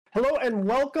Hello and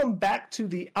welcome back to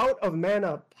the Out of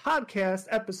Mana podcast,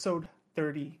 episode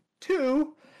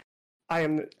 32. I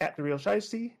am at The Real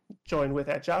Shiesty, joined with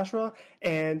at Joshua,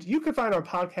 and you can find our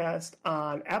podcast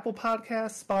on Apple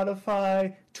Podcasts,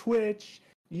 Spotify, Twitch,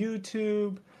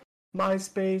 YouTube,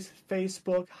 MySpace,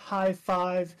 Facebook, High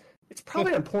Five. It's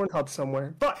probably on Pornhub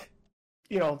somewhere, but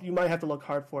you might have to look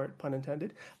hard for it, pun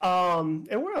intended. And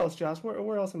where else, Josh?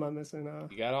 Where else am I missing?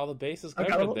 You got all the bases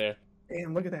covered there.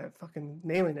 Damn, look at that, fucking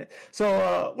nailing it.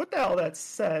 So, with all that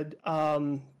said,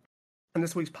 on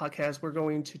this week's podcast, we're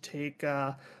going to take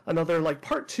another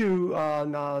part 2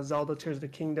 on Zelda Tears of the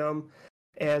Kingdom,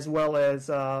 as well as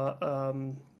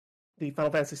the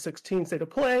Final Fantasy 16 State of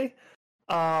Play.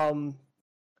 That's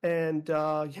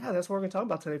what we're going to talk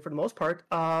about today for the most part.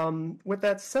 With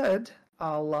that said,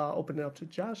 I'll open it up to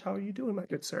Josh. How are you doing, my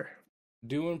good sir?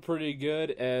 Doing pretty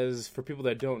good. As for people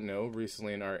that don't know,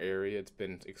 recently in our area, it's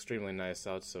been extremely nice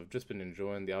out, so I've just been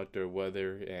enjoying the outdoor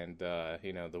weather and,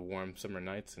 the warm summer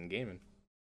nights and gaming.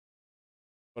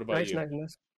 What about you?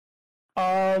 Nice.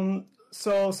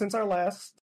 So since our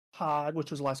last pod, which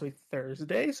was last week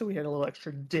Thursday, so we had a little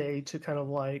extra day to kind of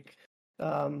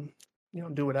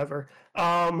do whatever.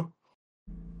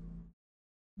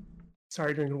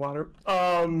 Sorry, drinking water.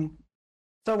 So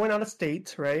I went out of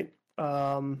state, right?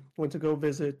 Went to go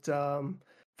visit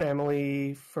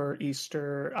family for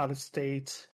Easter out of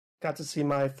state. Got to see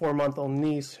my 4-month-old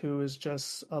niece, who is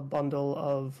just a bundle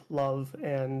of love,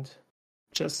 and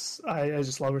I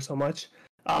just love her so much.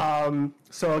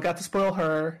 So I got to spoil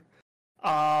her,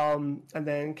 and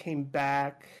then came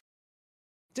back.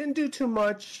 Didn't do too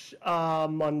much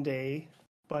Monday,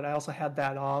 but I also had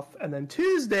that off. And then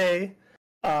Tuesday,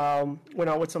 went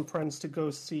out with some friends to go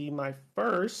see my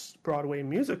first Broadway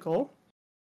musical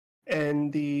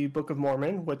in the Book of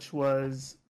Mormon, which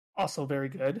was also very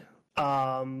good.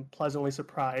 Pleasantly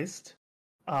surprised.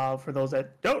 For those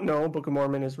that don't know, Book of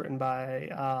Mormon is written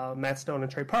by Matt Stone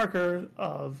and Trey Parker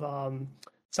of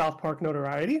South Park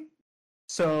notoriety.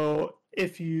 So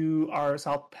if you are a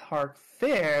South Park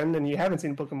fan and you haven't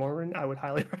seen Book of Mormon, I would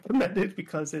highly recommend it,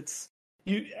 because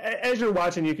as you're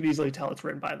watching, you could easily tell it's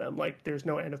written by them. There's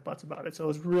no end of buts about it. So it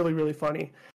was really, really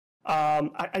funny.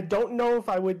 I don't know if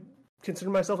I would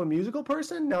consider myself a musical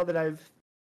person now that I've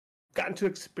gotten to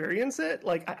experience it.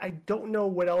 I don't know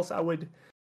what else I would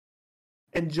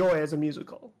enjoy as a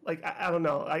musical. I don't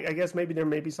know. I guess maybe there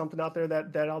may be something out there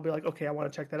that I'll be like, okay, I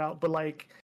want to check that out. But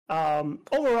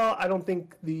overall, I don't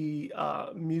think the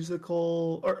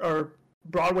musical or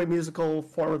Broadway musical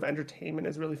form of entertainment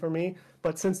is really for me.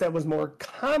 But since that was more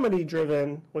comedy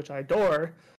driven, which I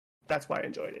adore, that's why I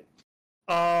enjoyed it.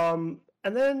 And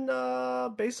then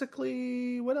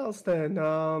basically, what else then?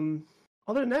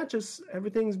 Other than that, just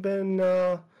everything's been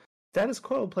status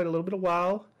quo. Played a little bit of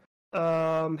WoW.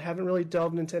 Haven't really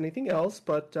delved into anything else,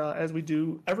 but as we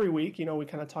do every week, we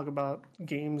kind of talk about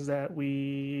games that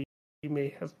we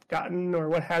may have gotten or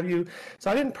what have you.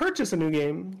 So I didn't purchase a new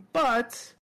game,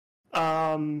 but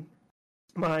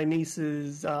my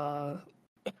niece's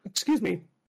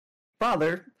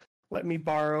father let me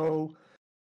borrow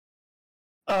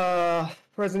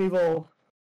Resident Evil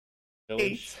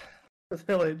 8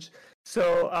 Village.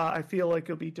 So I feel like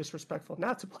it'll be disrespectful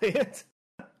not to play it.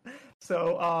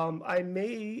 So I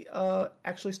may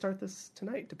actually start this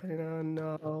tonight, depending on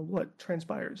what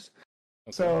transpires.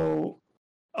 Okay. So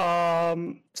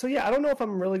yeah, I don't know if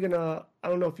I'm really gonna. I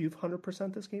don't know if you've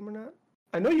 100% this game or not.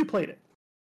 I know you played it,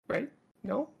 right?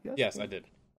 No? Yes, I did.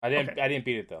 I didn't. Okay. I didn't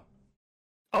beat it though.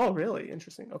 Oh, really?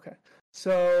 Interesting. Okay.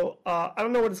 So I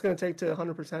don't know what it's going to take to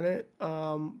 100% it,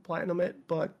 platinum it,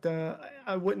 but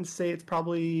I wouldn't say it's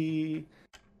probably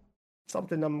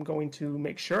something I'm going to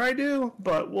make sure I do.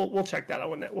 But we'll check that out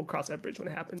we'll cross that bridge when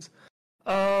it happens.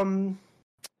 Other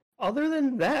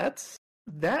than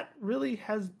that really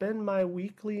has been my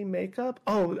weekly makeup.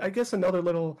 Oh, I guess another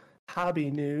little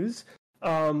hobby news.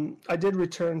 I did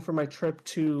return from my trip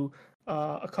to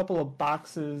a couple of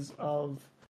boxes of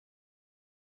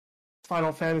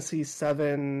Final Fantasy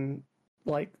VII,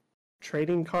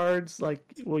 trading cards.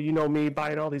 Me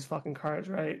buying all these fucking cards,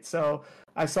 right? So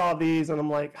I saw these and I'm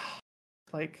like,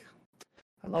 I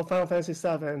love Final Fantasy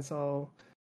VII, so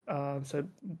said,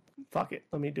 fuck it,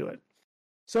 let me do it.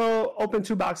 So opened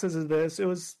 2 boxes of this. It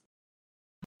was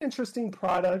an interesting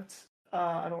product.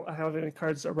 I don't have any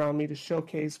cards around me to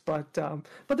showcase, but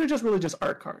they're just really just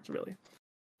art cards, really.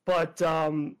 But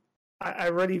I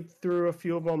already threw a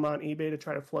few of them on eBay to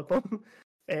try to flip them,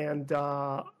 and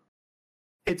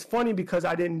it's funny because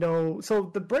I didn't know.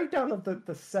 So the breakdown of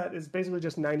the set is basically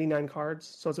just 99 cards,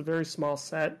 so it's a very small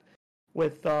set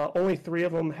with only 3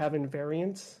 of them having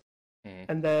variants. Mm.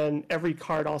 And then every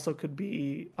card also could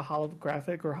be a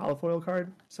holographic or holofoil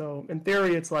card. So in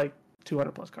theory, it's like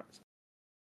 200 plus cards.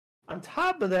 On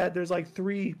top of that, there's like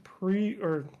three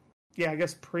premium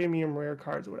rare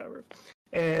cards or whatever.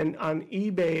 And on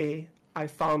eBay, I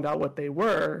found out what they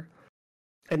were,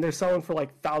 and they're selling for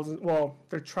like thousands. Well,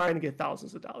 they're trying to get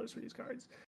thousands of dollars for these cards,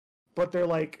 but they're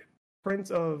like prints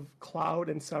of Cloud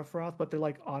and Sephiroth, but they're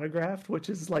like autographed, which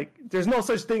is like there's no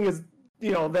such thing as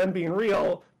them being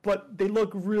real, but they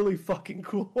look really fucking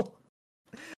cool.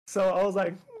 So I was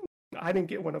like, I didn't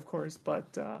get one, of course,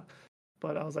 but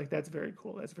I was like, that's very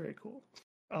cool. That's very cool.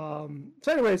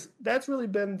 So, anyways, that's really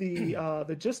been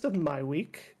the gist of my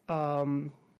week.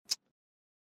 Do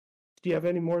you have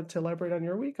any more to elaborate on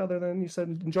your week other than you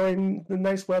said enjoying the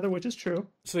nice weather, which is true?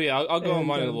 So yeah, I'll go on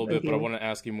mine in a little bit, but I want to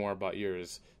ask you more about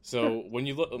yours. So when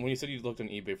you said you looked on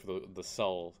eBay for the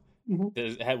sell,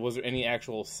 was there any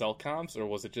actual sell comps, or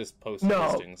was it just post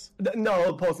listings?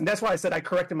 No, posting. That's why I said I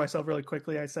corrected myself really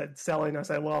quickly. I said selling. I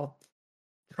said, well,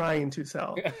 trying to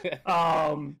sell.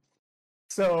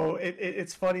 So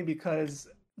it's funny because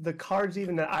the cards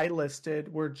even that I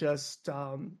listed were just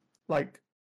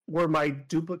were my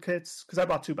duplicates, because I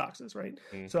bought 2 boxes, right?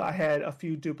 So I had a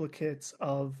few duplicates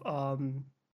of the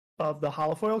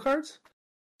holofoil cards.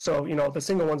 So the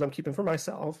single ones I'm keeping for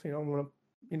myself. I'm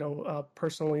gonna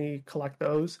personally collect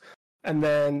those, and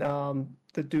then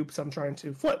the dupes I'm trying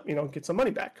to flip. Get some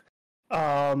money back.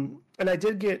 And I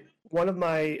did get one of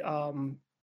my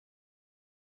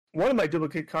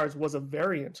duplicate cards was a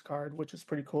variant card, which is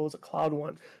pretty cool. It's a Cloud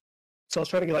one. So I was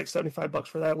trying to get like $75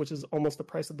 for that, which is almost the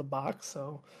price of the box.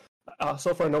 So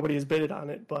so far nobody has bidded on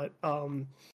it, but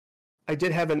I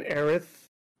did have an Aerith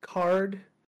card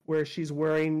where she's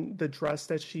wearing the dress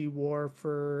that she wore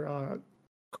for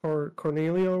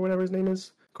Cornelio or whatever his name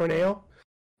is, Corneo.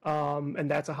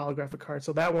 And that's a holographic card.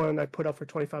 So that one I put up for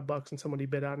 $25 and somebody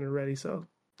bid on it already. So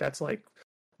that's like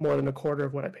more than a quarter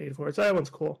of what I paid for it. So that one's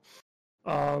cool.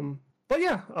 But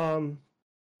yeah,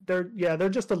 they're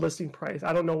just a listing price.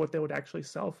 I don't know what they would actually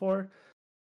sell for,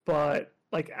 but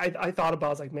like I thought about, I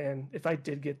was like, man, if I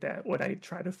did get that, would I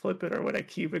try to flip it or would I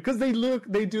keep it? Because they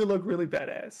do look really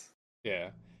badass.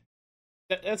 Yeah,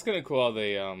 that's kind of cool.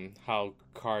 How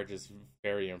cards just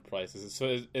vary in prices.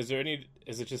 So is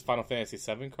it just Final Fantasy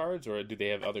VII cards, or do they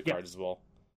have other cards as well?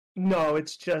 No,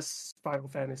 it's just Final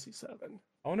Fantasy VII.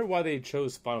 I wonder why they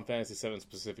chose Final Fantasy VII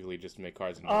specifically just to make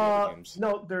cards in other games.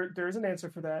 No, there is an answer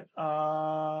for that.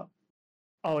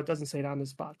 It doesn't say it on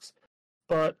this box,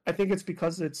 but I think it's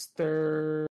because it's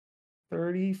their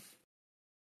 35th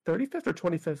or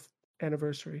 25th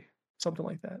anniversary, something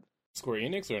like that. Square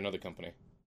Enix or another company?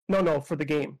 No, for the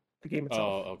game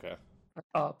itself. Oh, okay.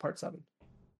 Part 7.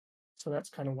 So that's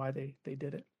kind of why they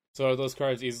did it. So are those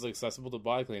cards easily accessible to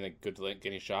buy? Can you go to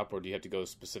any shop, or do you have to go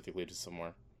specifically to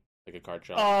somewhere? Like a card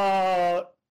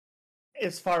shop?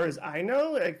 As far as I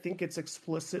know, I think it's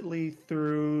explicitly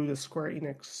through the Square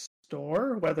Enix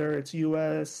store, whether it's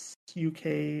US,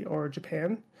 UK, or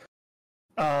Japan.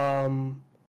 But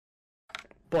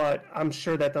I'm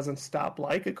sure that doesn't stop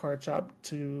like a card shop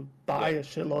to buy a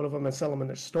shitload of them and sell them in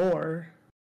their store,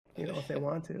 if they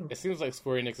want to. It seems like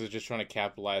Square Enix is just trying to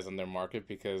capitalize on their market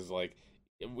because, like,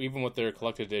 even with their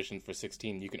collected edition for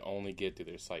 16, you can only get to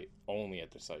their site, only at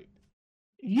their site.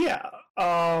 Yeah,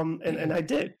 and I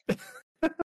did.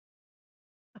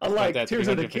 Unlike Tears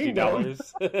of the Kingdom.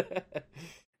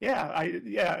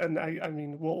 I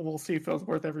mean, we'll see if it was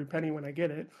worth every penny when I get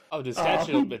it. Oh, the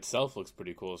statue itself looks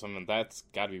pretty cool. So I mean, that's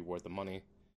got to be worth the money.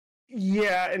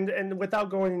 Yeah, and without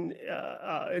going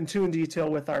into in detail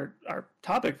with our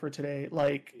topic for today,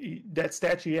 like that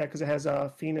statue, because it has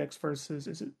Phoenix versus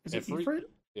is it Ifrit?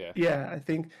 Yeah, I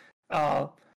think.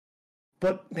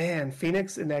 But man,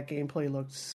 Phoenix in that gameplay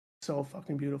looks so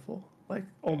fucking beautiful. Like,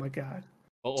 oh my god.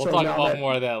 We'll talk about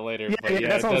more of that later. Yeah,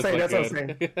 that's what I'm saying. That's what I'm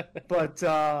saying.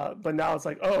 But now it's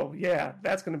like, oh yeah,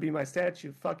 that's gonna be my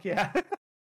statue. Fuck yeah.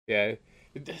 Yeah.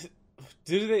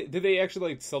 Did they actually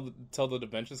like tell the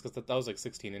dimensions? Because that was like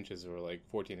 16 inches or like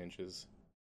 14 inches.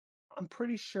 I'm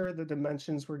pretty sure the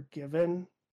dimensions were given,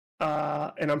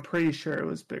 and I'm pretty sure it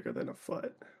was bigger than a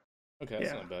foot. Okay,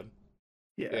 that's not bad.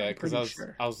 Yeah, because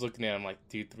I was looking at it, I'm like,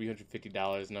 dude,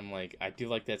 $350, and I'm like, I do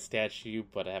like that statue,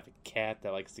 but I have a cat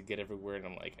that likes to get everywhere, and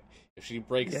I'm like, if she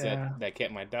breaks that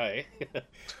cat might die.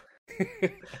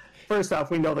 First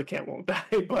off, we know the cat won't die,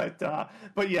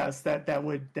 but yes, that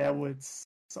would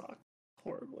suck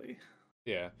horribly.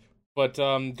 Yeah, but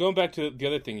going back to the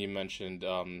other thing you mentioned,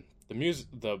 the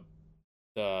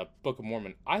Book of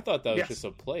Mormon, I thought that was just a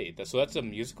play. So that's a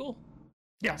musical?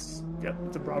 Yes. Yep,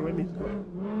 it's a Broadway musical.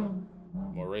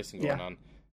 More racing going on.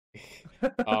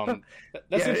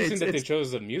 That's Yeah, interesting that they it's.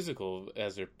 chose a musical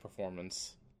as their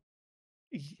performance.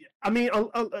 I mean,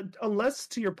 unless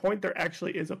to your point, there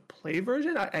actually is a play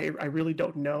version. I really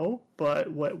don't know,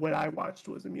 but what I watched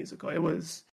was a musical. It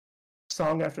was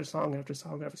song after song after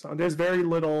song after song. There's very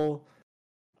little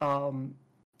um,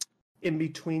 in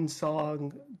between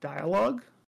song dialogue.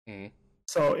 Mm.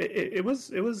 So it was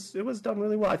done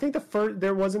really well. I think the first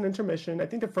there was an intermission. I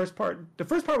think the first part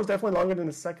was definitely longer than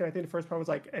the second. I think the first part was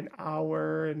like an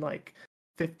hour and like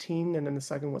 15, and then the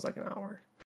second was like an hour.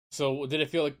 So did it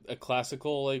feel like a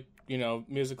classical, like,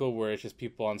 musical where it's just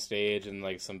people on stage and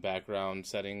like some background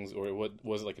settings, or what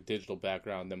was it, like a digital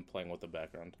background, them playing with the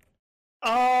background?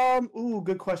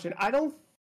 Good question.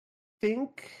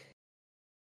 Think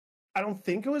I don't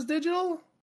think it was digital,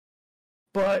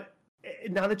 but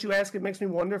now that you ask, it makes me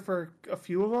wonder for a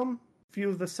few of them, few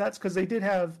of the sets, because they did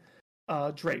have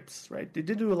drapes, right? They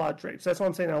did do a lot of drapes. That's why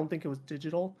I'm saying I don't think it was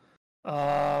digital.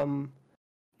 Um,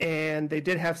 and they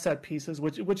did have set pieces,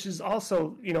 which is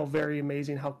also very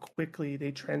amazing how quickly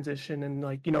they transition and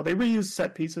like they reuse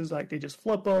set pieces, like they just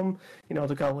flip them,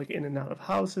 to go like in and out of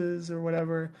houses or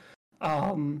whatever.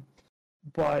 Um,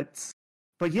 but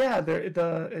yeah,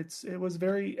 it was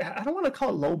very. I don't want to call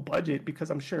it low budget because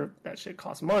I'm sure that shit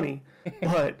costs money,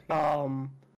 but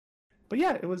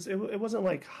yeah, it wasn't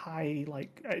like high,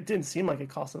 like it didn't seem like it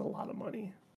costed a lot of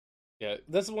money. Yeah,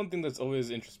 that's the one thing that's always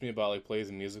interests me about like plays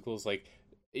and musicals. Like,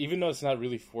 even though it's not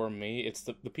really for me, it's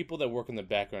the people that work in the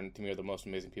background to me are the most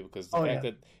amazing people because the Oh fact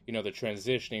yeah. that they're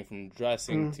transitioning from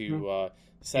dressing Hmm. to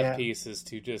set Yeah, pieces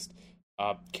to just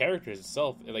characters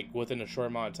itself, like within a short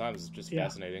amount of time, is just yeah,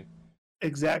 fascinating.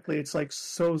 exactly. It's like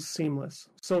so seamless,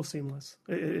 so seamless.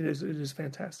 It is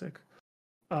fantastic.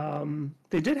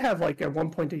 They did have like at one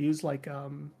point they used like I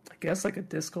guess like a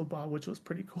disco ball, which was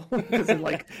pretty cool because it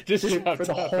like Just did it for dropped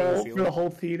the off from the whole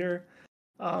ceiling. theater.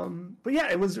 But yeah,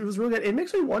 it was really good. It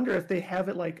makes me wonder if they have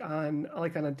it like on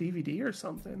a DVD or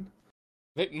something.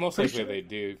 Most Pretty likely sure. they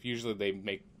do. Usually they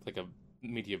make like a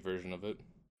media version of it.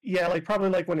 Yeah, like probably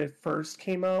like when it first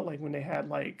came out, like when they had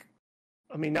like,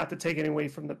 I mean, not to take any away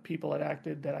from the people that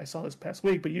acted that I saw this past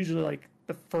week, but usually like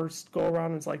the first go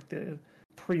around is like the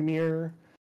premiere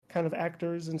kind of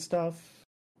actors and stuff.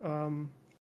 Um,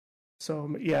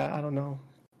 so yeah, I don't know,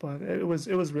 but it was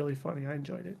really funny. I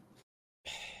enjoyed it.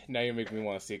 Now you're making me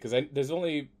want to see it because there's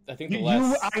only I think the I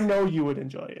last. know you would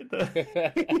enjoy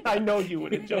it. I know you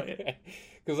would enjoy it.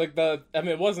 Because I mean,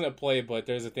 it wasn't a play, but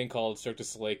there's a thing called Cirque du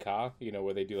Soleil Ka,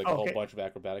 where they do like a whole Okay, bunch of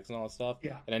acrobatics and all that stuff.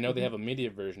 yeah. And I know they Hmm. have a media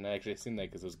version. I actually seen that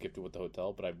because it was gifted with the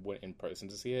hotel, but I went in person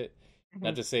to see it. Hmm.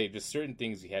 Not to say just certain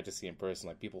things you had to see in person,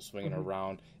 like people swinging Hmm.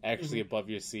 around Hmm. actually above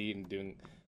your seat and doing,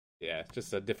 yeah,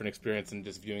 just a different experience than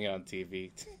just viewing it on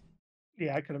TV.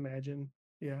 Yeah, I could imagine.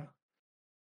 Yeah,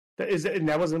 and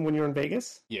that wasn't when you were in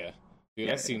Vegas. Yeah, dude,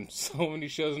 Yeah, I've seen so many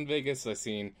shows in Vegas. I've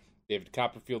seen David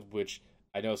Copperfield, which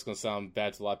I know it's gonna sound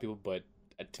bad to a lot of people, but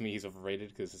to me he's overrated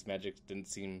because his magic didn't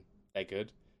seem that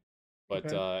good. yeah. But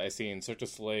Okay. I seen Cirque du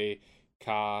Soleil,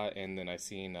 Ka, and then I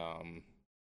seen there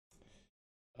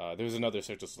was another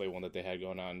Cirque du Soleil one that they had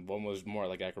going on. One was more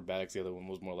like acrobatics, the other one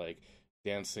was more like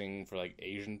dancing for like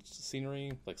Asian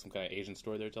scenery, like some kind of Asian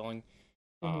story they're telling.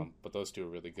 Hmm. But those two are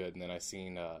really good. And then I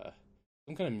seen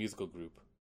some kind of musical group.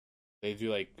 They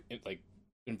do like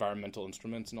environmental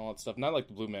instruments and all that stuff. Not like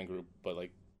the Blue Man Group, but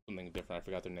like something different. I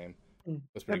forgot their name. It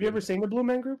was pretty Have you good. ever seen the Blue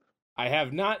Man Group? I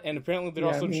have not, and apparently they're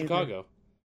Yeah, also in me either. Chicago.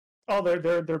 Oh,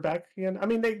 they're back again. I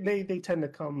mean, they tend to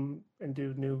come and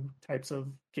do new types of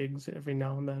gigs every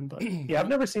now and then, but yeah, I've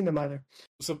never seen them either.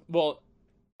 So, well,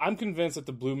 I'm convinced that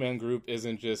the Blue Man Group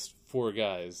isn't just four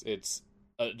guys. It's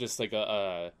just like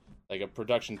a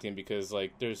production team because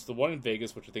like there's the one in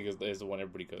Vegas, which I think is the one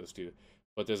everybody goes to,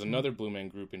 but there's Mm-hmm. another Blue Man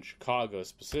Group in Chicago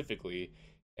specifically,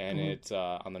 and Mm-hmm. it's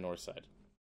on the north side.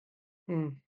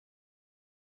 Mm,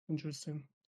 interesting.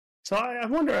 So I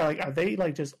wonder, like, are they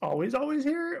like just always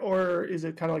here, or is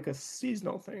it kind of like a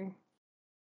seasonal thing,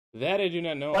 That I do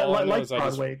not know. like All I like, know like is I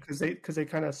just Broadway, because they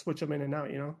kind of switch them in and out.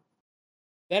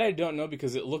 that I don't know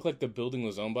because it looked like the building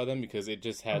was owned by them because it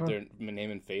just had Uh-huh. their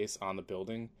name and face on the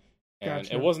building, and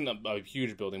it Gotcha. wasn't a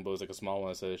huge building, but it was like a small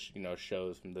one that says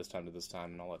shows from this time to this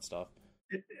time and all that stuff.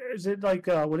 Is it like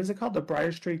what is it called? The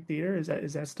Briar Street Theater? Is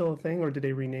that still a thing, or did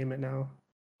they rename it now?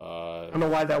 Uh, I don't know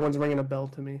why that one's ringing a bell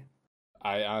to me.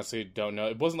 I honestly don't know.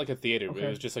 It wasn't like a theater. It Okay,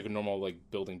 was just like a normal like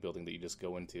building that you just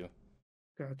go into.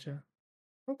 gotcha.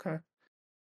 Okay.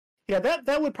 Yeah,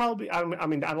 that would probably. I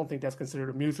mean, I don't think that's considered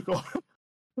a musical,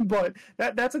 but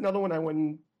that's another one I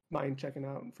wouldn't mind checking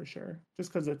out for sure,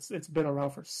 just because it's been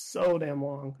around for so damn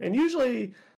long, and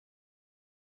usually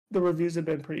the reviews have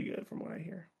been pretty good from what I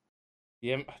hear.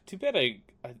 Yeah, too bad.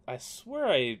 I swear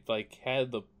I like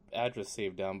had the address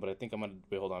saved down, but I think I'm gonna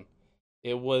wait. Hold on.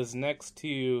 It was next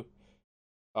to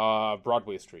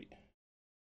Broadway Street.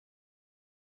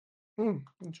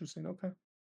 Interesting. Okay.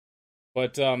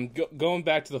 But going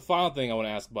back to the final thing I want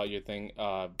to ask about your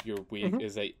week Hmm.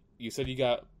 is that you said you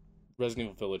got Resident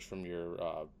Evil Village from your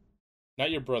not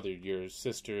your brother, your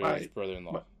sister's My,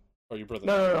 brother-in-law, my or your no,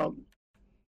 brother-in-law. no, no.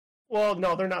 Well,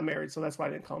 no, they're not married, so that's why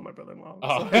I didn't call him my brother-in-law.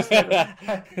 Oh, So I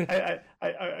said,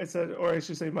 I said, or I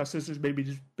should say, my sister's baby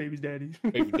daddy,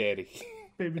 baby daddy.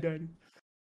 baby daddy.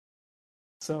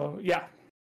 So yeah,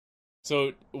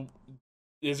 So,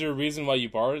 is there a reason why you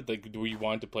borrowed? Like, were you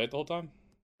wanting to play it the whole time?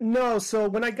 no. So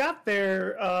when I got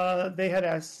there, they had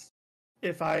asked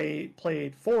if I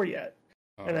played four yet,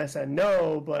 and Oh, I said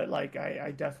no, but like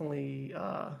I definitely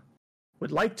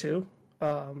would like to.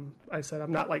 I said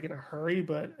I'm not like in a hurry,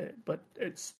 but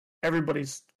it's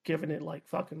everybody's giving it like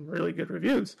fucking really good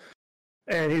reviews.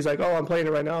 And he's like, "Oh, I'm playing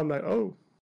it right now." I'm like, "Oh,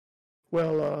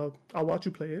 well, I'll watch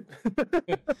you play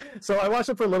it." So I watched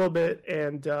it for a little bit,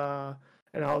 and I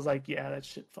was like, "Yeah, that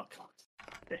shit fucking looks."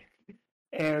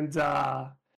 And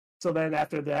so then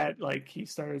after that, like he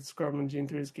started scrummaging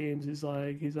through his games. He's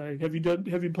like, Have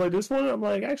you played this one? I'm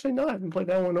like, actually, no, I haven't played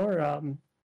that one or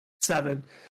seven.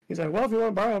 He's like, well, if you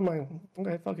want to borrow, I'm like,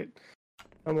 okay, fuck it.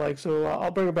 I'm like, so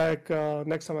I'll bring it back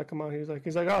next time I come out. He's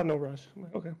like, oh, no rush. I'm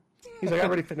like, okay. He's like, I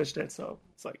already finished it, so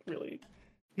it's like really.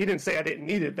 He didn't say I didn't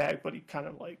need it back, but he kind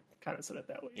of said it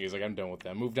that way. he was like, I'm done with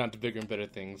that. Moved on to bigger and better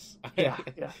things. Yeah,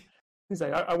 yeah. He's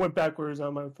like, I went backwards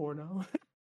on my four now.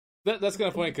 That's kind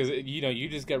of funny because you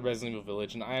just got Resident Evil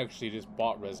Village, and I actually just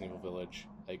bought Resident Evil Village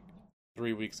like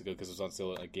 3 weeks ago because it was on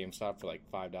sale at GameStop for like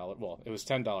 $5. Well, it was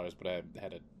 $10, but I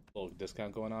had a little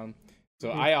discount going on. So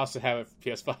Mhm. I also have it for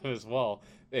PS5 as well,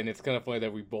 and it's kind of funny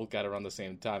that we both got it around the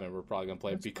same time, and we're probably gonna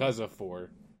play it That's because of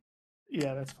four.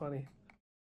 Yeah, that's funny.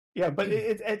 Yeah, but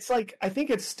it's like I think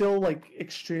it's still like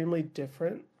extremely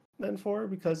different than four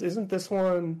because isn't this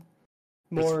one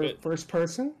more It's- first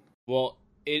person? Well,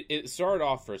 it started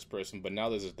off first person, but now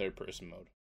there's a third person mode.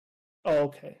 Oh,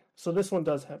 okay. So this one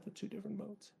does have the two different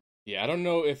modes. Yeah, I don't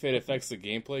know if it affects the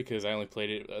gameplay because I only played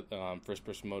it first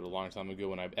person mode a long time ago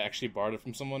when I actually borrowed it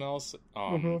from someone else.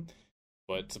 Mm-hmm.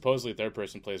 But supposedly third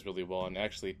person plays really well, and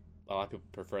actually a lot of people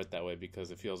prefer it that way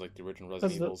because it feels like the original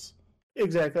Resident Evils.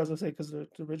 Exactly, I was gonna say because the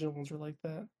original ones were like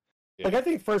that. Yeah. Like I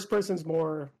think first person's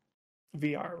more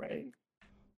VR, right?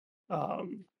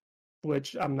 Um,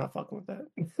 which I'm not fucking with that.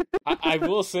 I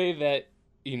will say that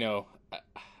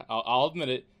I'll admit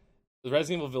it. The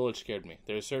Resident Evil Village scared me.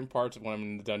 There are certain parts when I'm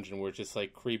in the dungeon where it's just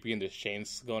like creepy and there's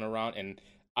chains going around, and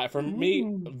for me,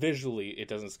 Mm. visually, it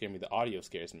doesn't scare me. The audio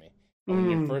scares me. And when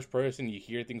you're first person, you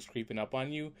hear things creeping up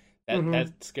on you.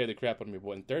 That scared the crap out of me.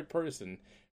 But in third person,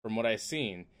 from what I've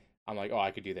seen, I'm like, oh,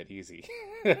 I could do that easy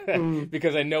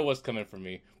because I know what's coming for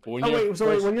me. But when Wait,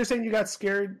 when you're saying you got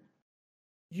scared,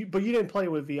 but you didn't play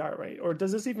it with VR, right? Or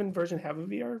does this even version have a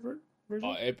VR version?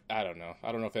 I don't know.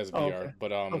 I don't know if it has Oh, VR, okay.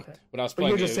 but Okay. when I was But playing,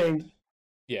 you're just saying,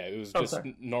 yeah, it was just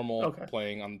okay, normal okay,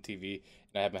 playing on the TV,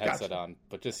 and I have my headset gotcha, on.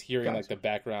 But just hearing like gotcha, the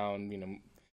background,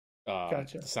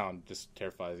 gotcha. sound just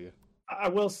terrifies you. I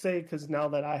will say because now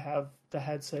that I have the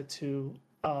headset too,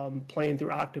 playing through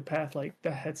Octopath, like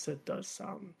the headset does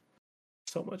sound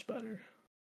so much better.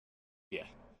 Yeah.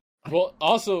 Well,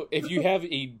 also, if you have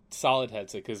a solid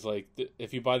headset, because like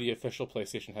if you buy the official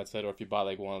PlayStation headset, or if you buy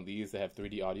like one of these that have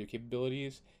 3D audio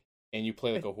capabilities, and you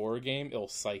play like a horror game, it'll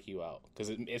psych you out because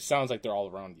it sounds like they're all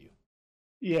around you.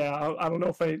 Yeah, I don't know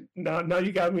if I now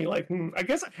you got me like I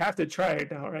guess I have to try it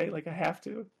now, right? Like I have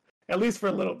to, at least for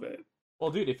a little bit. Well,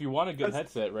 dude, if you want a good 'Cause-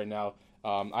 headset right now,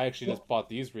 I actually just well, bought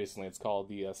these recently. It's called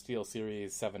the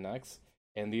SteelSeries 7X,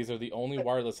 and these are the only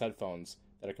wireless headphones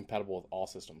that are compatible with all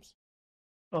systems.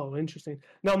 oh, interesting.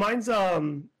 No, mine's I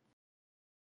don't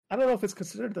know if it's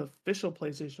considered the official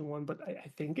PlayStation one, but I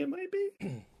think it might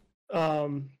be.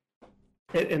 Um,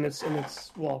 and it's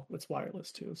well, it's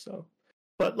wireless too. So,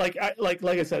 but like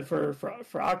I said, for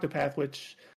Octopath,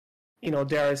 which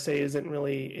dare I say, isn't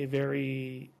really a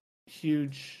very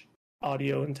huge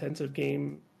audio intensive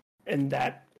game in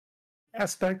that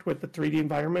aspect with the 3D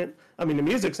environment. I mean, the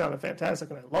music sounded fantastic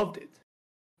and I loved it,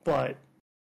 but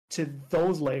to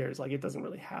those layers, like it doesn't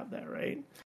really have that, right?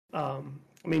 I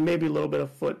mean, maybe a little bit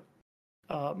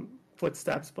of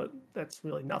footsteps, but that's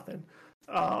really nothing.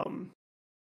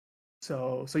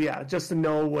 So yeah, just to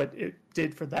know what it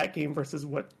did for that game versus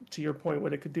what, to your point,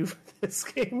 what it could do for this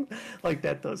game, like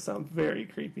that does sound very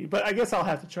creepy. But I guess I'll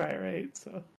have to try it, right?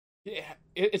 So Yeah,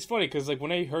 it's funny because like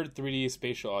when I heard 3D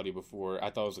spatial audio before, I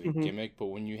thought it was like a Mhm. gimmick. But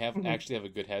when you Mhm. actually have a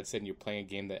good headset and you're playing a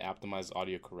game that optimizes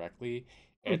audio correctly,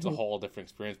 And it's a whole different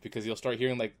experience because you'll start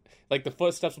hearing like the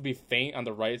footsteps will be faint on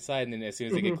the right side, and then as soon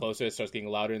as they get closer, it starts getting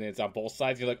louder, and then it's on both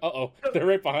sides. You're like, oh, they're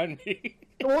right behind me.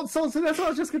 Well, so that's what I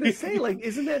was just gonna say. Like,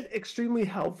 isn't that extremely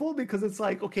helpful? Because it's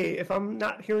like, okay, if I'm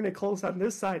not hearing it close on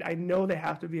this side, I know they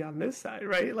have to be on this side,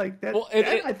 right? Like that. Well,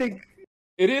 I think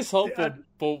it is helpful,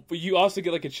 but you also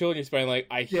get like a chill in your spine. Like,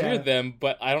 I hear them,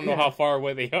 but I don't know how far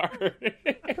away they are.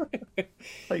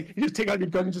 Like, you just take out your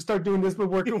gun and just start doing this, but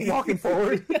walking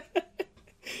forward.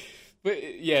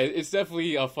 But yeah, it's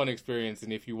definitely a fun experience,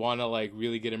 and if you want to like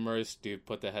really get immersed, dude,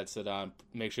 put the headset on,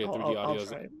 make sure 3D audio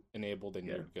is enabled, and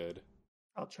you're good.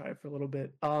 I'll try it for a little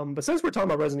bit. But since we're talking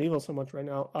about Resident Evil so much right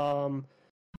now,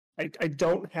 I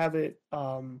don't have it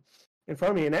in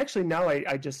front of me, and actually now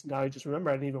I just remember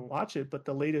I didn't even watch it, but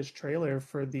the latest trailer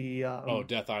for the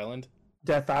Death Island.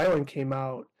 Death Island came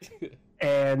out,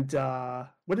 and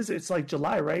what is it? It's like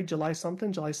July, right? July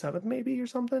something, July 7th maybe or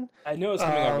something. I know it's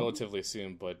coming out relatively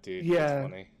soon, but dude, it's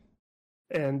funny.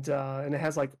 And it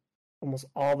has like almost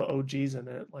all the OGs in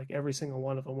it, like every single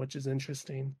one of them, which is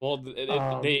interesting. Well,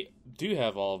 they do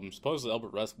have all of them. Supposedly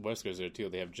Albert Wesker's there too.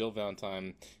 They have Jill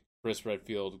Valentine, Chris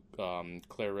Redfield,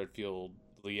 Claire Redfield,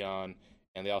 Leon,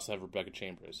 and they also have Rebecca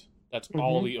Chambers. That's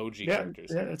all the OG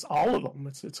characters. Yeah, it's all of them.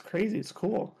 It's crazy. It's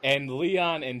cool. And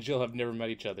Leon and Jill have never met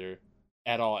each other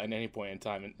at all at any point in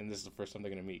time, and this is the first time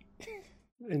they're going to meet.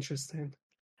 Interesting.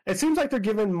 It seems like they're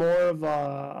giving more of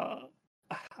a,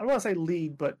 I don't want to say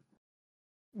lead, but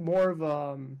more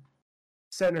of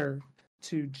center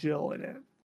to Jill in it.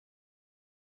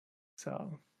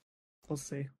 So we'll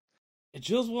see.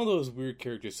 Jill's one of those weird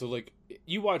characters. So like,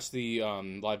 you watch the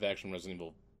live action Resident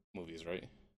Evil movies, right?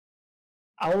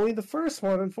 Only the first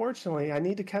one, unfortunately. I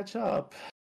need to catch up.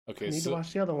 Okay, I need to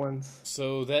watch the other ones.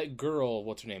 So that girl,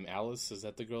 what's her name? Alice? Is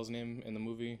that the girl's name in the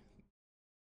movie?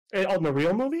 In the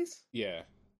real movies? Yeah.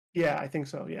 Yeah, I think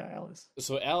so. Yeah, Alice.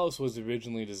 So Alice was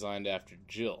originally designed after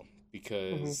Jill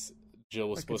because Jill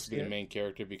was supposed to be the main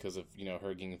character because of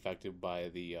her getting infected by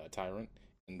the tyrant,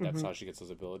 and that's how she gets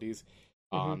those abilities.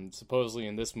 Supposedly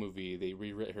in this movie, they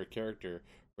rewrote her character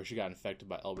where she got infected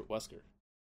by Albert Wesker.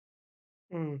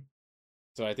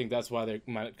 So I think that's why they're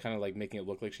kind of like making it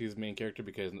look like she's the main character,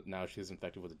 because now she's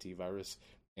infected with the T virus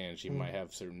and she might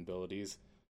have certain abilities.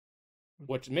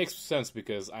 Which makes sense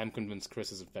because I'm convinced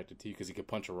Chris is infected too, because he could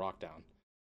punch a rock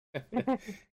down.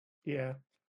 Yeah.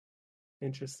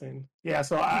 Interesting. Yeah,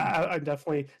 so I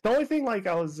definitely... The only thing, like,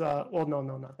 I was... well, no,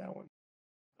 not that one.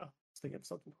 I was thinking of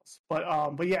something else.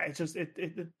 But yeah, it's just...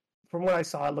 It from what I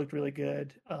saw, it looked really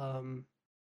good.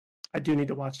 I do need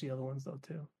to watch the other ones, though,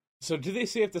 too. So, do they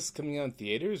say if this is coming out in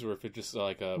theaters or if it's just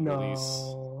like a release?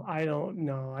 No, I don't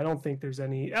know. I don't think there's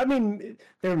any. I mean,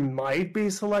 there might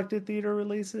be selected theater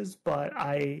releases, but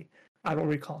I don't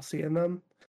recall seeing them.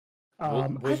 I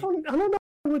don't know where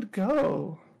I would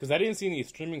go. Because I didn't see any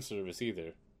streaming service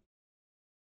either.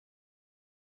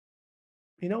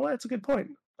 You know what? It's a good point.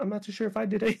 I'm not too sure if I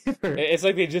did either. It's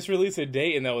like they just released a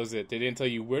date and that was it. They didn't tell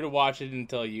you where to watch it. They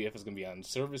didn't tell you if it's going to be on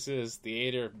services,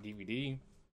 theater, DVD.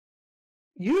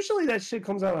 Usually that shit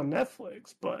comes out on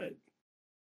Netflix, but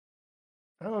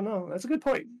I don't know. That's a good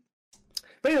point.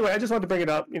 But anyway, I just wanted to bring it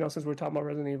up, since we're talking about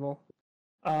Resident Evil.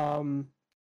 Some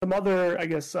other, I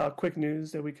guess, quick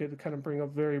news that we could kind of bring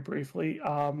up very briefly.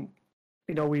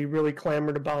 We really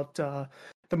clamored about the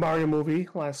Mario movie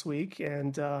last week,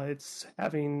 and it's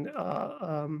having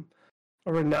a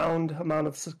renowned amount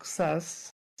of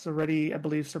success. It's already, I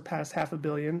believe, surpassed 500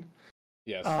 million.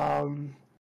 Yes.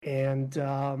 And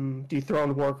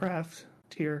dethroned Warcraft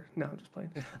tier. No, I'm just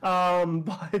playing.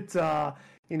 But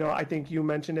I think you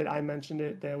mentioned it. I mentioned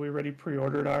it that we already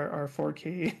pre-ordered our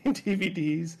 4K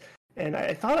DVDs, and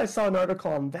I thought I saw an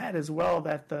article on that as well.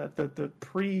 That the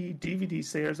pre-DVD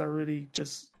sales are really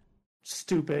just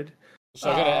stupid.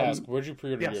 So I gotta ask, where'd you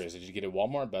pre-order yours? Did you get it at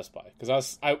Walmart or Best Buy?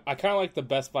 Because I kind of like the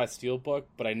Best Buy Steelbook,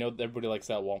 but I know that everybody likes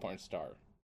that Walmart Star.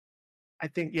 I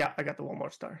think I got the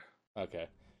Walmart Star. Okay.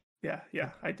 Yeah,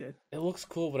 I did. It looks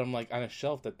cool, but I'm like, on a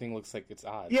shelf, that thing looks like it's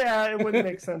odd. Yeah, it wouldn't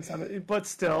make sense on it, but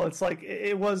still, it's like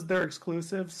it was their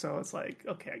exclusive, so it's like,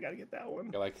 okay, I gotta get that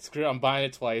one. You're like, screw it, I'm buying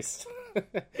it twice.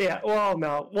 Yeah, well,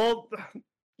 no,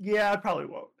 I probably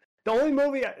won't. The only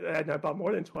movie I bought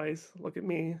more than twice. Look at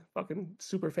me, fucking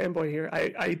super fanboy here.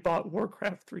 I bought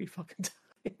Warcraft 3 fucking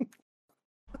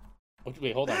times.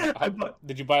 Wait, hold on.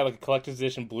 Did you buy like a collector's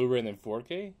edition Blu-ray and then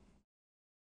 4K?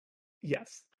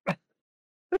 Yes.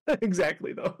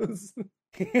 Exactly those.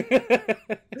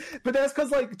 But that's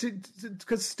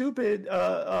because stupid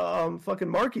fucking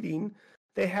marketing.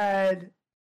 They had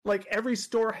like every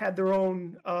store had their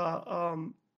own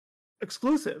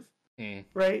exclusive. Mm.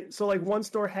 right? So like one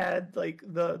store had like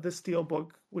the steel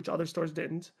book, which other stores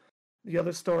didn't. The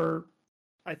other store,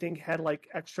 I think, had like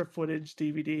extra footage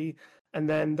DVD, and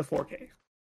then the 4K.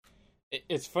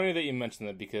 It's funny that you mentioned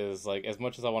that because, like, as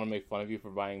much as I want to make fun of you for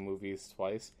buying movies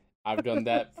twice, I've done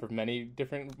that for many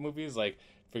different movies. Like,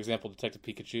 for example, Detective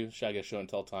Pikachu, Shaggy Show and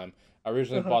Tell Time. I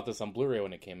originally Uh-huh, bought this on Blu-ray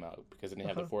when it came out because I didn't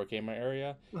have the uh-huh, 4K in my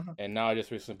area, uh-huh. and now I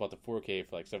just recently bought the 4K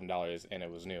for like $7 and it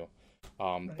was new. But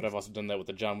I've Nice. also done that with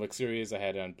the John Wick series. I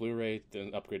had it on Blu-ray,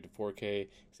 then upgrade to 4K.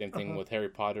 Same thing Uh-huh, with Harry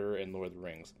Potter and Lord of the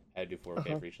Rings. I had to do 4K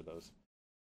uh-huh. for each of those.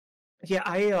 Yeah,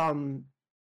 I'm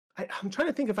trying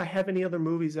to think if I have any other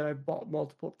movies that I've bought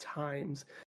multiple times.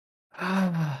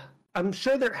 Ah, I'm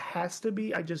sure there has to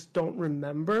be. I just don't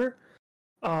remember.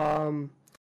 Um,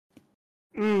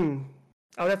 mm,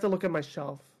 I would have to look at my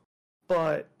shelf.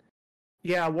 But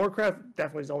yeah, Warcraft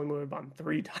definitely is the only movie I've bought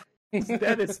 3 times.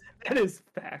 That is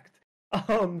fact.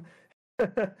 Um,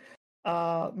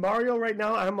 Mario right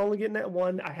now, I'm only getting that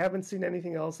one. I haven't seen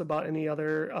anything else about any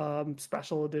other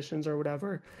special editions or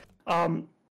whatever. Um,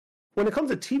 when it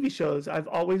comes to TV shows, I've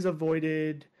always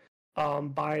avoided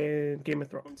buying Game of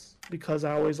Thrones because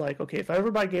I always like, okay, if I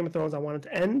ever buy Game of Thrones, I want it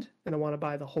to end and I want to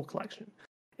buy the whole collection.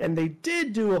 And they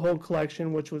did do a whole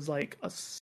collection, which was like a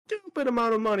stupid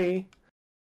amount of money.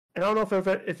 And I don't know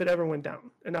if it ever went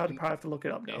down. And I'd probably have to look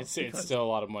it up now. It's still a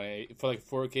lot of money for like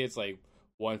 4K. It's like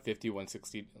 150,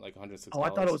 160, like Oh, I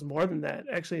thought it $160. was more than that.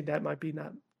 Actually, that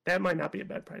might not be a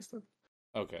bad price then.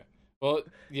 Okay. Well,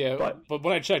 yeah, But but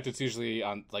when I checked, it's usually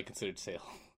on like considered sale.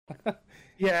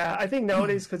 yeah, I think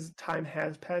nowadays because time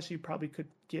has passed, you probably could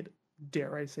get,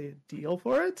 dare I say, a deal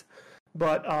for it.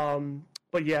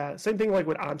 But yeah, same thing like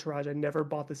with Entourage. I never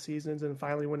bought the seasons, and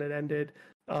finally when it ended,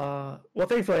 well,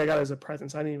 thankfully I got it as a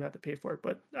present, so I didn't even have to pay for it.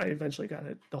 But I eventually got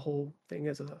it, the whole thing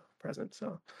as a present.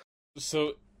 So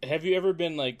So, have you ever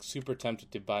been like super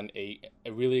tempted to buy a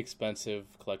really expensive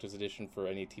collector's edition for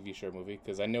any TV show or movie?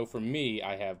 Because I know for me,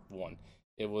 I have one.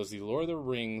 It was the Lord of the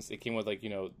Rings. It came with like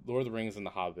Lord of the Rings and The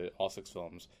Hobbit, all 6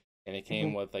 films, and it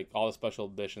came mhm. with like all the special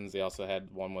editions. They also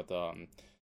had one with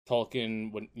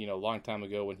Tolkien when a long time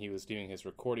ago when he was doing his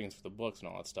recordings for the books and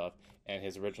all that stuff and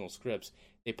his original scripts.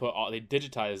 They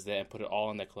digitized that and put it all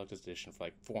in that collector's edition for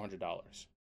like $400.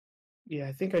 Yeah,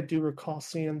 I think I do recall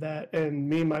seeing that, and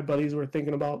me and my buddies were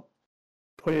thinking about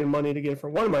putting in money to get it for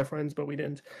one of my friends, but we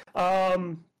didn't.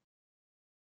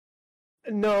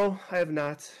 No, I have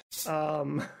not.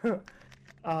 Um,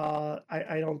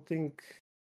 I don't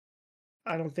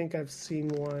think I've seen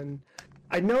one.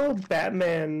 I know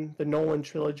Batman, the Nolan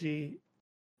trilogy,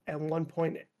 at one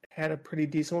point had a pretty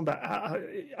decent one, but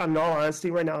in all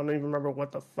honesty, right now I don't even remember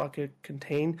what the fuck it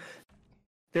contained.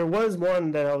 There was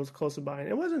one that I was close to buying.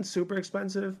 It wasn't super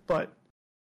expensive, but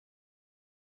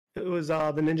it was the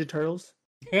Ninja Turtles,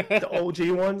 the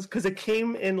OG ones, because it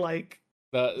came in like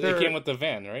They came their with the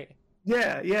van, right?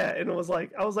 yeah, and it was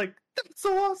like I was like that's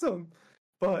so awesome,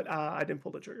 but I didn't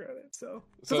pull the trigger on it. So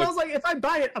because I So, was like, if I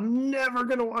buy it, I'm never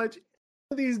gonna watch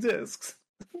these discs.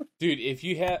 dude, if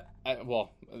you had,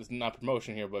 well, it's not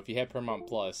promotion here, but if you had Paramount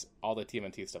Plus, all the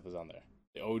TMNT stuff is on there.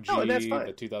 The No, and that's OG, fine. the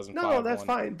No, 2005 that's one.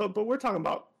 fine. But we're talking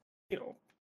about you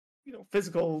know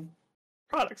physical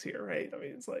products here, right? I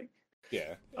mean, it's like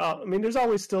Yeah. I mean, there's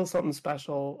always still something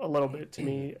special a little bit to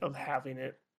me of having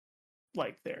it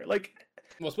like there. Like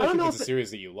Well, I don't especially if know it's if a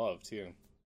series that you love too.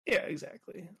 yeah,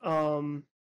 exactly.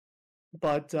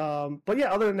 But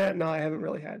yeah, other than that, no, I haven't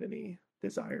really had any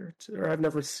desire to, or I've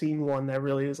never seen one that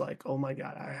really is like, oh my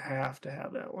god, I have to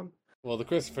have that one. Well, the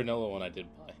Christopher Nolan one I did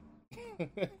buy.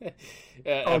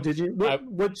 Oh, I, did you? I,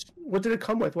 What did it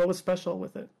come with? What was special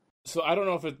with it? so I don't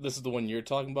know if this is the one you're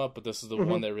talking about, but this is the one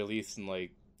Hmm. that released in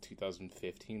like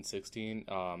 2015, 16.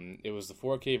 It was the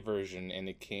 4K version, and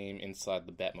it came inside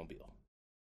the Batmobile.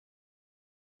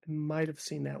 I might have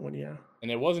seen that one. Yeah. And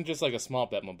it wasn't just like a small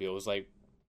Batmobile. It was like,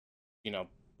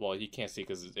 well, you can't see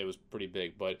because it was pretty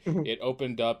big, but Mhm. it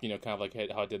opened up, kind of like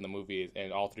how it did in the movie,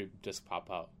 and all three discs pop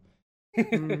out.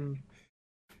 Mm,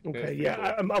 It was okay. pretty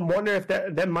Yeah, cool. I'm wondering if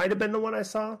that might have been the one I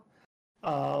saw.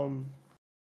 Um,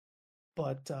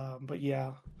 but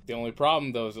yeah. The only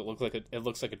problem though is it looks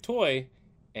like a toy,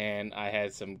 and I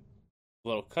had some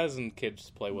little cousin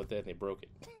kids play with it, and they broke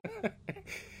it.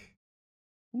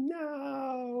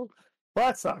 No. Well,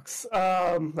 that sucks.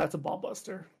 That's a ball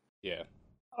buster. Yeah.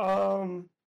 Um,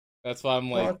 That's why I'm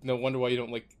well, like, no wonder why you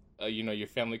don't like, your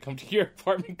family come to your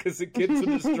apartment because the kids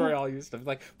will destroy all your stuff.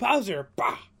 Like, Bowser,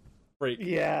 bah, break.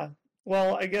 yeah.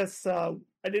 Well, I guess I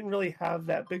didn't really have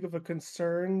that big of a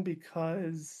concern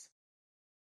because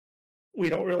we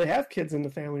don't really have kids in the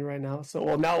family right now. So,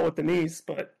 well, now with the niece,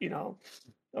 but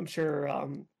I'm sure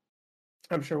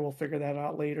I'm sure we'll figure that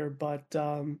out later. But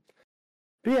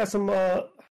yeah, some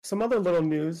other little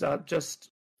news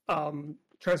just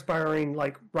transpiring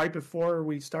like right before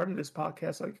we started this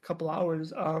podcast, like a couple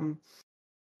hours.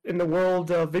 In the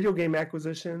world of video game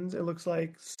acquisitions, it looks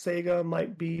like Sega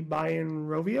might be buying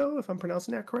Rovio, if I'm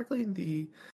pronouncing that correctly, the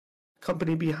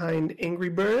company behind Angry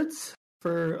Birds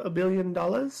for $1 billion.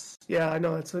 Yeah, I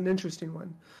know, it's an interesting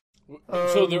one.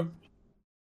 So there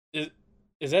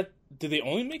is that? Do they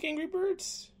only make Angry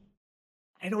Birds?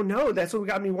 I don't know. That's what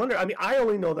got me wondering. I mean, I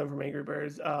only know them from Angry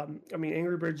Birds. I mean,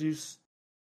 Angry Birds use.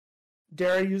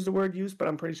 Dare I use the word use? But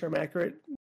I'm pretty sure I'm accurate.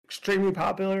 Extremely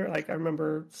popular. Like I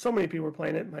remember, so many people were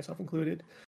playing it, myself included.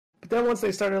 But then once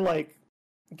they started like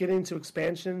getting into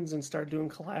expansions and start doing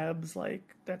collabs,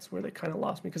 like that's where they kind of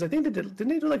lost me. Because I think didn't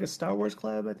they do like a Star Wars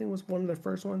collab? I think was one of their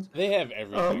first ones. They have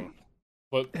everything.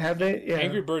 But have they? Yeah.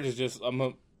 Angry Birds is just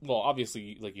well,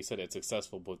 obviously, like you said, it's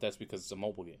successful, but that's because it's a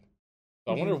mobile game.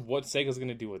 So I wonder what Sega's going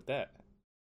to do with that.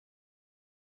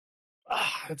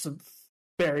 That's a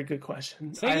very good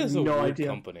question. Sega's I have a no weird idea.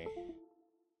 company.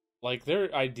 Like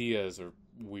their ideas are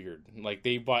weird. Like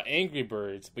they bought Angry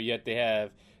Birds, but yet they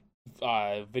have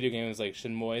video games like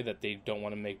Shenmue that they don't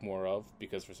want to make more of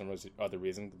because for some other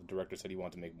reason the director said he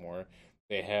wanted to make more.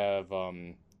 They have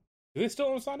do they still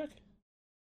own Sonic?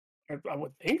 I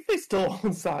would think they still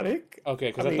own Sonic.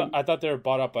 Okay, because I thought they were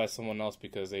bought up by someone else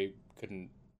because they couldn't.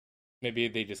 Maybe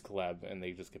they just collab and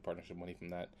they just get partnership money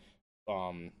from that.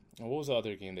 What was the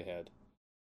other game they had?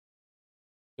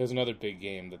 There's another big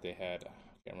game that they had. I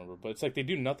can't remember, but it's like they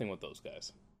do nothing with those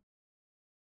guys.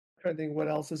 I'm trying to think what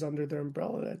else is under their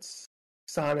umbrella that's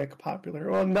Sonic popular.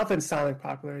 Well, nothing Sonic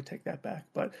popular. I take that back.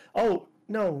 But oh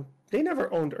no, they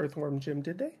never owned Earthworm Jim,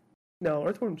 did they? No,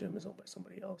 Earthworm Jim is owned by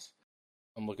somebody else.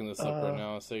 I'm looking this up right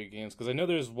now. Sega games because I know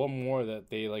there's one more that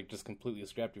they like just completely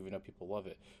scrapped, even though people love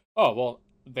it. Oh well,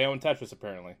 they own Tetris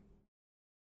apparently.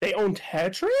 They own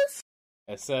Tetris?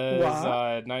 It says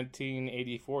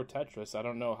 1984 Tetris. I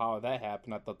don't know how that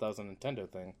happened. I thought that was a Nintendo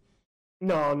thing.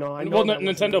 No, I know. Well,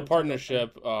 Nintendo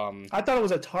partnership. I thought it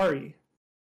was Atari.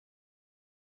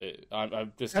 I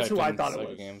just That's typed who I in thought Sega it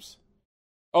was. games.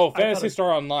 Oh, Phantasy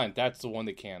Star Online. That's the one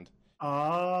they canned.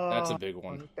 That's a big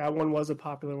one. That one was a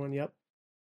popular one. Yep.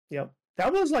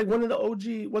 That was like one of the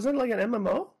OG. Wasn't it like an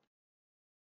MMO?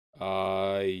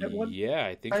 Yeah,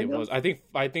 I think it was. I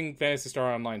think Phantasy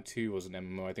Star Online 2 was an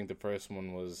MMO. I think the first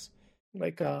one was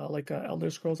like Elder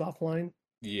Scrolls Offline.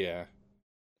 Yeah.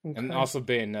 Okay. And also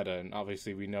Bayonetta, and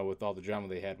obviously we know with all the drama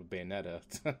they had with Bayonetta.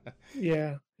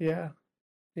 Yeah.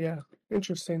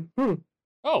 Interesting.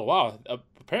 Oh wow!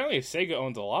 Apparently Sega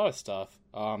owns a lot of stuff.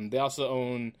 They also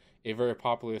own a very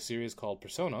popular series called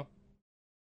Persona.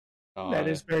 That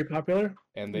is very popular.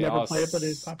 And they never play it, but it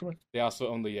is popular. They also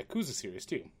own the Yakuza series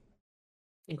too.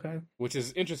 Okay. Which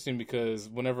is interesting because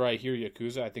whenever I hear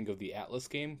Yakuza, I think of the Atlas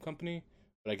game company,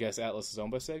 but I guess Atlas is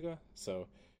owned by Sega, so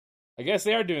I guess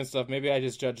they are doing stuff. Maybe I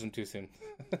just judged them too soon.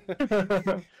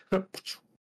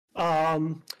 So I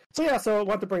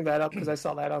wanted to bring that up because I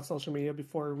saw that on social media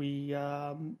before we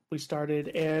started,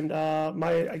 and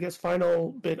my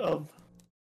final bit of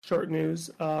short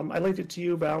news. I linked it to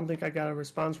you, but I don't think I got a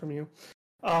response from you.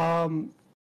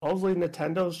 Supposedly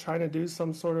Nintendo's trying to do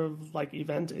some sort of like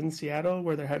event in Seattle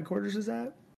where their headquarters is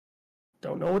at.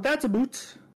 Don't know what that's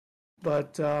about,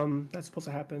 but that's supposed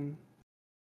to happen.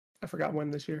 I forgot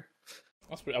when this year.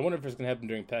 I wonder if it's going to happen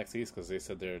during PAX East because they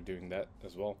said they're doing that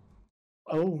as well.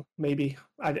 Oh, maybe.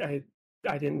 I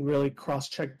didn't really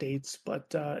cross-check dates, but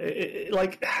they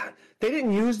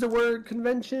didn't use the word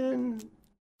convention,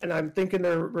 and I'm thinking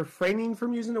they're refraining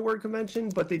from using the word convention,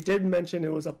 but they did mention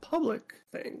it was a public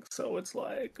thing, so it's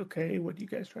like, okay, what are you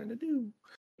guys trying to do?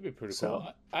 That'd be pretty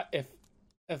cool.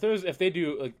 If they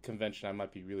do a convention, I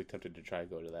might be really tempted to try to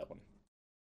go to that one.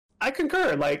 I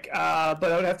concur, but I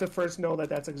would have to first know that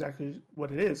that's exactly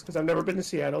what it is, because I've never been to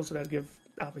Seattle, so that'd give,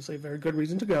 obviously, a very good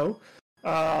reason to go.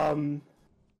 But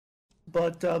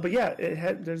yeah,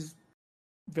 there's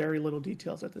very little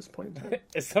details at this point in time.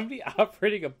 Is somebody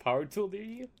operating a power tool near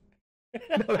you?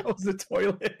 No, that was the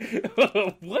toilet.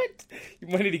 What? You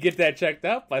might need to get that checked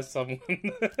out by someone.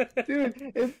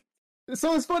 Dude,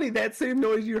 so it's funny, that same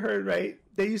noise you heard, right?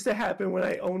 They used to happen when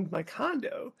I owned my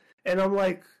condo. And I'm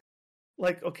like,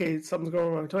 okay, something's going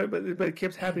on with the toilet, but it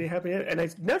keeps happening, and I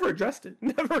never addressed it.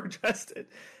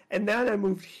 And now that I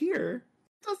moved here,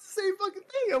 that's the same fucking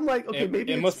thing. I'm like, okay,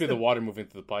 maybe it must be the water moving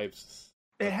through the pipes.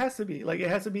 It has to be. It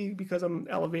has to be because I'm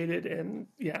elevated, and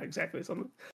yeah, exactly. So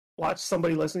watch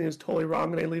somebody listening is totally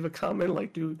wrong, and they leave a comment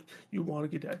like, dude, you want to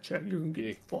get that check, you're going to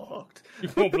get fucked. You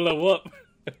won't blow up.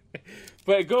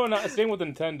 But going on, staying with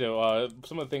Nintendo,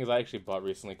 some of the things I actually bought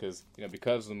recently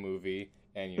because of the movie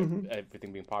and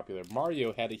everything being popular,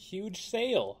 Mario had a huge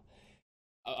sale.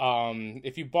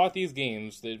 If you bought these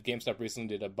games, the GameStop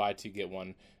recently did a buy two get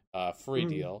one free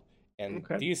deal, and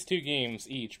these two games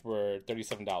each were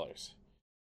 $37.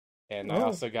 And I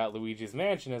also got Luigi's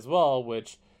Mansion as well,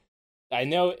 which I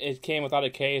know it came without a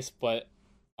case, but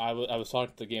I was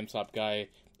talking to the GameStop guy.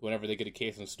 Whenever they get a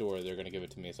case in store, they're going to give it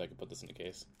to me so I can put this in a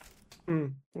case.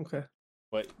 Okay.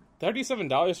 But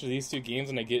 $37 for these two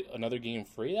games and I get another game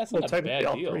free? That's not a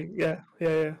bad deal. Free. Yeah,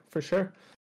 for sure.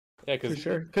 Yeah,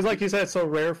 because like you said, it's so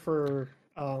rare for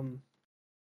Nintendo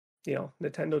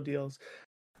deals.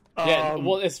 Yeah,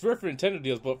 well, it's rare for Nintendo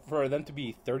deals, but for them to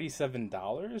be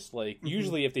 $37, like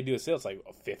usually if they do a sale, it's like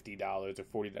 $50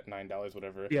 or $49,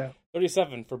 whatever. Yeah,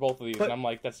 $37 for both of these, and I'm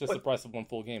like, that's just the price of one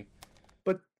full game.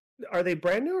 But are they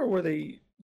brand new or were they?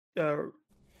 So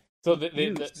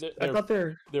I thought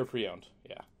they're pre-owned.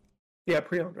 Yeah. Yeah,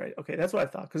 pre-owned, right? Okay, that's what I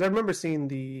thought because I remember seeing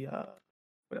the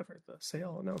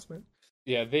sale announcement.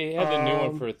 Yeah, they had the new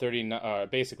one for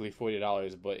basically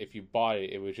 $40, but if you bought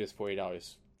it, it was just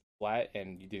 $40 flat,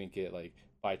 and you didn't get like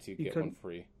buy two get one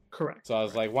free. Correct. So I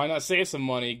was like, why not save some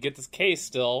money, get this case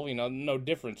still, no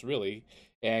difference really,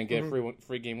 and get a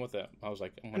free game with it. I was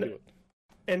like, I'm gonna do it.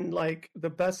 And like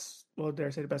the best, well, dare I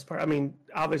say the best part? I mean,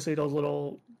 obviously those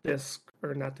little disc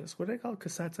or not disc, what do they call it?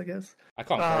 Cassettes, I guess. I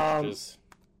call them cartridges.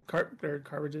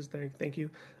 Cartridges. Thank you.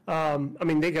 I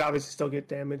mean, they could obviously still get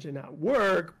damaged and not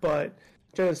work, but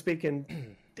generally speaking,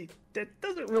 that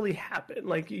doesn't really happen.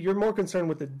 Like you're more concerned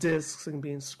with the discs and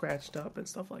being scratched up and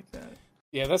stuff like that.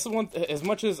 Yeah, that's the one. As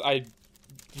much as I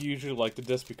usually like the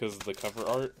disc because of the cover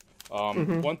art,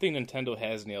 one thing Nintendo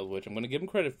has nailed, which I'm going to give them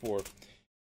credit for,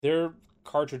 their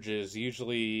cartridges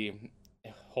usually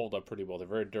hold up pretty well. They're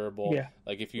very durable. Yeah.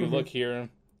 Like if you look here,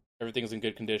 everything's in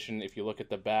good condition. If you look at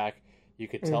the back, you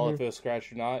could tell if it was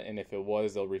scratched or not, and if it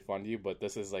was, they'll refund you. But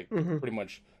this is like pretty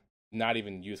much not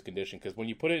even used condition, because when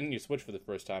you put it in your Switch for the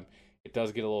first time, it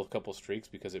does get a couple streaks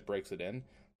because it breaks it in.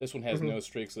 This one has no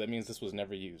streaks, so that means this was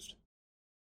never used.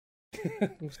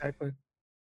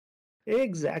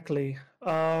 Exactly.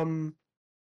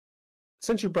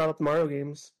 Since you brought up Mario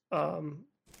games,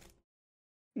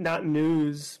 not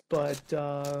news, but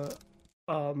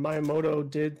Miyamoto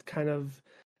did kind of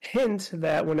hint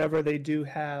that whenever they do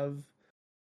have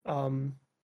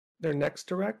their next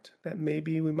direct, that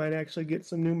maybe we might actually get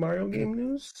some new Mario game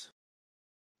news.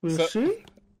 We'll see.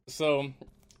 So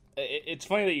it's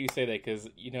funny that you say that, because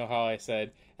you know how I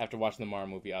said after watching the Mario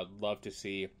movie, I'd love to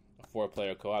see a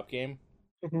 4-player co-op game.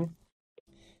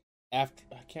 I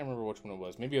can't remember which one it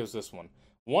was. Maybe it was this one.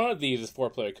 One of these is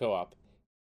 4-player co-op.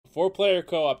 4-player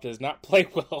co-op does not play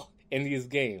well in these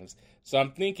games. So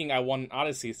I'm thinking I want an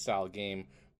Odyssey-style game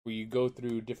where you go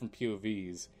through different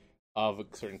POVs of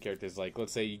certain characters. Like,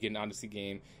 let's say you get an Odyssey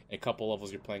game, and a couple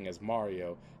levels you're playing as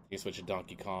Mario. You switch to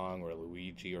Donkey Kong or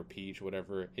Luigi or Peach or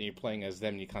whatever, and you're playing as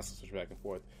them, and you constantly switch back and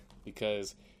forth.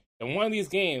 Because in one of these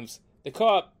games, the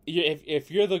co-op, if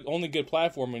you're the only good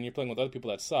platformer and you're playing with other people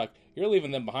that suck, you're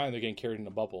leaving them behind. They're getting carried in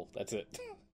a bubble. That's it.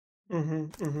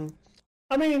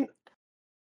 I mean,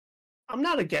 I'm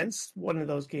not against one of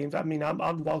those games. I mean,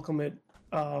 I'd welcome it.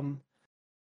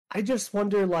 I just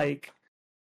wonder, like,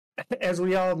 as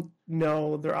we all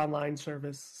know, their online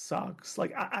service sucks.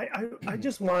 Like, I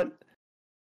just want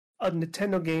a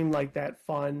Nintendo game like that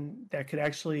fun that could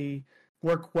actually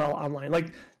work well online.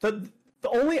 Like, the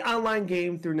only online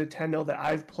game through Nintendo that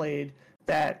I've played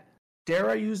that, dare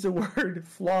I use the word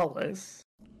flawless,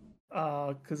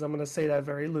 because I'm going to say that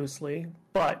very loosely,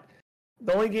 but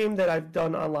the only game that I've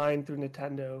done online through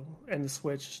Nintendo and the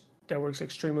Switch that works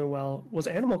extremely well was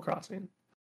Animal Crossing.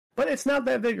 But it's not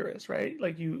that vigorous, right?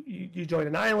 Like, you join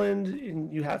an island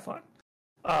and you have fun.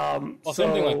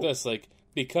 Same thing like this, like,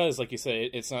 because, like you say,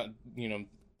 it's not,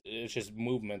 it's just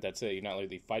movement, that's it. You're not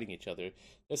really fighting each other.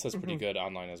 This is pretty good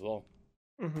online as well.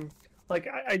 Like,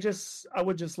 I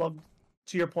would just love,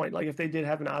 to your point, like, if they did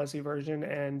have an Odyssey version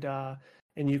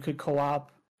and you could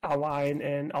co-op online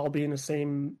and all be in the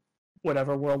same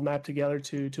whatever world map together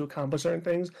to accomplish certain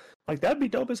things, like, that'd be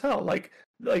dope as hell. Like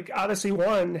Odyssey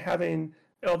 1 having,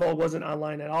 although it wasn't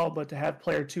online at all, but to have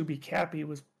player 2 be Cappy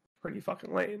was pretty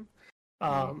fucking lame.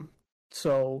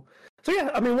 So yeah,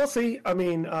 I mean, we'll see. I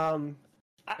mean,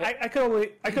 I can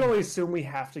only assume we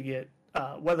have to get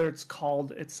whether it's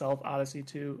called itself Odyssey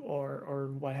 2 or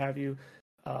what have you,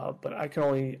 but I can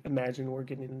only imagine we're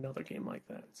getting another game like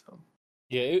that. So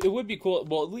yeah, it would be cool.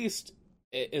 Well, at least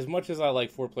as much as I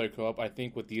like 4-player co-op, I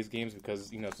think with these games, because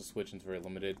it's a Switch and it's very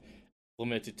limited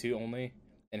to 2 only,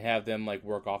 and have them like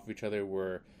work off of each other,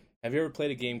 where Have you ever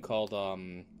played a game called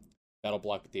Battle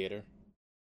Block Theater?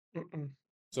 Mm-mm.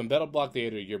 So in Battle Block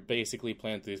Theater, you're basically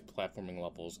playing through these platforming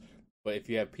levels. But if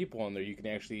you have people on there, you can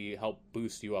actually help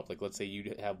boost you up. Like, let's say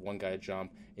you have one guy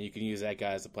jump, and you can use that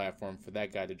guy as a platform for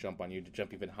that guy to jump on you to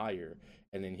jump even higher,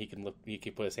 and then he can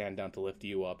put his hand down to lift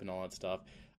you up and all that stuff.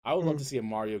 I would love to see a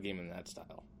Mario game in that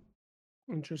style,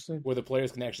 Interesting. where the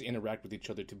players can actually interact with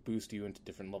each other to boost you into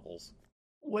different levels.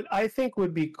 What I think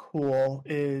would be cool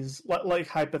is, like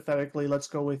hypothetically, let's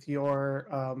go with your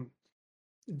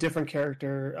different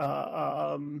character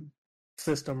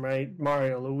system, right?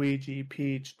 Mario, Luigi,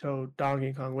 Peach, Toad,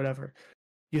 Donkey Kong, whatever.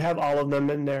 You have all of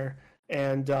them in there,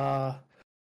 and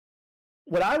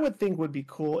what I would think would be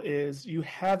cool is you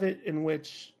have it in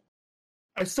which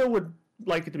I still would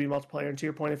like it to be multiplayer. And to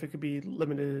your point, if it could be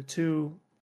limited to 2,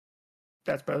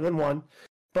 that's better than 1.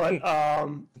 But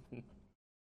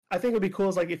I think it would be cool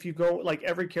is like if you go like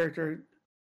every character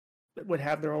would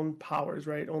have their own powers,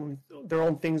 right? Their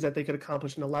own things that they could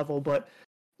accomplish in a level. But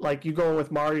like you go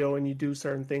with Mario and you do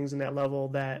certain things in that level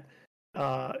that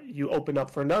you open up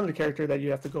for another character that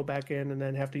you have to go back in and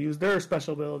then have to use their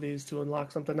special abilities to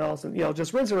unlock something else, and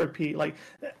just rinse and repeat. Like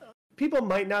people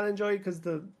might not enjoy it because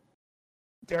the,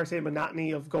 dare I say,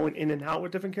 monotony of going in and out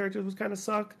with different characters would kind of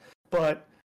suck. But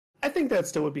I think that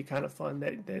still would be kind of fun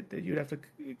that you'd have to,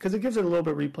 because it gives it a little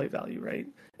bit of replay value, right?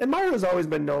 And Mario has always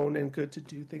been known and good to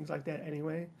do things like that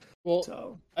anyway. Well,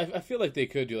 so I feel like they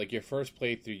could do, like, your first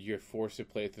playthrough, you're forced to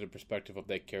play through the perspective of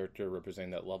that character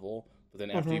representing that level. But then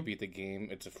after you beat the game,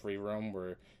 it's a free roam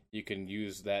where you can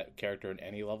use that character in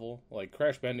any level. Like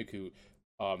Crash Bandicoot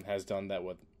has done that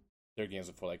with their games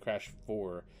before. Like Crash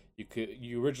 4,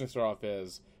 you originally start off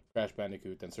as Crash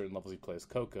Bandicoot, then certain levels you play as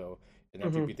Coco, and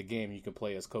after you beat the game, you can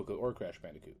play as Coco or Crash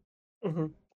Bandicoot. Mm-hmm.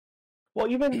 Well,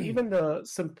 even the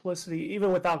simplicity,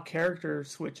 even without character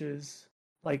switches,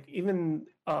 like even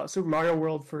Super Mario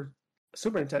World for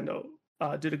Super Nintendo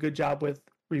did a good job with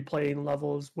replaying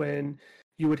levels when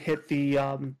you would hit the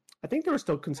I think they were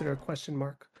still considered a question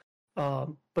mark,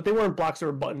 but they weren't blocks, they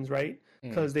were buttons, right?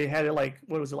 Because they had it like,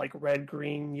 what was it, like red,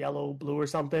 green, yellow, blue or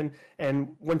something, and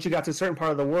once you got to a certain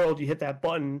part of the world, you hit that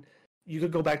button, you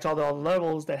could go back to all the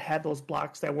levels that had those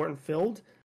blocks that weren't filled,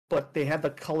 but they had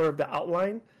the color of the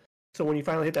outline. So when you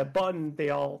finally hit that button, they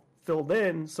all filled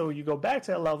in. So you go back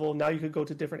to that level. Now you could go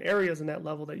to different areas in that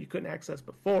level that you couldn't access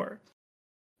before.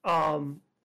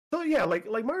 So yeah, like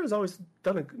Mario's always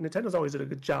Nintendo's always did a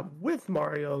good job with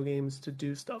Mario games to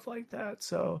do stuff like that.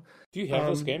 So do you have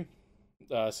this game,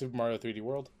 Super Mario 3D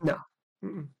World? No.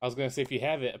 Mm-mm. I was gonna say if you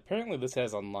have it, apparently this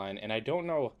has online, and I don't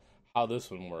know how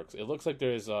this one works. It looks like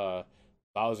there's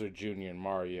Bowser Jr. and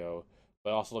Mario, but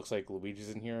it also looks like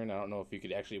Luigi's in here, and I don't know if you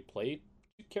could actually play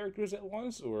two characters at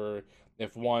once, or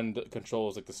if one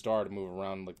controls like the star to move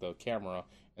around like the camera,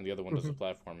 and the other one does the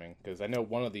platforming. Because I know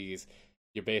one of these,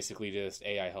 you're basically just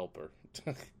AI helper.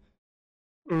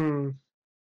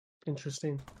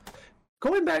 Interesting.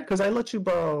 Going back, because I let you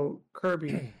borrow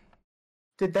Kirby.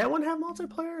 Did that one have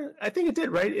multiplayer? I think it did,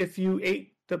 right? If you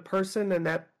ate the person and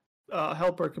that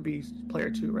helper could be player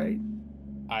 2, right?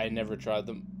 I never tried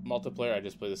the multiplayer. I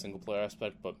just played the single player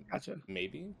aspect, but Gotcha.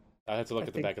 maybe. I have to look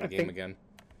at the back of the game again.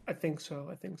 I think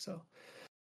so.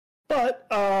 But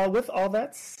with all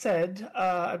that said,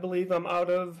 I believe I'm out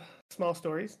of small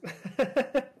stories.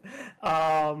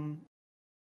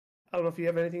 I don't know if you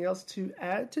have anything else to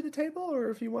add to the table, or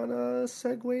if you want to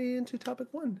segue into topic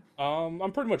 1.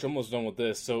 I'm pretty much almost done with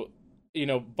this. So,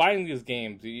 buying these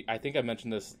games, I think I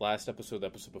mentioned this last episode, the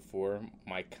episode before.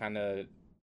 My kind of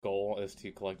goal is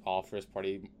to collect all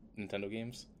first-party Nintendo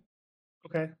games.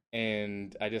 Okay.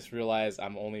 And I just realized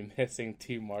I'm only missing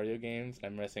 2 Mario games.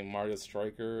 I'm missing Mario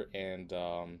Striker and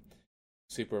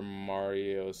Super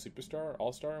Mario Superstar,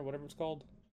 All-Star, whatever it's called.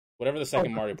 Whatever the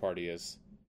second Mario Party is.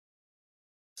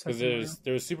 Because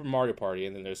there's Super Mario Party,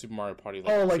 and then there's Super Mario Party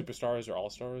like Superstars or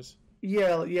All-Stars.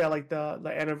 Yeah, like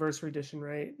the anniversary edition,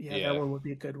 right? Yeah, that one would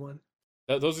be a good one.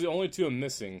 Those are the only 2 I'm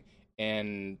missing,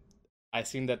 and I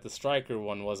seen that the Striker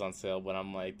one was on sale, but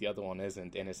I'm like, the other one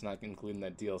isn't, and it's not including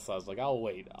that deal, so I was like, I'll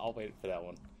wait for that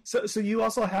one. So you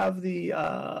also have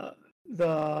the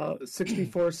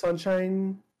 64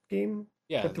 Sunshine game?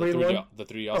 Yeah, the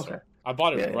 3D All-Star. Okay. I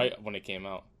bought it right when it came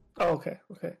out. Oh, okay.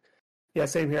 Yeah,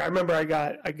 same here. I remember I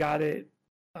got it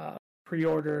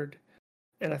pre-ordered,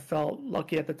 and I felt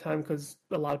lucky at the time because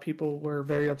a lot of people were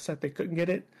very upset they couldn't get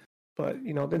it. But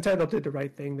Nintendo did the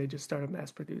right thing; they just started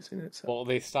mass producing it. So. Well,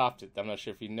 they stopped it. I'm not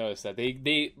sure if you noticed that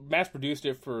they mass produced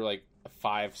it for like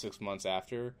 5-6 months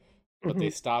after, but they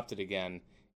stopped it again.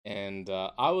 And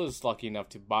I was lucky enough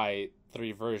to buy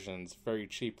 3 versions very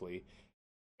cheaply.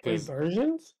 3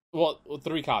 versions? Well,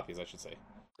 3 copies, I should say.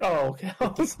 Oh, okay. I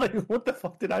was like, what the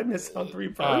fuck did I miss on 3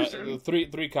 versions?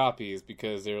 Three copies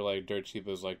because they're like dirt cheap.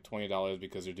 It was like $20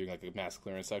 because they're doing like a mass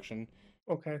clearance section.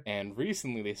 Okay. And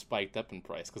recently they spiked up in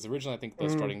price because originally I think the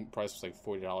starting price was like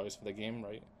 $40 for the game,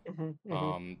 right?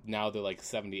 Now they're like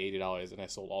 $70-$80, and I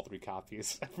sold all 3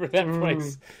 copies for that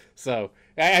price. So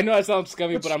I know that sounds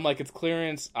scummy, but I'm like, it's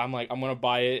clearance. I'm like, I'm gonna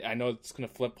buy it. I know it's gonna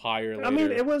flip higher later. I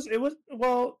mean, it was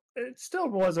well, it still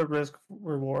was a risk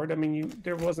reward. I mean,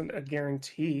 there wasn't a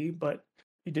guarantee, but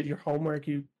you did your homework.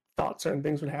 You thought certain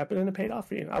things would happen, and it paid off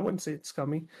for you. I wouldn't say it's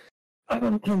scummy. I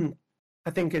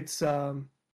think it's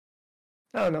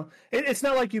I don't know. It's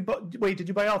not like you bought. Wait, did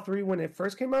you buy all 3 when it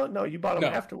first came out? No, you bought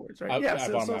them afterwards, right? I Yeah. bought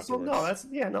them afterwards. So no,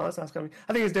 that's not scummy.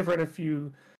 I think it's different if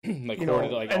you like you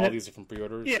hoarded know, like all these different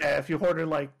pre-orders. Yeah, if you hoarded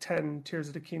like 10 Tears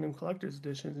of the Kingdom collector's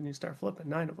editions and you start flipping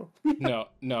 9 of them.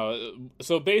 No.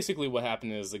 So basically, what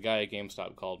happened is the guy at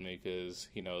GameStop called me because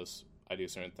he knows I do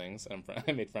certain things. And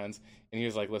I made friends, and he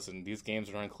was like, "Listen, these games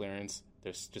are on clearance.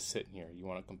 They're just sitting here. You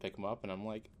want to come pick them up?" And I'm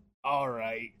like, "All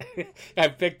right." I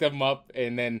picked them up,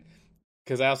 and then.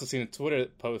 Because I also seen a Twitter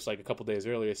post like a couple days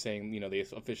earlier saying, they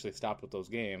officially stopped with those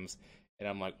games. And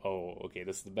I'm like, oh, okay,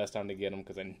 this is the best time to get them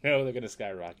because I know they're going to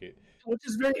skyrocket. Which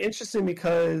is very interesting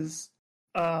because,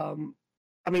 I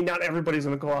mean, not everybody's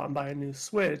going to go out and buy a new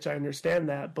Switch. I understand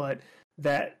that. But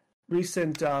that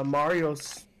recent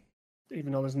Mario's,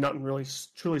 even though there's nothing really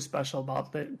truly special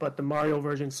about it, but the Mario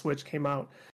version Switch came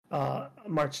out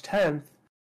March 10th.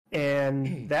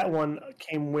 And that one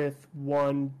came with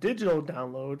 1 digital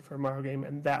download for Mario game,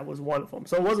 and that was one of them.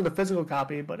 So it wasn't a physical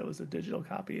copy, but it was a digital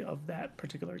copy of that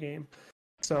particular game.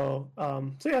 So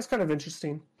yeah, it's kind of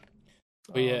interesting.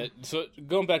 But yeah, so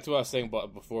going back to what I was saying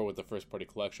before with the first party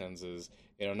collections is,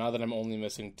 now that I'm only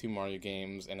missing 2 Mario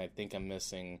games, and I think I'm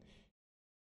missing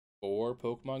 4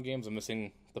 Pokemon games. I'm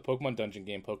missing the Pokemon Dungeon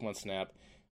game, Pokemon Snap.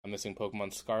 I'm missing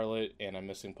Pokemon Scarlet, and I'm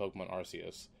missing Pokemon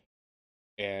Arceus.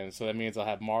 And so that means I'll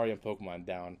have Mario and Pokemon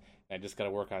down, and I just got to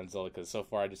work on Zelda, because so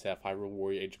far I just have Hyrule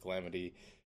Warrior, Age of Calamity,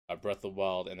 Breath of the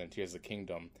Wild, and then Tears of the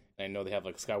Kingdom. And I know they have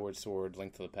like Skyward Sword,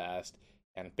 Link to the Past,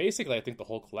 and basically I think the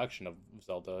whole collection of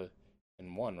Zelda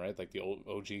in one, right? Like the old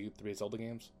OG 3 Zelda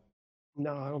games.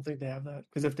 No, I don't think they have that,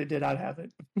 because if they did, I'd have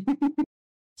it.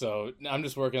 So I'm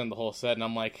just working on the whole set, and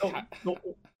I'm like... The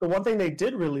one thing they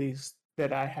did release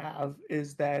that I have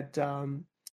is that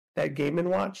that Game &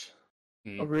 Watch.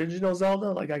 Original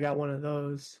Zelda, like I got one of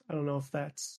those. I don't know if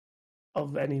that's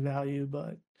of any value,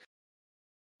 but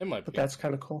it might be. But that's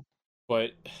kind of cool.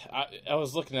 But I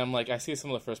was looking, I'm like, I see some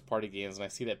of the first party games, and I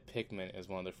see that Pikmin is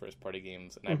one of the first party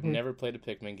games, and I've never played a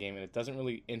Pikmin game, and it doesn't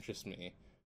really interest me.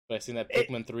 But I seen that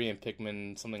Pikmin 3 and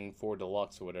Pikmin something 4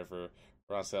 Deluxe or whatever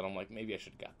were on sale. I'm like, maybe I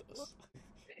should have got those.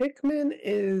 Pikmin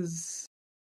is...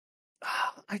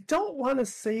 I don't want to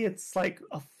say it's like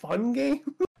a fun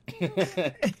game.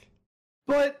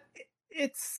 But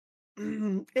it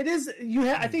is.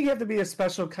 I think you have to be a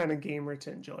special kind of gamer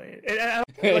to enjoy it.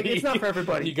 It's not for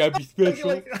everybody. You gotta be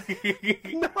special.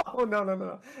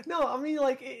 No. I mean,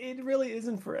 like it really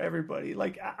isn't for everybody.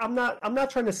 Like I'm not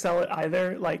trying to sell it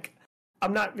either. Like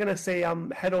I'm not gonna say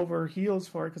I'm head over heels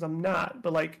for it because I'm not.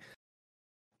 But like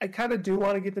I kind of do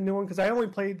want to get the new one because I only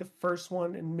played the first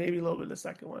one and maybe a little bit of the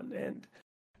second one, and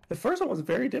the first one was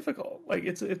very difficult. Like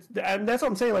it's and that's what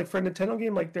I'm saying. Like for a Nintendo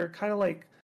game, like they're kind of like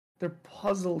they're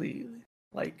puzzly,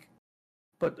 like,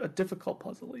 but a difficult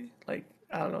puzzly. Like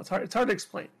I don't know. It's hard to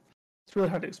explain. It's really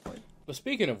hard to explain. But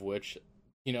speaking of which,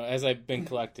 as I've been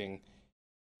collecting,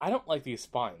 I don't like these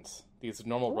spines, these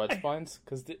normal red spines,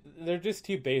 because they're just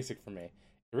too basic for me.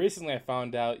 Recently, I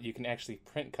found out you can actually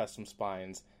print custom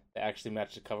spines that actually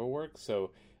match the cover work.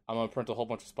 So I'm gonna print a whole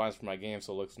bunch of spines for my game,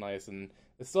 so it looks nice, and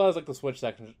it still has like the switch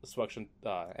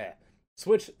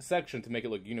section to make it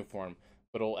look uniform,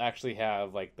 but it'll actually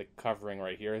have like the covering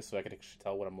right here, so I can actually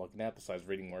tell what I'm looking at besides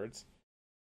reading words.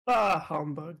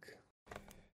 Humbug.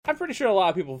 I'm pretty sure a lot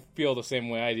of people feel the same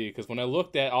way I do, because when I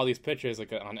looked at all these pictures,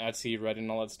 like on Etsy, Reddit,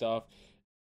 and all that stuff,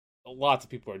 lots of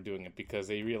people are doing it because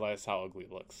they realize how ugly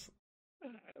it looks.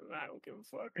 I don't give a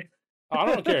fuck. I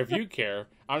don't care if you care.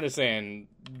 I'm just saying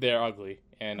they're ugly,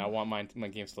 and I want my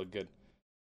games to look good.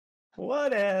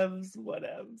 Whatevs.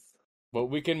 But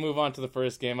we can move on to the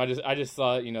first game. I just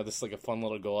thought, this is like a fun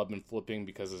little goal I've been flipping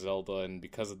because of Zelda, and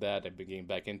because of that, I've been getting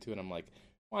back into it. I'm like,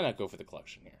 why not go for the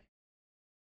collection here?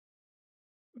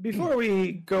 Before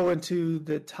we go into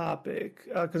the topic,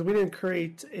 because we didn't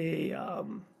create a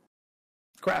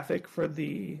graphic for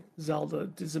the Zelda,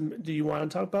 do you want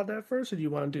to talk about that first, or do you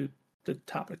want to do the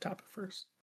topic first?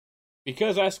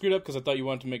 Because I screwed up because I thought you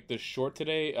wanted to make this short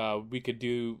today, we could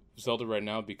do Zelda right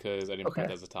now because I didn't put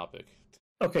that as a topic.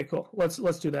 Okay, cool. Let's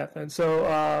do that then. So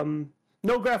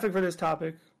no graphic for this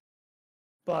topic,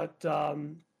 but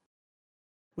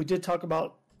we did talk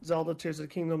about Zelda Tears of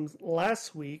the Kingdom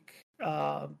last week,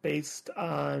 based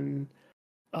on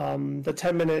the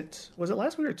 10-minute. Was it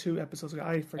last week or 2 episodes ago?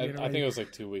 I forget. I think it was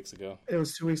like 2 weeks ago. It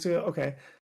was 2 weeks ago. Okay,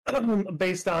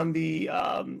 based on the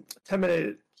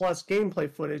 10-minute plus gameplay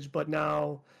footage, but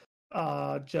now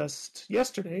just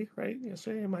yesterday, right?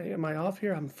 Yesterday, am I off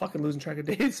here? I'm fucking losing track of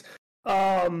days.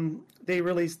 They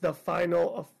released the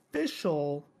final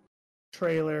official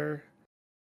trailer,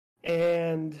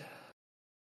 and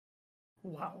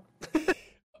wow.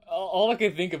 All I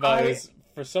can think about is,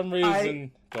 for some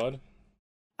reason, God.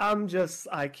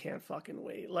 I can't fucking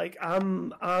wait. Like,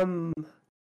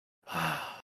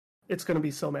 it's gonna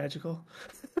be so magical.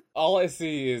 All I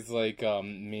see is like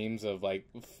memes of like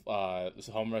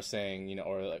Homer saying, you know,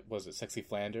 or like, was it Sexy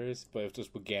Flanders, but it was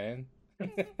just with Ganon.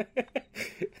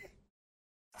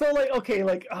 So like, okay,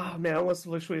 like, oh man, I almost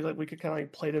wish we could kind of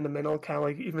like play it in the middle, kind of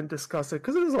like even discuss it,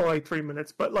 because it was only like 3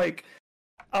 minutes. But like,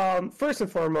 first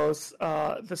and foremost,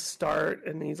 the start,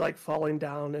 and he's like falling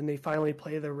down, and they finally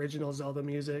play the original Zelda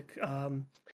music.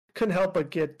 Couldn't help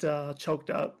but get choked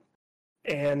up,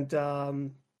 and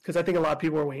because I think a lot of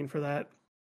people were waiting for that.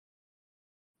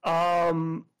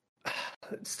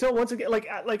 Still, once again, like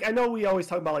I know we always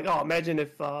talk about like, oh, imagine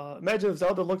if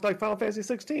Zelda looked like Final Fantasy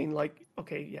 16. Like,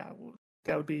 okay, yeah,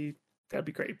 that'd be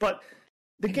great. But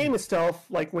the game itself,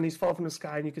 like when he's falling from the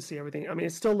sky and you can see everything, I mean,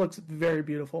 it still looks very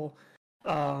beautiful.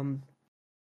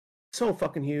 So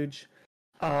fucking huge.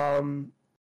 The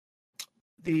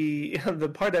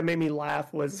part that made me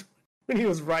laugh was when he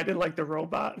was riding like the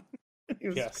robot.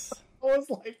 Yes. I was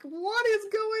like, what is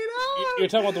going on? You're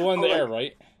talking about the one in the air,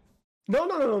 right? No,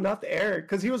 not the air,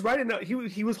 because he was riding.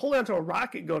 He was holding onto a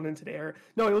rocket going into the air.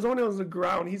 No, it was only on the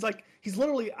ground. He's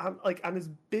literally on this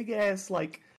big ass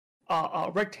like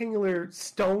rectangular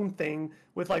stone thing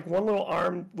with like one little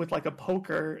arm with like a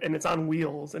poker, and it's on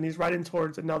wheels, and he's riding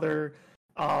towards another.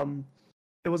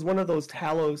 It was one of those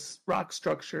Talos rock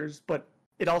structures, but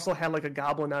it also had like a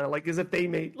goblin on it, like as if they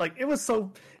made like it was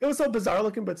so bizarre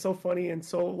looking, but so funny, and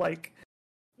so like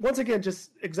once again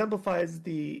just exemplifies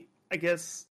the, I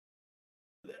guess,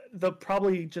 the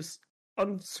probably just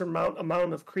unsurmountable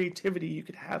amount of creativity you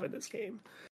could have in this game.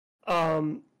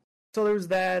 So there's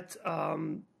that.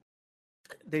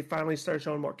 They finally started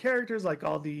showing more characters, like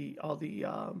all the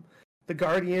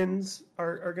Guardians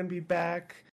are going to be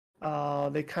back.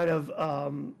 They kind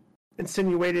of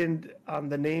insinuated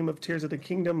the name of Tears of the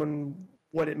Kingdom and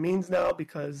what it means now,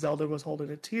 because Zelda was holding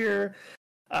a tear.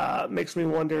 Makes me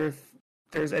wonder if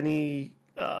there's any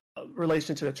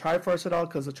relation to the Triforce at all,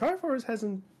 because the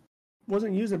Triforce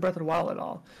wasn't used in Breath of the Wild at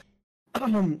all.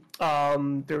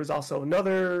 There was also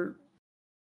another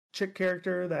chick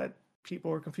character that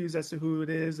people were confused as to who it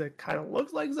is, that kind of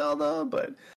looks like Zelda,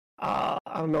 but I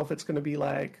don't know if it's going to be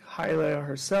like Hylia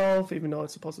herself, even though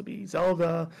it's supposed to be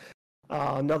Zelda.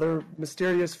 Another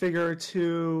mysterious figure or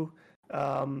two.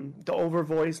 The over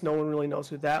voice, no one really knows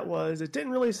who that was. It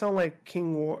didn't really sound like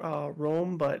King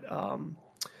Rome, but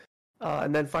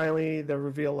and then finally the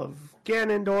reveal of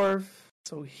Ganondorf,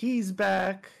 so he's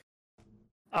back,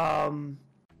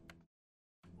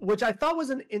 which I thought was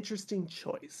an interesting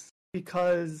choice,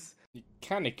 because you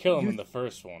kind of kill him in the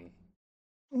first one.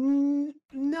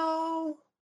 No,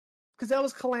 because that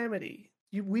was Calamity.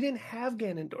 We didn't have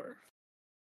Ganondorf.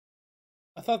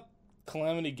 I thought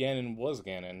Calamity Ganon was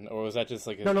Ganon, or was that just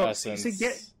like his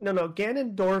essence? No.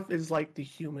 Ganondorf is like the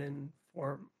human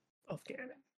form of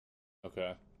Ganon.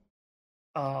 Okay.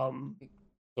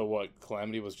 So what?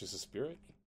 Calamity was just a spirit?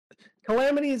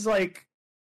 Calamity is like,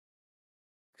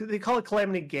 they call it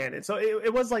Calamity Ganon. So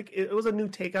it was like it was a new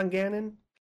take on Ganon,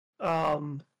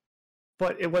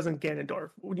 but it wasn't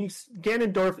Ganondorf.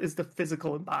 Ganondorf is the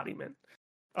physical embodiment.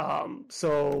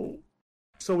 So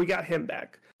we got him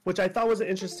back, which I thought was an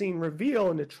interesting reveal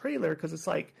in the trailer, because it's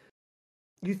like,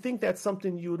 you think that's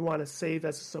something you would want to save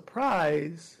as a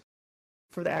surprise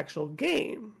for the actual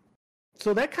game.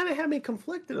 So that kind of had me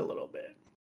conflicted a little bit.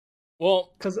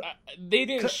 Well, because they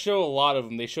didn't show a lot of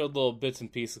them. They showed little bits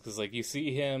and pieces, because like you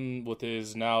see him with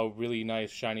his now really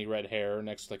nice shiny red hair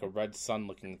next to like a red sun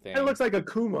looking thing. It looks like a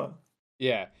Kuma.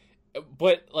 Yeah,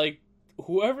 but like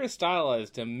whoever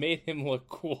stylized him made him look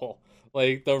cool.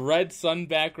 Like the red sun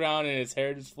background and his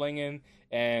hair just flinging,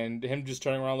 and him just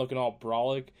turning around looking all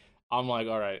brolic. I'm like,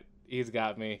 all right, he's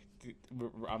got me.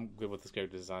 I'm good with this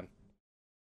character design.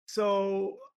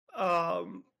 So,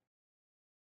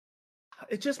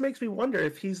 it just makes me wonder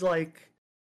if he's like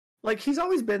he's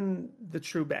always been the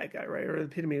true bad guy, right? Or the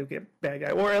epitome of bad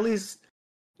guy. Or at least,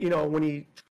 when he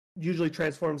usually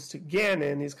transforms to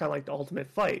Ganon, he's kind of like the ultimate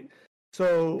fight.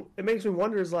 So it makes me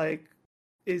wonder, is like,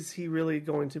 is he really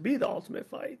going to be the ultimate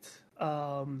fight?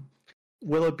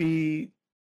 Will it be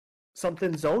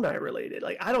something Zonai related?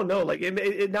 Like, I don't know. Like,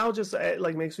 it now just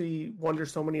like makes me wonder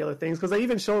so many other things, because they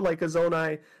even showed like a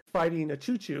Zonai fighting a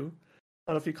Choo Choo.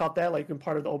 I don't know if you caught that, like in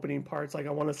part of the opening parts, like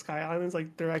on one of Sky Islands,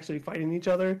 like they're actually fighting each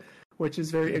other, which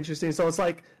is very interesting. So it's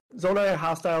like Zonai are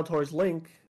hostile towards Link,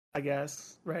 I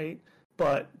guess, right?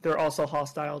 But they're also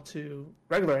hostile to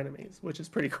regular enemies, which is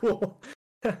pretty cool.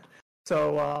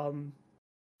 So,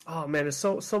 oh man, it's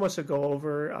so much to go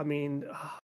over. I mean,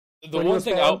 The when you one was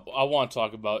thing fan, I want to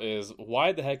talk about is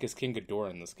why the heck is King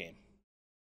Ghidorah in this game?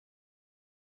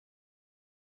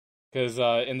 Because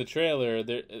in the trailer,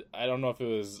 there I don't know if it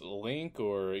was Link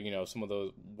or some of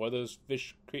those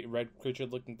fish red creature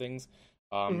looking things.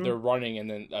 mhm. They're running and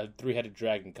then a three-headed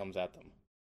dragon comes at them.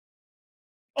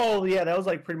 Oh yeah, that was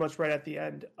like pretty much right at the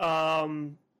end.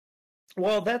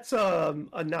 Well, that's a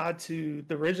nod to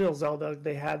the original Zelda.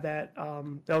 They had that.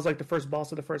 That was like the first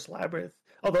boss of the first labyrinth.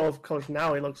 Although, of course,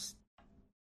 now he looks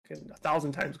fucking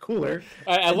 1,000 times cooler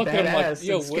I and look at him like, badass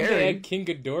yo, and wouldn't they add scary. King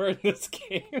Ghidorah in this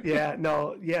game? Yeah,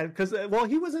 no, yeah, because well,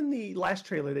 he was in the last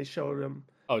trailer they showed him.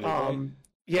 Oh, did they? I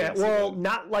Yeah, didn't see well, that.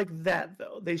 not like that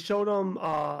though. They showed him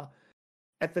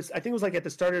at this. I think it was like at the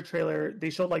starter trailer.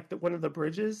 They showed like one of the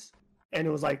bridges, and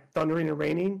it was like thundering and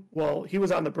raining. Well, he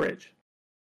was on the bridge,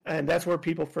 and that's where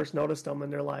people first noticed him,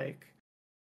 and they're like,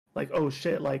 oh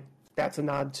shit, like that's a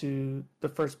nod to the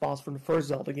first boss from the first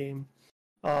Zelda game.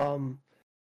 Um,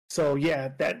 so yeah,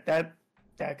 that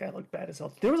guy looked bad as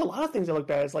hell. There was a lot of things that looked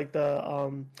bad. It's like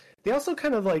they also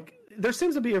kind of like, there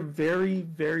seems to be a very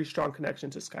very strong connection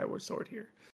to Skyward Sword here.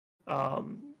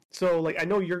 So like I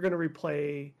know you're gonna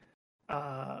replay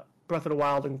Breath of the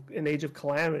Wild and Age of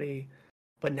Calamity,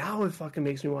 but now it fucking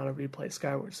makes me want to replay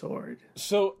Skyward Sword.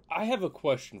 So I have a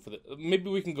question for the. Maybe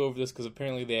we can go over this because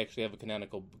apparently they actually have a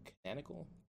canonical book.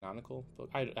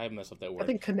 I messed up that I word.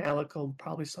 think Canalical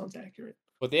probably sounds accurate.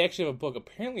 But they actually have a book.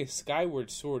 Apparently,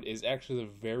 Skyward Sword is actually the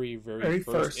very, very Very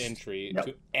first first. entry Yep.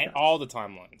 to and Yes. all the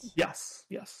timelines. Yes.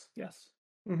 Yes. Yes.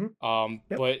 Mm-hmm.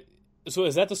 Yep. But so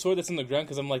is that the sword that's in the ground?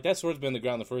 Because I'm like, that sword's been in the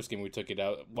ground the first game we took it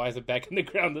out. Why is it back in the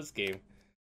ground this game?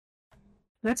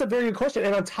 That's a very good question.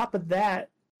 And on top of that,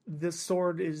 the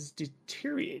sword is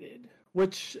deteriorated,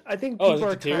 which I think Oh, is people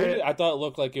it are kind deteriorated? of I thought it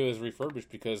looked like it was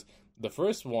refurbished because the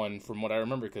first one, from what I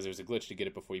remember, because there was a glitch to get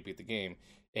it before you beat the game,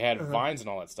 it had vines and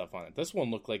all that stuff on it. This one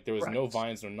looked like there was no correct.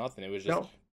 vines or nothing. It was just No,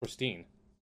 pristine.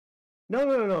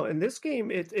 no. In this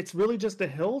game, it's really just the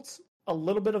hilt, a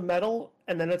little bit of metal,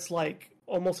 and then it's like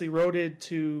almost eroded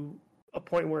to a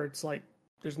point where it's like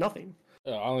there's nothing.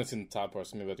 I only seen the top part,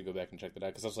 so maybe I have to go back and check that out.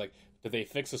 Because I was like, did they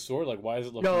fix the sword? Like, why is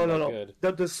it No, looking no, that no.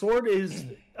 good? The sword is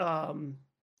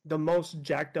the most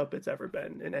jacked up it's ever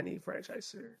been in any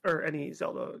franchise or any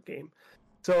Zelda game.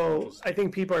 So I Interesting.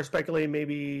 think people are speculating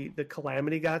maybe the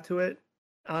Calamity got to it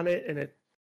on it, and it.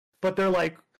 But they're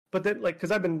like, but then like,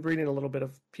 because I've been reading a little bit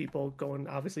of people going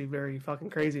obviously very fucking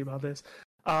crazy about this.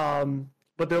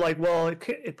 But they're like, well,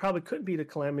 it probably couldn't be the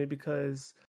Calamity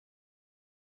because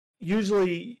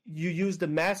usually you use the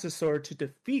Master Sword to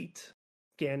defeat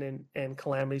Ganon and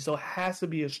Calamity, so it has to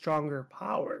be a stronger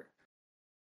power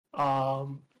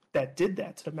that did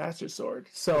that to the Master Sword.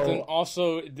 But then So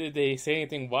also, did they say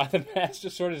anything why the Master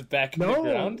Sword is back in the no,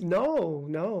 ground?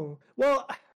 no. Well,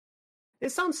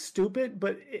 it sounds stupid,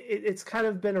 but it's kind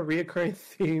of been a reoccurring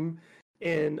theme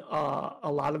in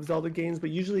a lot of Zelda games.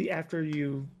 But usually after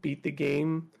you beat the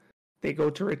game, they go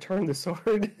to return the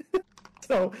sword.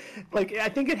 So, like, I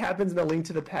think it happens in A Link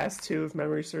to the Past too, if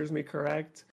memory serves me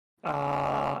correct.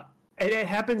 And it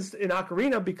happens in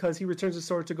Ocarina because he returns the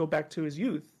sword to go back to his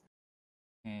youth.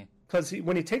 Hmm. Because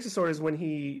when he takes the sword is when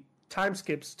he time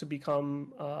skips to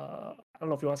become, I don't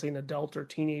know if you want to say an adult or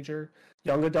teenager,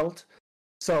 young adult.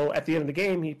 So at the end of the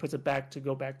game, he puts it back to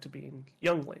go back to being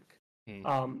young Link.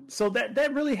 So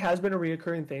that really has been a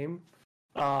reoccurring theme.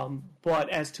 But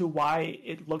as to why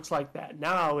it looks like that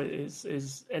now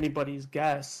is anybody's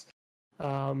guess.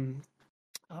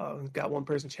 Got one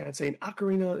person chat saying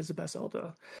Ocarina is the best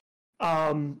Zelda.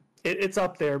 It's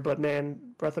up there, but man,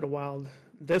 Breath of the Wild,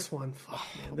 this one, fuck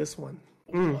man, this one.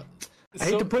 I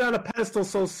hate to put it on a pedestal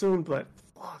so soon, but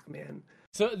fuck man.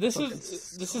 So this Fucking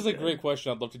is so a good. great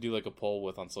question. I'd love to do like a poll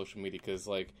with on social media because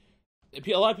like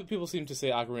a lot of people seem to say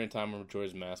Ocarina of Time or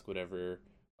Majora's Mask, whatever.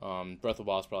 Breath of the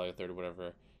Wild is probably a third or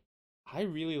whatever. I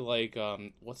really like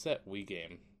what's that Wii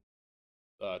game?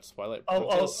 Twilight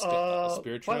Princess,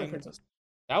 Spirit Twilight Train. Princess.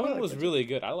 That one Twilight was Princess. really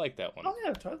good. I like that one. Oh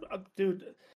yeah, dude.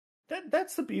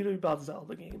 That's the beauty about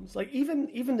Zelda games. Like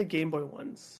even the Game Boy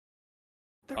ones,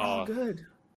 they're all good.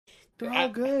 They're all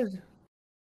good.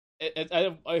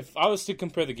 If I was to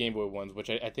compare the Game Boy ones, which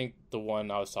I think the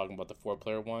one I was talking about, the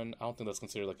 4-player one, I don't think that's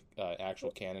considered like an actual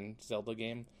canon Zelda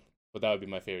game, but that would be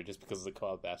my favorite just because of the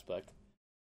co-op aspect.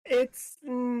 It's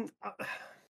I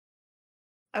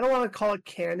don't want to call it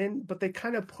canon, but they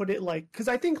kind of put it like, because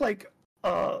I think like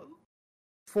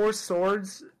Four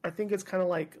Swords, I think it's kind of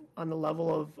like on the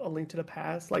level of A Link to the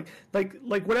Past, like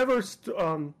whatever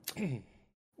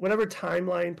whatever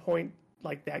timeline point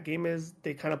like that game is,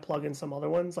 they kind of plug in some other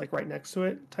ones like right next to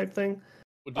it type thing.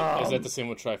 Is that the same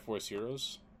with Triforce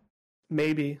Heroes?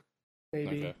 Maybe.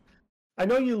 Okay. I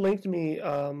know you linked me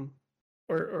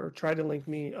or tried to link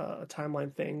me a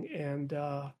timeline thing, and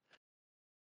I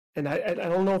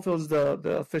don't know if it was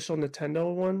the official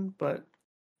Nintendo one, but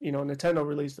Nintendo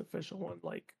released the official one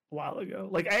like a while ago.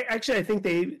 Like I think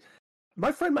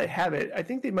my friend might have it. I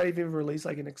think they might have even released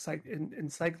like an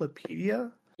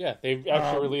encyclopedia. Yeah, they've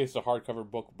actually released a hardcover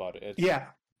book about it. Yeah.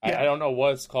 I don't know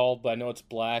what it's called, but I know it's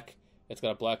black. It's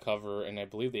got a black cover, and I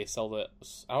believe they sell it.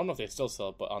 I don't know if they still sell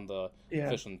it, but on the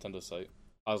official Nintendo site.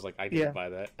 I was like, I need to buy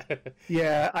that.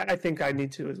 Yeah, I think I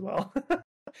need to as well.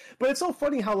 But it's so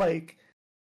funny how like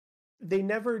they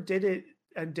never did it,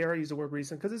 and dare I use the word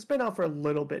recent, because it's been out for a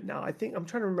little bit now. I think I'm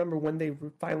trying to remember when they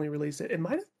finally released it. It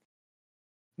might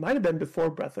have been before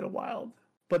Breath of the Wild,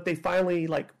 but they finally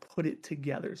like put it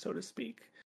together, so to speak.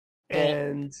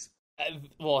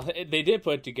 Well, they did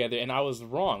put it together, and I was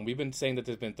wrong. We've been saying that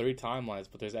there's been 3 timelines,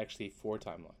 but there's actually 4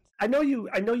 timelines. I know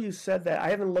you said that. I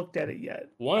haven't looked at it yet.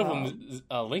 One of them,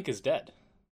 Link is dead.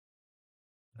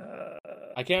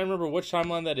 I can't remember which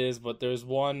timeline that is, but there's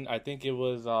one. I think it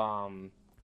was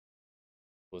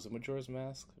it Majora's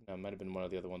Mask? No, it might have been one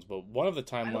of the other ones. But one of the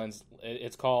timelines,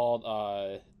 it's called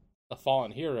A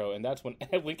Fallen Hero, and that's when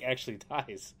Link actually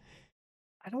dies.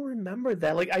 I don't remember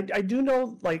that. Like I do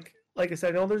know, like I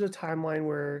said, I know there's a timeline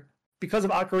where, because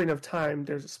of Ocarina of Time,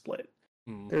 there's a split.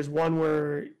 There's one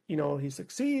where he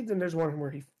succeeds, and there's one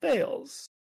where he fails.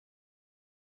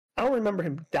 I don't remember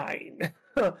him dying,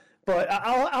 but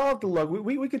I'll have to look.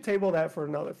 We could table that for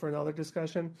another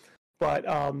discussion. But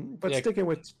sticking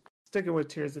with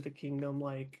Tears of the Kingdom,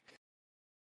 like,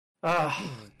 God,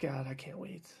 I can't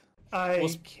wait. I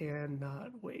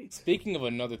cannot wait. Speaking of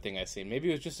another thing I see, maybe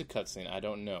it was just a cutscene, I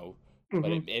don't know.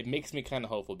 But it makes me kind of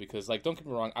hopeful, because, like, don't get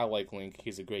me wrong, I like Link,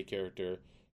 he's a great character,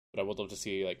 but I would love to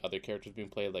see, like, other characters being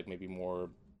played, like, maybe more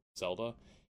Zelda.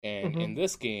 And in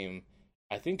this game,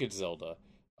 I think it's Zelda.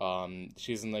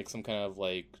 She's in, like, some kind of,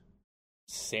 like,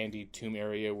 sandy tomb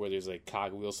area where there's, like,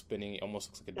 cogwheel spinning, it almost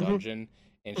looks like a dungeon,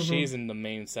 and she's in the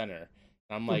main center.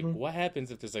 And I'm like, what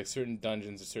happens if there's, like, certain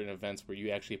dungeons or certain events where you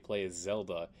actually play as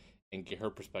Zelda and get her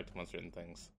perspective on certain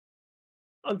things?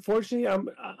 Unfortunately,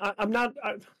 I'm not.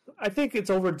 I think it's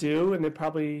overdue, and it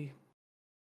probably,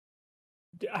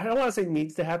 I don't want to say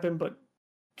needs to happen, but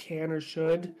can or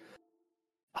should.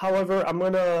 However, I'm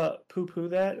gonna poo-poo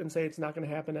that and say it's not gonna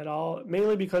happen at all,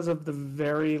 mainly because of the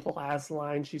very last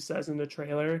line she says in the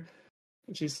trailer.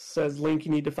 She says, "Link,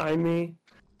 you need to find me."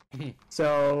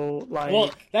 So, like,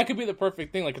 well, that could be the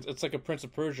perfect thing. Like, it's like a Prince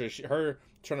of Persia. Her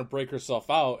trying to break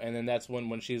herself out, and then that's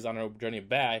when she's on her journey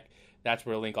back. That's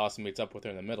where Link also meets up with her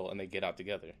in the middle, and they get out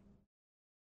together.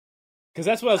 Because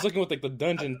that's what I was looking with, like, the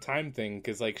dungeon time thing.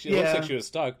 Because, like, she looks like she was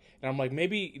stuck, and I'm like,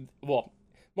 maybe, well,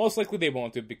 most likely they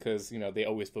won't do, because they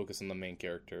always focus on the main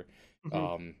character.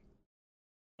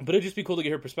 But it'd just be cool to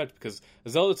get her perspective, because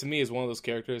Zelda to me is one of those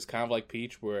characters, kind of like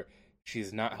Peach, where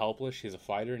she's not helpless, she's a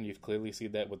fighter, and you've clearly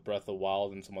seen that with Breath of the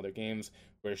Wild and some other games,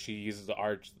 where she uses the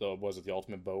arch, the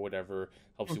ultimate bow, whatever,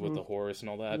 helps you with the horse and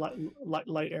all that.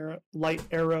 Light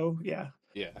arrow, yeah.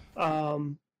 Yeah.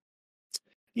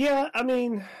 Yeah, I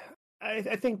mean,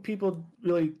 I think people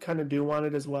really kind of do want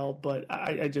it as well, but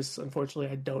I just,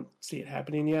 unfortunately, I don't see it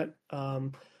happening yet.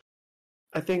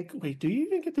 I think, wait, do you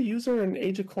even get the user in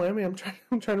Age of Calamity?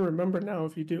 I'm trying to remember now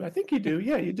if you do. I think you do.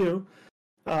 Yeah, you do.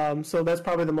 So that's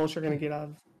probably the most you're going to get out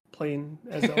of playing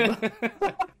as Zelda.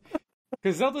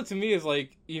 Because Zelda to me is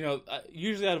like,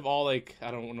 usually out of all, like,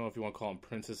 I don't know if you want to call them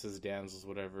princesses, damsels,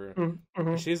 whatever,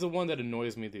 she's the one that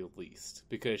annoys me the least,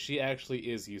 because she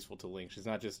actually is useful to Link. She's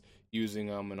not just using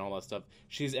them and all that stuff.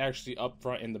 She's actually up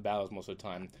front in the battles most of the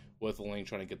time with Link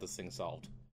trying to get this thing solved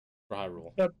for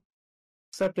Hyrule.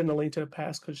 Except in the Link to the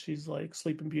Past, because she's like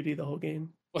Sleeping Beauty the whole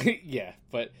game. Yeah,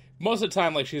 but most of the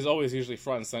time, like, she's always usually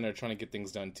front and center trying to get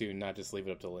things done too, not just leave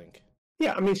it up to Link.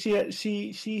 Yeah, I mean,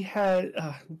 she had.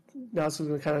 Now this is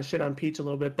going to kind of shit on Peach a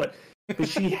little bit, but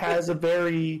she has a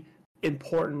very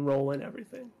important role in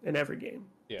everything, in every game.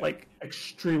 Yeah. Like,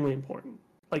 extremely important.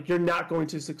 Like, you're not going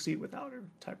to succeed without her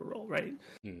type of role, right?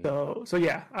 Mm-hmm. So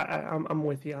yeah, I'm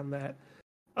with you on that.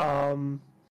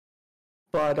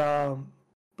 But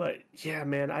But yeah,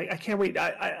 man, I can't wait.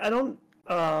 I don't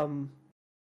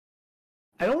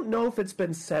know if it's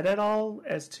been said at all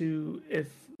as to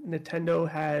if Nintendo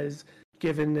has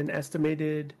given an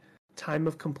estimated time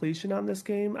of completion on this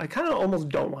game. I kind of almost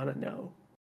don't want to know.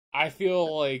 I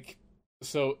feel like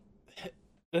so.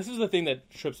 This is the thing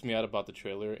that trips me out about the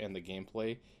trailer and the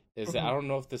gameplay is that I don't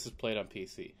know if this is played on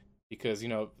PC because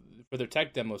for their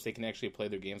tech demos they can actually play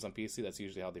their games on PC. That's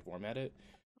usually how they format it.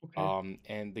 Okay.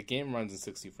 And the game runs in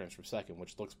 60 frames per second,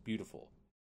 which looks beautiful.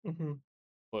 Mm-hmm.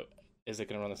 But is it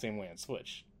going to run the same way on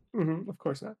Switch? Mm-hmm. Of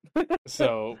course not.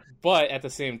 So, but at the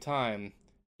same time,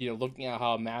 looking at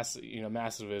how massive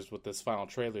it is with this final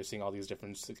trailer, seeing all these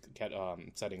different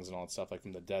settings and all that stuff, like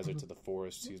from the desert to the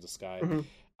forest to the sky,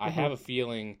 I have a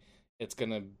feeling it's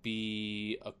gonna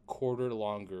be a quarter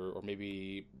longer, or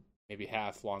maybe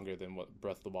half longer than what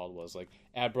Breath of the Wild was. Like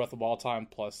add Breath of the Wild time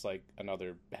plus like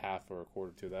another half or a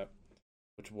quarter to that,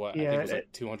 which I think was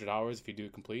like 200 hours if you do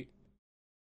it complete.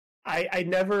 I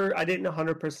didn't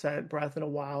 100% Breath of the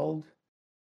Wild.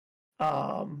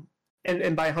 And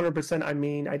by 100% I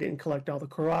mean I didn't collect all the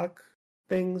Korok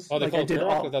things. Oh, they like called I did Korok?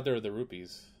 all. I thought they were the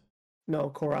rupees. No,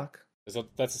 Korok.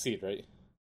 That's a seed, right?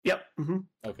 Yep. Mm-hmm.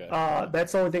 Okay.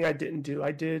 That's the only thing I didn't do.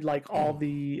 I did like all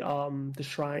the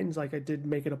shrines. Like I did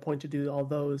make it a point to do all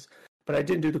those, but I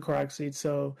didn't do the Korok seed.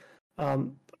 So,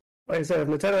 like I said, if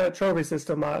Nintendo had a trophy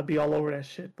system, I'd be all over that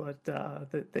shit. But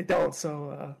they don't,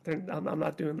 so I'm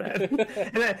not doing that.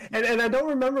 and I don't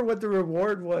remember what the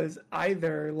reward was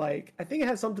either. Like I think it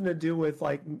has something to do with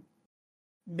like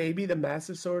maybe the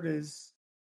Master Sword is.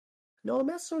 No, the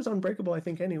Master Sword's unbreakable, I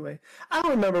think, anyway. I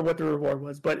don't remember what the reward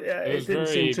was, but it didn't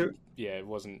seem to... Yeah, it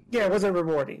wasn't... Yeah, it wasn't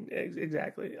rewarding,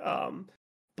 exactly.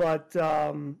 But I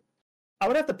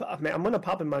would have to... Man, I'm going to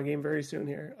pop in my game very soon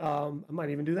here. I might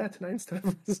even do that tonight instead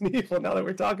of Resident Evil, now that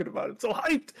we're talking about it. So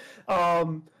hyped!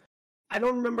 I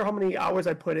don't remember how many hours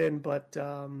I put in, but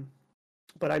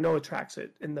I know it tracks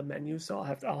it in the menu, so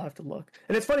I'll have to look.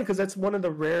 And it's funny, because that's one of the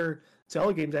rare...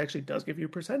 Zelda games actually does give you a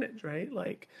percentage, right?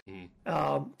 Like, and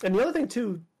the other thing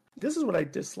too, this is what I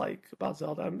dislike about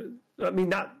Zelda. I mean,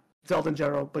 not Zelda in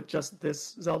general, but just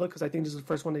this Zelda, because I think this is the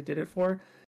first one they did it for.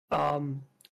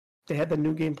 They had the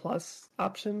New Game Plus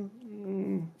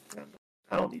option.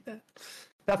 I don't need that.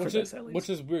 Not for this, at least. Which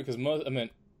is weird, because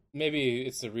maybe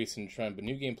it's a recent trend, but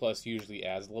New Game Plus usually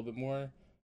adds a little bit more.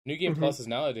 New Game Plus is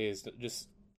nowadays just...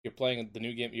 You're playing the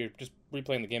new game. You're just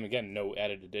replaying the game again. No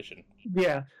added addition.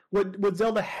 Yeah, what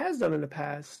Zelda has done in the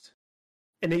past,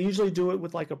 and they usually do it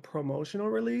with like a promotional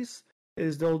release,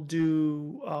 is they'll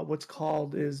do what's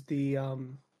called is the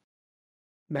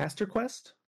Master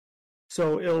Quest.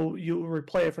 So you'll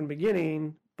replay it from the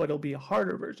beginning, but it'll be a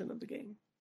harder version of the game.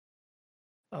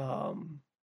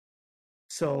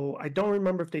 So I don't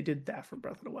remember if they did that for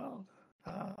Breath of the Wild.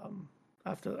 I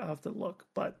have to look,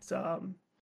 but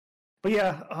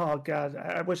yeah, oh god,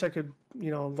 I wish I could,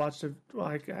 watch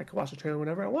I could watch the trailer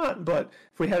whenever I want. But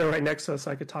if we had it right next to us,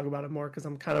 I could talk about it more because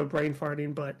I'm kind of brain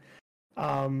farting. But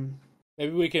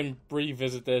maybe we can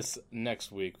revisit this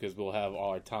next week because we'll have all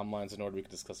our timelines in order. We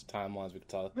can discuss the timelines. We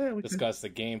can discuss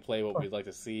the gameplay, what we'd like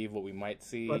to see, what we might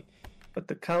see. But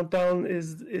the countdown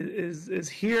is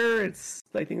here.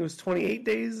 I think it was 28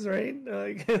 days, right?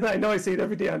 I know I see it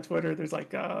every day on Twitter. There's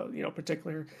like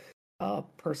particular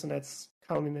person that's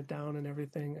counting it down and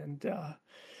everything, and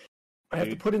I have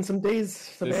to put in some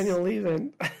annual leave.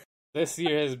 And this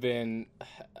year has been...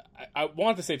 I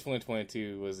want to say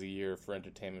 2022 was the year for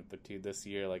entertainment, but dude, this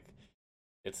year, like,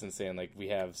 it's insane. Like, we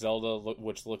have Zelda,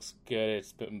 which looks good.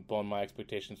 It's been blown my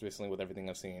expectations recently with everything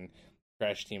I've seen.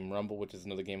 Crash Team Rumble, which is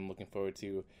another game I'm looking forward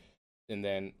to. And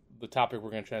then the topic we're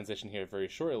going to transition here very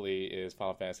shortly is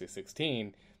Final Fantasy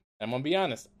 16. I'm going to be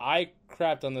honest, I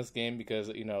crapped on this game because,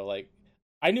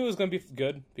 I knew it was going to be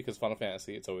good because Final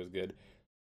Fantasy, it's always good.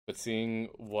 But seeing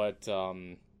what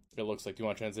it looks like, do you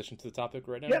want to transition to the topic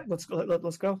right now? Yeah, let's go.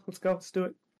 Let's do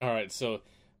it. All right, so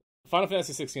Final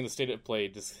Fantasy 16, the State of Play,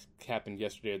 just happened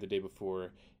yesterday or the day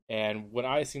before. And when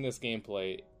I seen this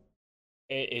gameplay,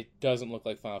 it doesn't look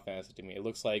like Final Fantasy to me. It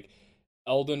looks like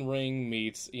Elden Ring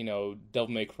meets, Devil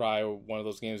May Cry, or one of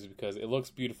those games, because it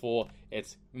looks beautiful.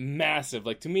 It's massive.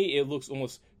 Like, to me, it looks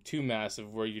almost too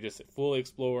massive, where you're just fully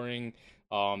exploring.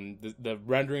 The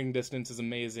rendering distance is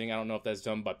amazing. I don't know if that's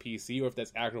done by PC or if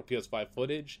that's actual PS5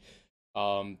 footage.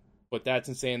 But that's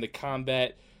insane. The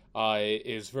combat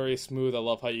is very smooth. I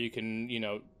love how you can,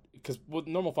 because with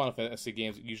normal Final Fantasy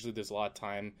games, usually there's a lot of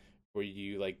time where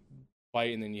you,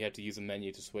 fight and then you have to use a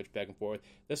menu to switch back and forth.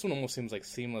 This one almost seems like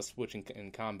seamless switching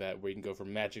in combat, where you can go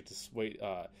from magic to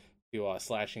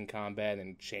slashing combat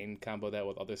and chain combo that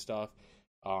with other stuff.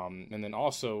 And then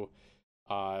also,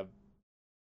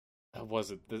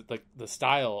 was it the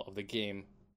style of the game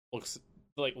looks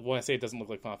like, when I say it doesn't look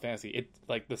like Final Fantasy, it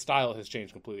like the style has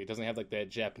changed completely. It doesn't have like that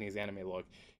Japanese anime look.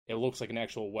 It looks like an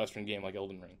actual Western game like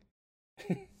Elden Ring.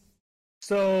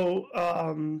 So,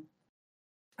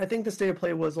 I think the state of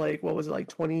play was like, what was it, like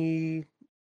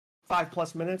 25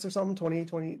 plus minutes or something,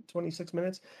 26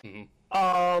 minutes.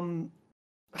 Mm-hmm.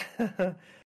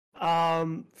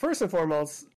 First and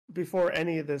foremost, before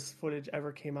any of this footage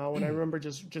ever came out, when I remember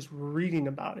just reading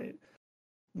about it,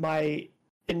 my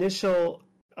initial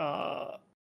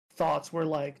thoughts were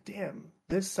like, damn,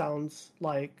 this sounds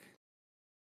like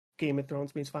Game of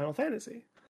Thrones meets Final Fantasy.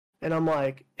 And I'm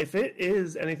like, if it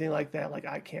is anything like that, like,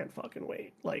 I can't fucking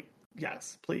wait. Like,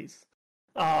 yes, please.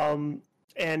 And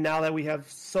now that we have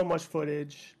so much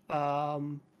footage,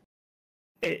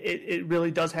 it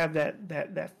really does have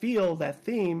that feel, that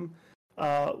theme,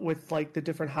 with like the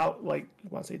different like, you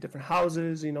want to say different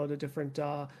houses, you know, the different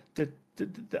the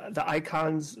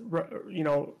icons, you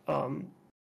know,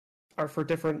 are for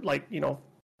different, like, you know,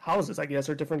 houses, I guess,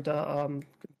 or different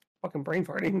fucking brain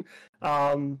farting,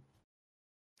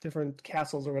 different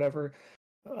castles or whatever.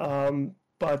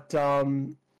 But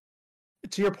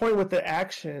to your point with the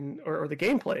action or the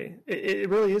gameplay, it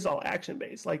really is all action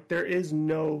based. Like, there is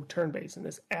no turn based in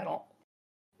this at all,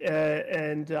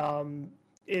 and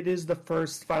it is the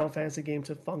first Final Fantasy game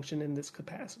to function in this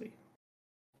capacity.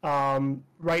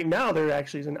 Right now, there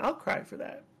actually is an outcry for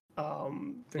that.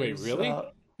 Wait, really?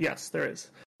 Yes, there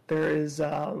is. There is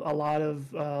a lot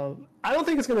of. I don't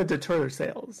think it's going to deter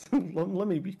sales. Let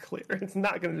me be clear. It's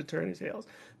not going to deter any sales.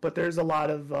 But there's a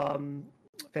lot of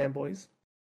fanboys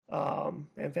and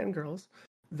fangirls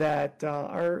that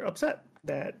are upset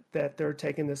that they're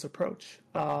taking this approach,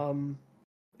 and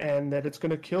that it's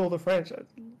going to kill the franchise.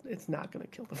 It's not going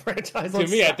to kill the franchise. To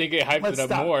me, I think it hyped it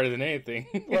up more than anything.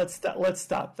 Let's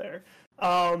stop there.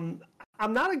 I'm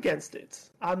not against it.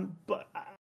 I'm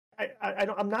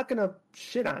not gonna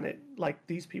shit on it like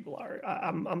these people are.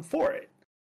 I'm for it,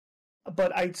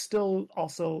 but I still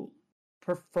also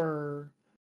prefer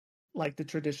like the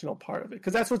traditional part of it,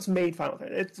 because that's what's made Final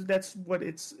Fantasy. That's what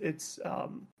it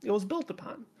was built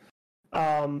upon.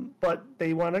 But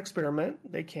they want to experiment.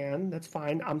 They can. That's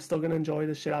fine. I'm still gonna enjoy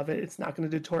the shit out of it. It's not gonna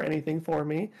deter anything for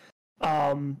me.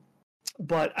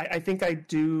 But I think I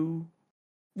do.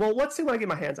 Well, let's see when I get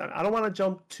my hands on it. I don't want to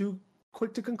jump too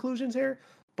quick to conclusions here.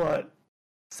 But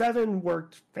 7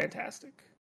 worked fantastic.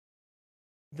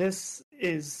 This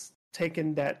is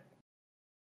taken that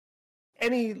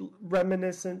any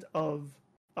reminiscent of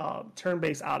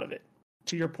turn-based out of it.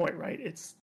 To your point, right?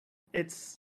 It's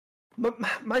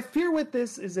my fear with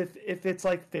this is if it's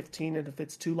like 15 and if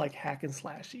it's too like hack and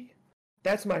slashy.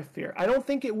 That's my fear. I don't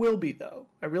think it will be, though.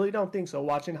 I really don't think so.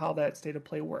 Watching how that state of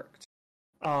play worked,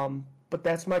 but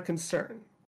that's my concern.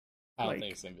 I don't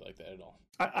think it's gonna be like that at all.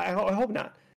 I hope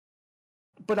not.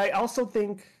 But I also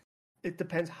think it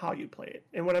depends how you play it.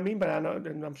 And what I mean by that,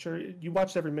 and I'm sure you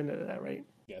watched every minute of that, right?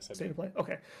 Yes, I State did. of play?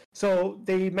 Okay. So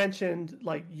they mentioned,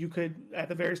 like, you could, at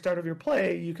the very start of your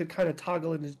play, you could kind of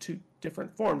toggle into 2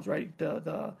 different forms, right?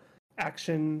 The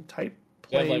action type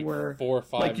play, like where 4 or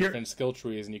 5 like different skill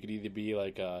trees, and you could either be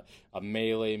like a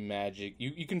melee magic.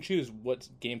 You can choose what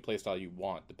gameplay style you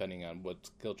want depending on what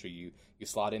skill tree you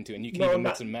slot into, and you can even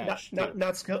mix and match.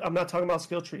 Not skill. I'm not talking about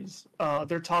skill trees.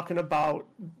 They're talking about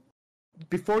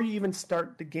before you even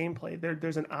start the gameplay.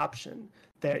 There's an option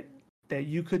that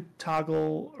you could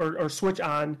toggle or switch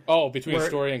on. Oh, between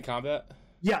story and combat.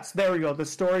 Yes, there we go. The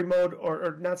story mode,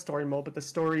 or not story mode, but the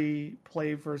story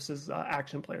play versus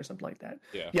action play or something like that.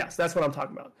 Yeah. Yes, that's what I'm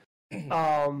talking about.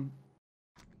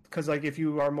 Because like if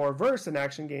you are more versed in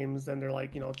action games, then they're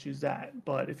like, choose that.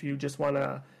 But if you just want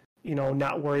to,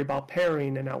 not worry about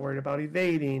parrying and not worried about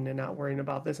evading and not worrying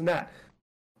about this and that,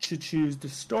 you should choose the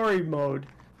story mode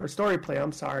or story play.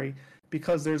 I'm sorry,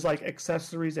 because there's like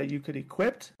accessories that you could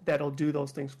equip that'll do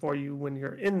those things for you when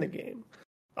you're in the game.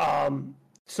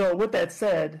 So with that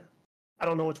said, I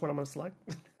don't know which one I'm going to select.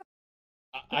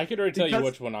 I could already tell you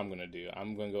which one I'm going to do.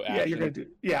 I'm going to go action. Yeah, you're going to do.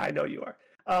 Yeah, I know you are.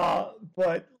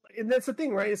 But and that's the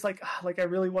thing, right? It's like I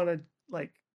really want to,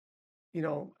 like, you're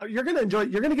going to enjoy.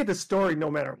 You're going to get the story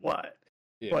no matter what.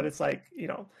 Yeah. But it's like,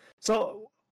 So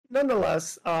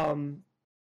nonetheless,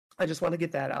 I just want to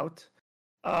get that out.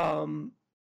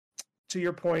 To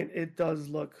your point, it does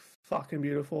look fucking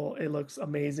beautiful. It looks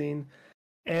amazing.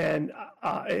 And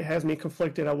it has me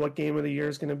conflicted on what game of the year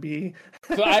is going to be.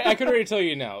 So I can already tell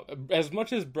you now, as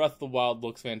much as Breath of the Wild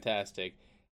looks fantastic,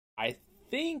 I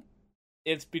think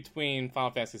it's between Final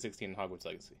Fantasy 16 and Hogwarts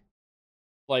Legacy.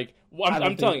 Like,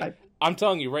 I'm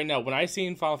telling you right now, when I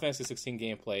seen Final Fantasy 16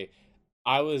 gameplay,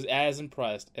 I was as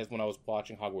impressed as when I was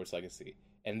watching Hogwarts Legacy.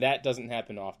 and that doesn't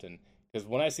happen often. Because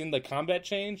when I seen the combat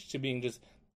change to being just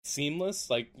seamless,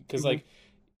 like because like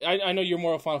I know you're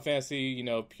more of a Final Fantasy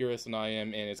purist than I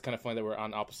am, and it's kind of funny that we're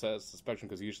on opposite ends of the spectrum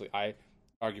because usually I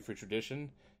argue for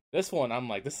tradition. This one, I'm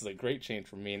like, this is a great change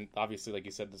for me, and obviously, like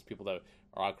you said, there's people that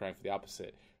are outcrying for the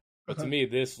opposite. But to me,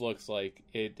 this looks like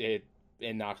it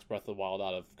knocks Breath of the Wild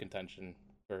out of contention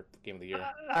for Game of the Year.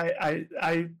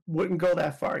 I wouldn't go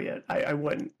that far yet. I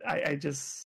wouldn't. I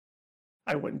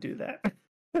wouldn't do that.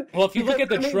 Well, if you look at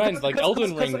the trends, like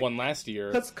Elden Ring won last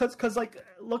year. Because like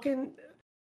looking,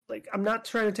 like I'm not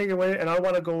trying to take it away, and I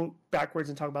want to go backwards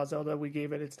and talk about Zelda. We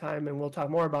gave it its time, and we'll talk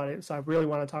more about it. So I really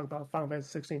want to talk about Final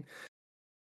Fantasy 16.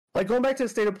 Like going back to the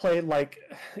state of play, like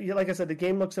I said, the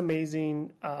game looks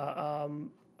amazing,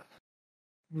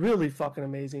 really fucking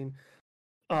amazing.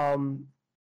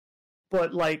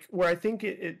 But like where I think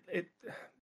it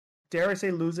dare I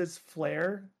say loses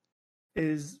flair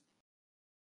is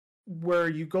where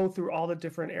you go through all the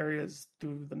different areas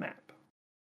through the map.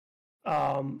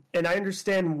 And I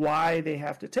understand why they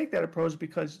have to take that approach,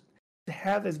 because to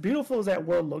have as beautiful as that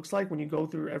world looks like when you go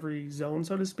through every zone,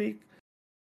 so to speak,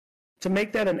 to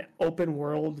make that an open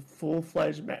world,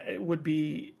 full-fledged, it would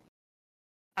be...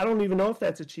 I don't even know if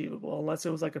that's achievable unless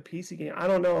it was like a PC game. I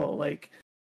don't know. Like,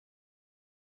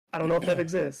 I don't know if that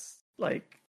exists.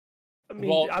 Like, I mean,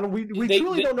 well, we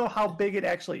truly don't know how big it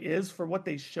actually is for what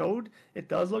they showed. It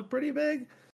does look pretty big,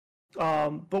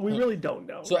 but we really don't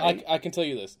know. So right? I can tell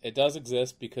you this: it does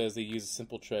exist because they use a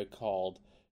simple trick called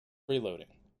preloading.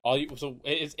 So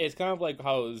it's kind of like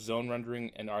how zone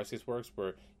rendering in RCS works,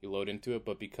 where you load into it,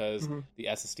 but because the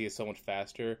SSD is so much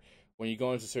faster, when you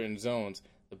go into certain zones,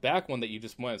 the back one that you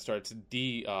just went starts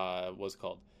what's it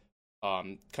called?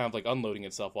 Kind of like unloading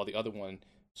itself, while the other one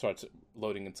starts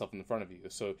loading itself in front of you.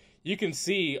 So you can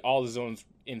see all the zones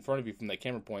in front of you from that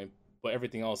camera point, but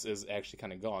everything else is actually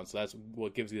kind of gone. So that's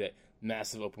what gives you that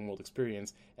massive open world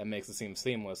experience and makes it seem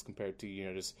seamless compared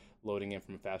to just loading in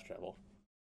from fast travel.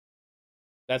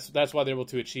 That's why they're able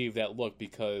to achieve that look,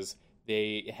 because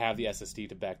they have the SSD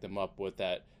to back them up with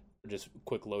that just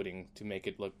quick loading to make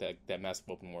it look that massive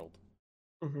open world.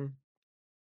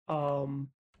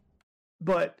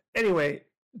 But anyway,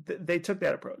 they took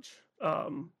that approach.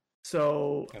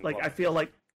 So like I feel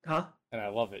like, huh? And I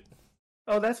love it.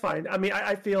 Oh, that's fine. I mean,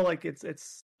 I feel like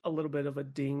it's a little bit of a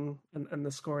ding in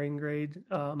the scoring grade.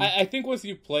 I think once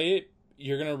you play it,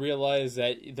 you're gonna realize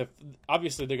that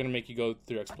obviously they're gonna make you go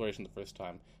through exploration the first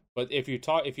time. But if you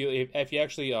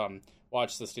actually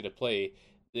watch the state of play,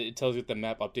 it tells you that the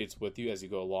map updates with you as you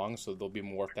go along. So there'll be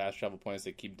more fast travel points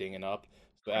that keep dinging up.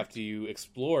 So after you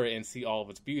explore and see all of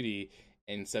its beauty,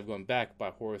 instead of going back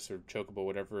by horse or chocobo,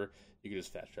 whatever, you can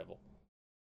just fast travel.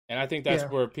 And I think that's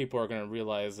where people are going to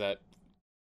realize that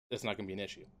it's not going to be an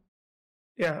issue.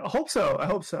 Yeah, I hope so.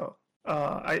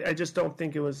 I just don't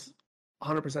think it was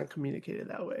 100% communicated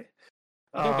that way.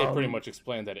 I think they pretty much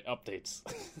explained that it updates.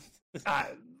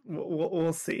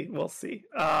 We'll see.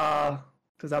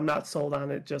 Because I'm not sold on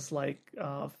it, just like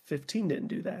 15 didn't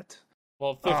do that.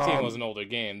 Well, 15 was an older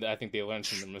game. I think they learned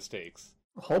from their mistakes.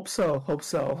 Hope so.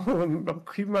 I'm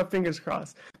keeping my fingers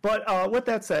crossed. But with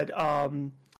that said,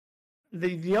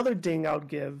 the other ding I would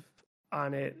give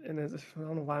on it, and I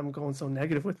don't know why I'm going so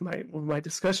negative with my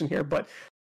discussion here, but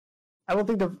I don't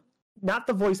think not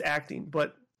the voice acting,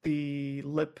 but the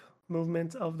lip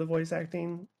movement of the voice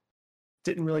acting,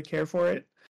 didn't really care for it.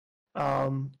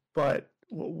 But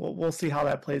we'll see how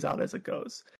that plays out as it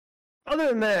goes. Other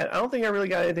than that, I don't think I really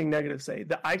got anything negative to say.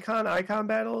 The icon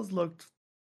battles looked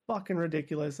fucking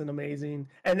ridiculous and amazing.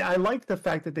 And I liked the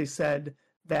fact that they said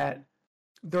that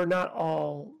they're not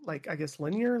all, like, I guess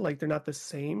linear, like they're not the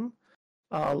same.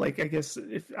 Like, I guess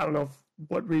I don't know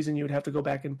what reason you would have to go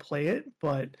back and play it,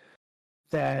 but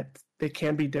that they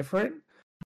can be different.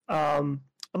 I'm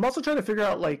also trying to figure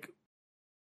out like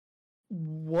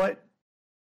what,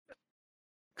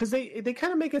 because they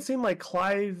kind of make it seem like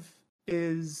Clive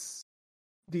is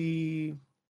the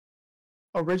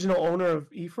original owner of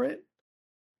Ifrit,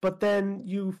 but then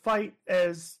you fight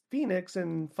as Phoenix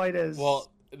and fight as... Well,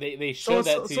 they showed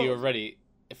that to you already.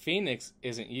 Phoenix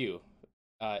isn't you.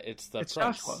 It's prince.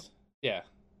 Joshua. Yeah.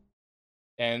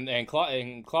 And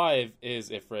Clive is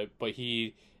Ifrit, but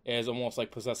he is almost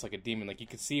like possessed like a demon. Like you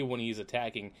can see when he's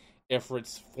attacking,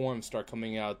 Ifrit's forms start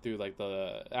coming out through like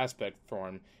the aspect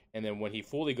form, and then when he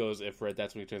fully goes Ifrit,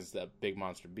 that's when he turns into that big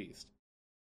monster beast.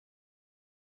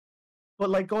 But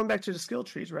like going back to the skill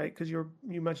trees, right? Because you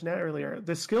mentioned that earlier.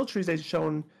 The skill trees they've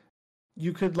shown,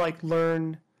 you could like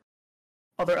learn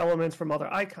other elements from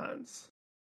other icons.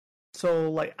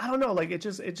 So like I don't know, like it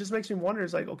just makes me wonder.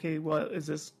 It's like, okay, well, is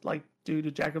this like due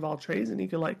to Jack of all trades, and he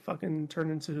could like fucking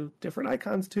turn into different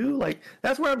icons too? Like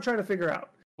that's what I'm trying to figure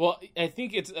out. Well, I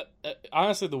think it's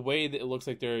honestly the way that it looks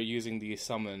like they're using these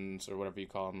summons or whatever you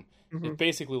call them. Hmm. It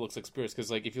basically looks like spirits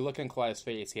because, like, if you look on Clive's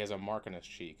face, he has a mark on his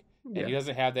cheek, and he Yeah,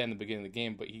 doesn't have that in the beginning of the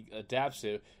game, but he adapts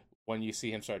it when you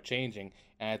see him start changing.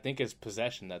 And I think it's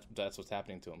possession that's what's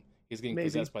happening to him. He's getting maybe.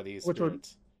 possessed by these Which would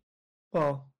spirits.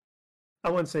 well, I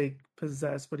wouldn't say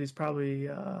possessed, but he's probably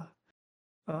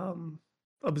um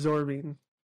absorbing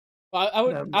I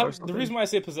would. them or The something. reason why I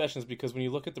say possession is because when you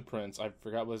look at the prince, I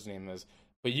forgot what his name is,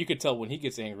 but you could tell when he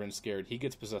gets angry and scared, he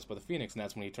gets possessed by the phoenix, and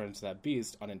that's when he turns into that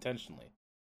beast unintentionally.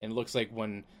 And it looks like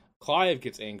when Clive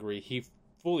gets angry, he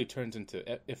fully turns into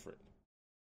Ifrit.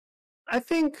 I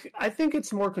think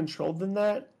it's more controlled than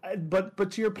that.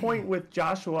 But to your point with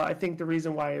Joshua, I think the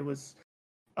reason why it was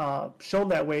shown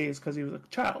that way is because he was a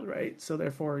child, right? So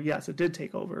therefore, yes, it did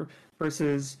take over.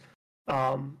 Versus,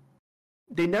 um,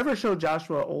 they never show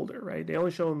Joshua older, right? They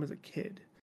only show him as a kid,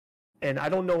 and I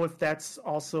don't know if that's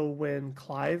also when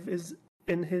Clive is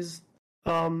in his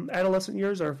adolescent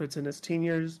years, or if it's in his teen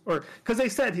years, or because they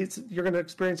said you're going to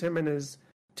experience him in his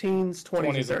teens, 20s,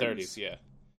 and 20s and 30s. 30s, yeah.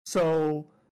 So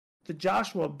the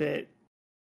Joshua bit,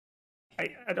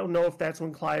 I don't know if that's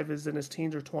when Clive is in his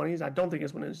teens or 20s. I don't think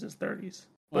it's when he's in his 30s.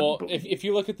 Well, But if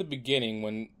you look at the beginning,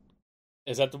 when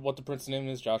is that what the prince's name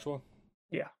is, Joshua?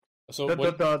 yeah, So the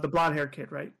when the blonde haired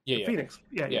kid, right? yeah, The yeah. Phoenix.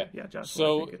 Yeah, Yeah. Joshua. I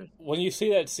So think it is. when you see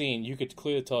that scene, you could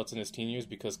clearly tell it's in his teen years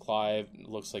because Clive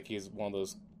looks like he's one of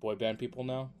those boy band people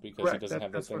now because he Correct. doesn't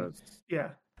have that That's what I thing. was. Yeah,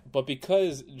 But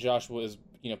because Joshua is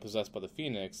possessed by the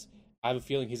Phoenix, I have a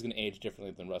feeling he's going to age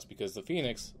differently than Russ because the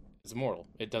Phoenix is immortal.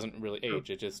 It doesn't really true. age.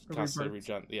 It just It constantly rebirths.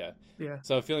 regenerate. Yeah. Yeah.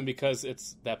 So I have a feeling because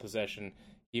it's that possession,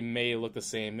 he may look the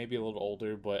same, maybe a little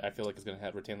older, but I feel like he's going to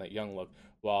have retain that young look.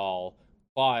 While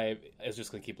Clive is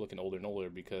just going to keep looking older and older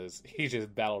because he's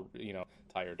just battle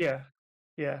tired. Yeah.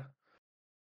 Yeah.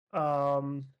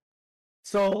 Um.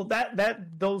 So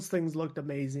those things looked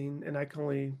amazing, and I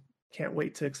can't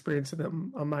wait to experience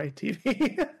them on my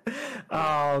TV.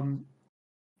 um.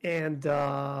 And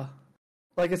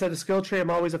like I said, the skill tree.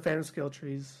 I'm always a fan of skill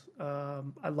trees.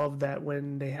 I love that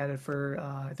when they had it for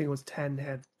I think it was 10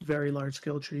 had very large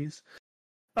skill trees.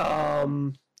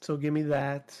 So give me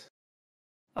that.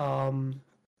 Um,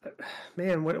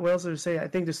 man, what else did I say? I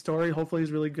think the story hopefully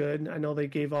is really good. I know they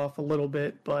gave off a little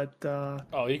bit, but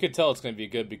Oh, you could tell it's going to be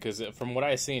good because from what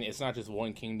I've seen, it's not just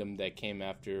one kingdom that came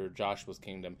after Joshua's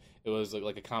kingdom. It was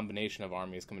like a combination of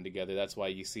armies coming together. That's why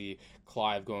you see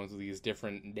Clive going through these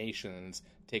different nations,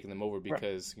 taking them over right.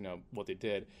 because what they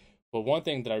did. But one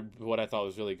thing that what I thought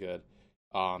was really good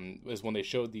is when they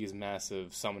showed these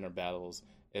massive summoner battles.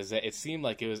 Is that it seemed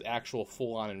like it was actual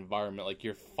full on environment, like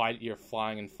you're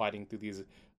flying and fighting through these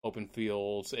open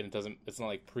fields, and it's not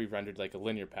like pre-rendered like a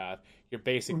linear path. You're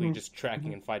basically Hmm. just tracking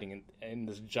Hmm. and fighting in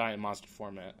this giant monster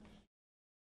format.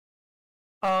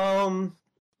 Um,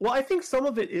 well, I think some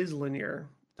of it is linear,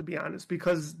 to be honest,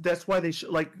 because that's why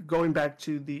like going back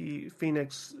to the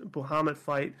Phoenix Bahamut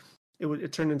fight.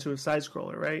 It turned into a side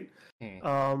scroller, right?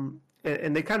 Hmm.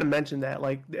 And they kind of mentioned that,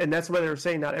 like, and that's why they were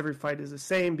saying not every fight is the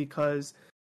same because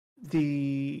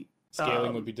the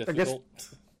Scaling would be I guess,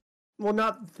 difficult. well,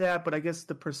 not that, but I guess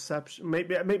the perception,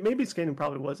 maybe scaling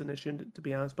probably was an issue to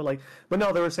be honest, but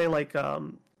no, they were saying like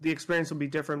the experience would be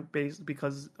different based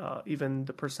because even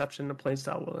the perception of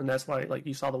playstyle will, and that's why like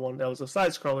you saw the one that was a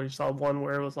side scroller, you saw one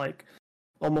where it was like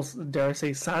almost dare I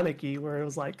say Sonic-y, where it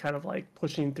was like kind of like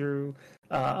pushing through.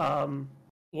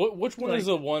 Which one is Like,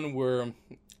 the one where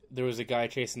there was a guy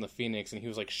chasing the Phoenix and he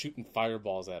was like shooting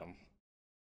fireballs at him?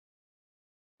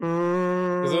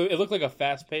 'Cause mm, it looked like a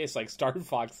fast-paced like Star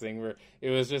Fox thing where it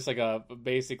was just like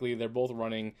basically they're both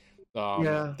running.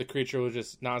 yeah, The creature was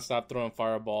just nonstop throwing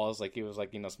fireballs, like it was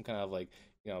like some kind of like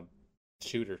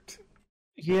shooter.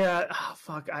 yeah. Oh,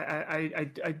 fuck,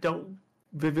 I don't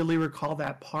vividly recall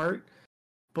that part,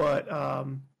 but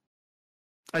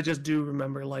I just do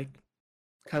remember like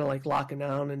kind of like locking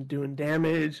down and doing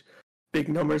damage. Big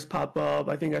numbers pop up.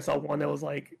 I think I saw one that was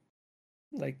like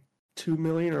 2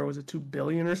 million or was it 2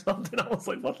 billion or something. I was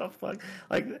like, what the fuck?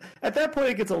 Like at that point,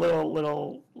 it gets a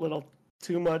little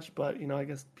too much. But I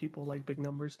guess people like big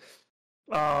numbers.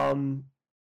 Um,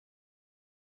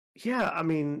 yeah, I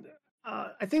mean,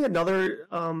 I think another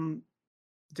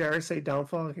dare I say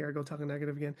downfall here. I go talking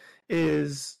negative again.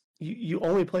 Is you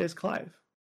only play as Clive.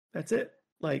 That's it.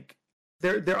 Like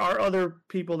there are other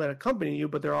people that accompany you,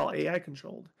 but they're all AI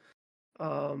controlled.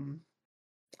 Um,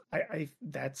 I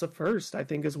that's a first I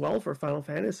think as well for Final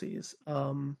Fantasies.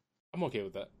 I'm okay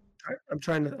with that. I'm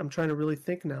trying to really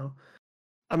think now.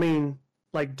 I mean,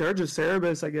 like Dirge of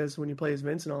Cerberus, I guess when you play as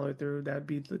Vincent all the way through, that'd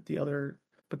be the other.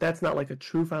 But that's not like a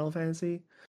true Final Fantasy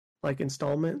like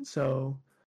installment. So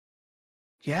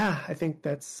yeah, I think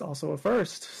that's also a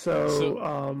first. So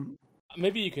So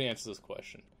maybe you can answer this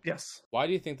question. yes. Why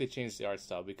do you think they changed the art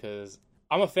style? Because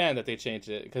I'm a fan that they changed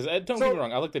it. Because don't So get me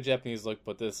wrong, I like the Japanese look,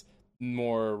 but this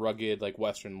more rugged, like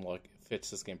Western look fits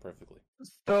this game perfectly.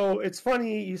 so it's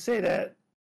funny you say that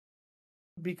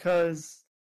because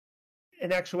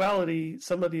in actuality,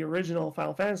 some of the original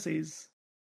Final Fantasies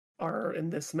are in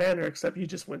this manner, except you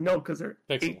just wouldn't know because they're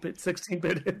Pixel. 8-bit,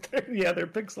 16-bit. Yeah, they're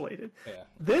pixelated. Yeah.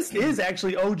 This is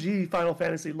actually OG Final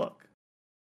Fantasy look.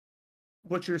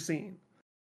 What you're seeing.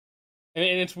 And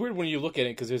it's weird when you look at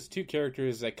it because there's two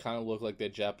characters that kind of look like the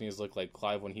Japanese look, like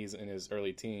Clive when he's in his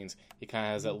early teens. He kind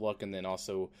of has that look, and then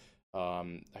also,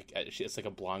 it's like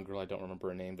a blonde girl. I don't remember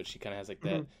her name, but she kind of has like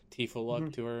that Tifa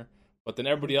look to her. But then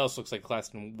everybody else looks like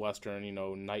classic Western,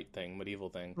 knight thing, medieval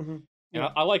thing. Mm-hmm. And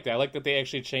I like that. I like that they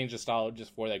actually changed the style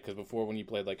just for that, because before when you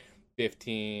played like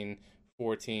 15,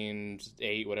 14,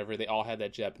 8, whatever, they all had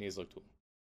that Japanese look to them.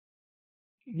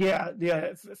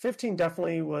 Yeah. 15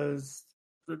 definitely was.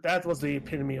 That was the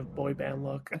epitome of boy band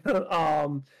look.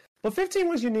 But 15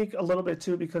 was unique a little bit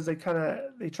too because they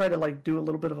tried to like do a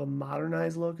little bit of a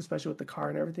modernized look, especially with the car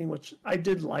and everything, which I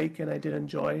did like and I did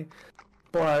enjoy.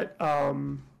 But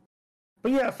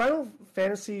yeah, Final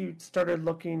Fantasy started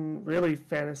looking really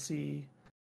fantasy.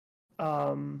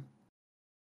 I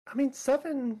mean,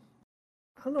 7.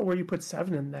 I don't know where you put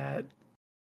 7 in that.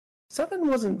 7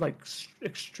 wasn't like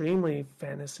extremely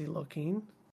fantasy looking.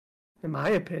 In my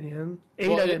opinion,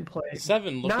 8 I didn't play.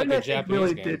 7 looked like a Japanese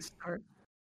really game. Did start.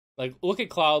 Like, look at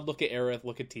Cloud, look at Aerith,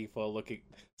 look at Tifa, look at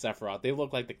Sephiroth. They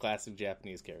look like the classic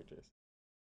Japanese characters.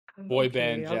 Boy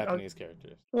band Japanese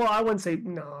characters. Well, I wouldn't say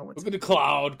no. Look at the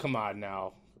Cloud. Come on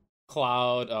now.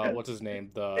 Cloud, what's his name?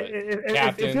 The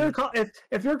captain.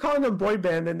 If you're calling them boy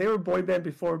band, then they were boy band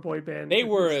before boy band. They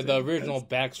were the original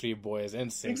Backstreet Boys,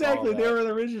 NSYNC. Exactly, they were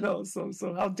the originals. So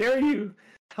how dare you?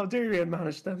 How dare you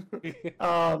admonish them?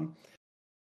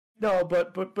 No,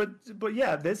 but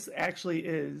yeah, this actually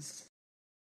is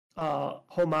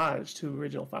homage to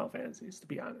original Final Fantasies, to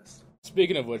be honest.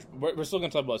 Speaking of which, we're still going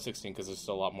to talk about 16 because there's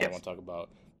still a lot more I want to talk about.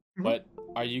 Mm-hmm. But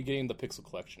are you getting the Pixel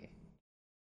Collection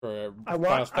for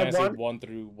Final Fantasy 1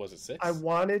 through, was it 6? I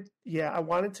wanted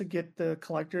to get the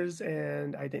collectors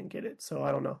and I didn't get it, so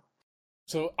I don't know.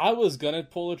 So I was going to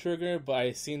pull the trigger, but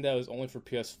I seen that it was only for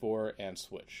PS4 and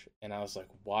Switch. And I was like,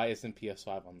 why isn't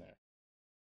PS5 on there?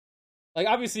 Like,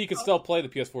 obviously, you can still play the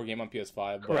PS4 game on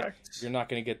PS5, but you're not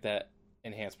going to get that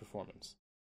enhanced performance.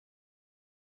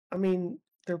 I mean,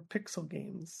 they're pixel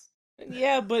games.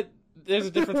 Yeah, but there's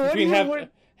a difference between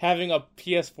having a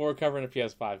PS4 cover and a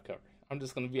PS5 cover. I'm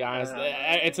just going to be honest.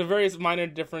 It's a very minor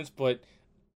difference, but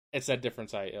it's that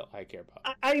difference I care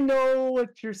about. I know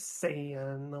what you're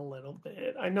saying a little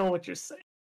bit. I know what you're saying.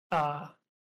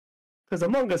 Because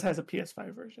Among Us has a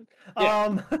PS5 version.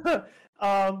 Yeah.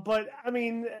 But, I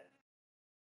mean...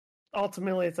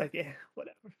 Ultimately, it's like, yeah,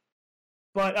 whatever.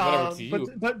 But whatever to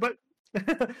you.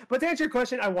 but to answer your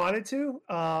question, I wanted to.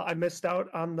 I missed out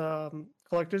on the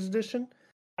collector's edition.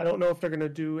 I don't know if they're going to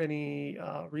do any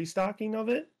restocking of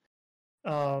it.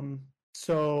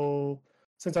 So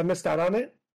since I missed out on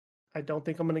it, I don't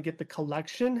think I'm going to get the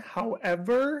collection.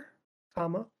 However,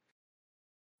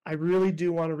 I really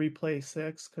do want to replay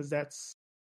 6 because that's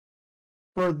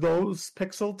for those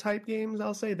pixel type games.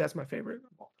 I'll say that's my favorite.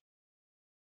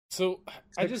 So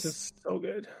is so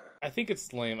good. I think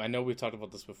it's lame. I know we've talked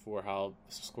about this before, how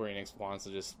Square Enix wants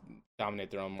to just dominate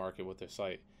their own market with their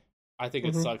site. I think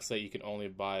it sucks that you can only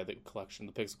buy the collection,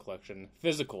 the Pixel Collection,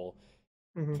 physical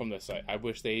from this site. I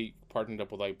wish they partnered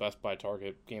up with like Best Buy,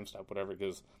 Target, GameStop, whatever,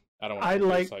 because I don't want to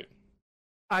the site.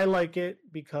 I like it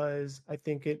because I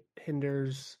think it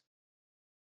hinders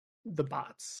the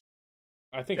bots.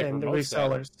 I think and the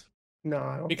resellers. That. No,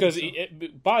 I don't. Because think so.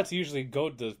 Bots usually go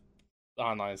to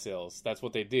online sales. That's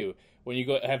what they do. When you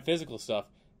go have physical stuff,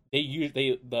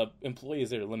 the employees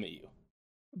there limit you.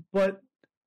 But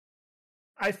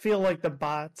I feel like the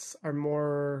bots are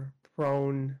more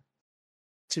prone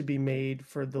to be made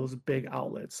for those big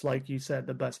outlets, like you said,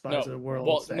 the Best Buys of the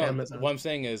world, Amazon. What I'm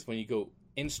saying is, when you go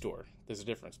in store, there's a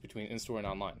difference between in store and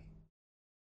online.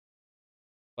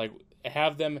 Like,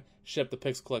 have them ship the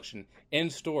Pixel Collection in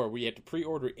store, where you have to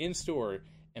pre-order in store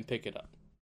and pick it up.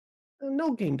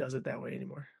 No game does it that way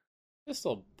anymore. There's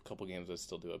still a couple games that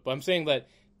still do it. But I'm saying that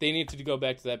they need to go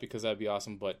back to that because that'd be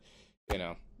awesome. But,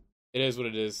 it is what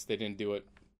it is. They didn't do it.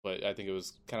 But I think it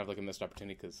was kind of like a missed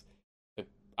opportunity because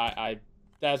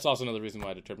that's also another reason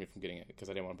why it deterred me from getting it, because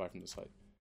I didn't want to buy from the site.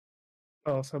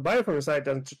 Oh, so buying from the site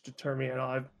doesn't deter me at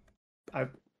all.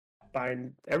 I've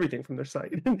buying everything from their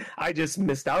site. I just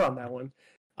missed out on that one.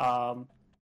 Um,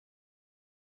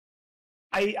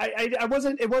 I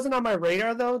wasn't. It wasn't on my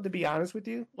radar though. To be honest with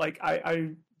you, like I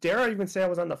dare I even say I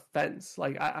was on the fence.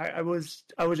 Like I was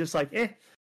just like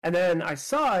and then I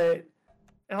saw it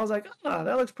and I was like, ah,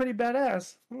 that looks pretty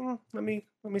badass. Let me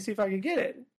see if I can get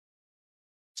it.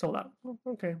 Sold out.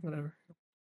 Okay, whatever.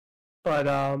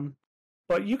 But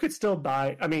but you could still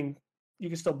buy. I mean, you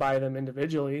can still buy them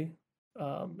individually,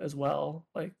 as well.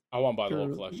 Like I want to buy the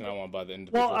whole collection. I want to buy the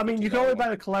individual. well, I mean, you can only buy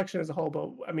the collection as a whole,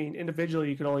 but I mean, individually,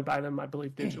 you can only buy them, I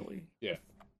believe, digitally. Yeah.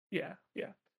 Yeah.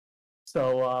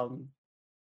 So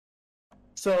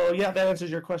so yeah, that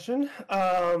answers your question.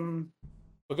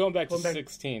 But going back to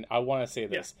 16, I want to say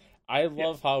this. Yeah. I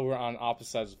love how we're on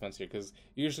opposite sides of the fence here, because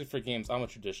usually for games, I'm a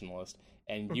traditionalist,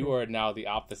 and you are now the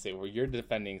opposite, where you're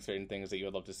defending certain things that you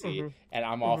would love to see, and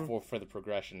I'm all for the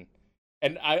progression.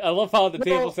 And I love how the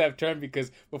tables have turned,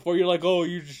 because before you're like, oh,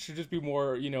 you should just be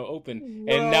more, open,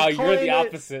 and now you're the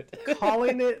opposite.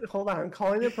 Calling it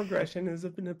progression is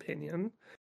an opinion.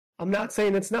 I'm not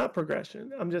saying it's not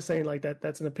progression. I'm just saying like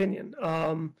that's an opinion.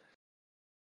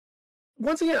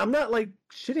 Once again, I'm not like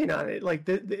shitting on it. Like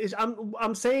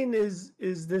I'm saying is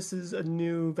this is a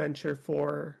new venture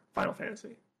for Final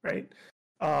Fantasy, right?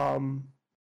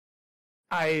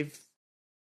 I've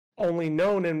only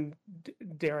known, and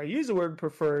dare I use the word,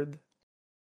 preferred,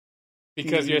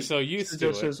 because you're so used to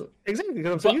it. Exactly,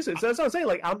 because I'm so used to it. So that's what I'm saying.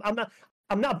 Like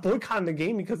I'm not boycotting the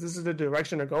game because this is the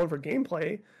direction they're going for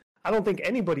gameplay. I don't think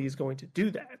anybody is going to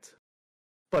do that,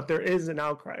 but there is an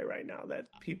outcry right now that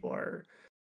people are.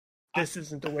 This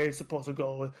isn't the way it's supposed to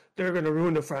go. They're going to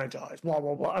ruin the franchise. Blah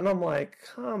blah blah. And I'm like,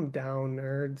 calm down,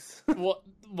 nerds.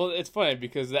 well, it's funny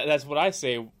because that's what I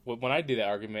say when I do that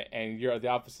argument, and you're the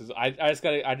opposite. I just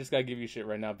gotta give you shit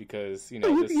right now because you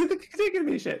can give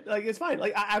me shit. Like it's fine.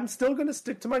 Like I'm still going to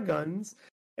stick to my guns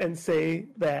and say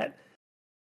that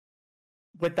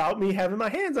without me having my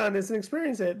hands on this and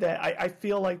experience it, that I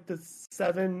feel like the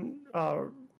 7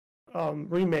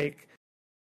 remake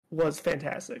was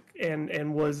fantastic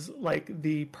and was like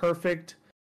the perfect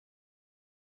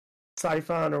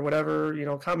siphon or whatever,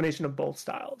 combination of both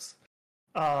styles.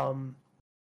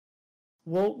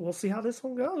 We'll see how this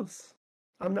one goes.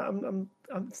 I'm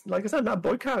like I said, I'm not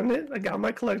boycotting it. I got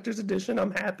my collector's edition.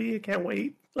 I'm happy. I can't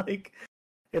wait. Like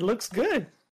it looks good.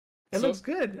 It looks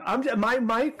good.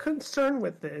 My concern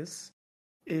with this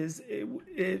is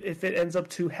if it ends up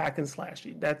too hack and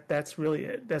slashy. That's really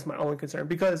it. That's my only concern,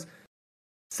 because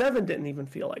 7 didn't even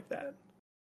feel like that.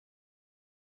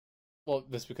 Well,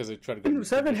 that's because they tried to go.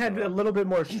 7 had a little bit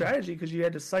more strategy because you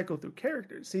had to cycle through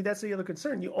characters. See, that's the other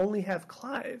concern. You only have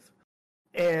Clive,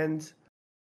 and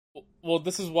well,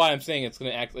 this is why I'm saying it's going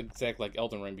to act like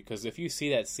Elden Ring, because if you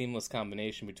see that seamless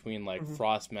combination between like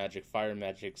frost magic, fire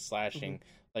magic, slashing,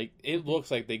 like it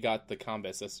looks like they got the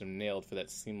combat system nailed for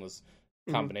that seamless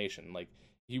combination. Like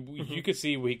you could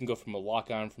see where he can go from a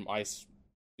lock on from ice.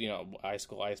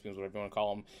 Icicle, ice beams, whatever you want to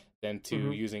call them, then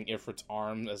to using Ifrit's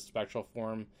arm as spectral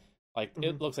form. Like,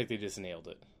 it looks like they just nailed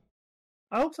it.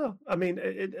 I hope so. I mean,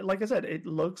 it like I said, it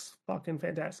looks fucking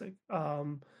fantastic.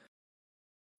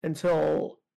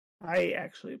 Until I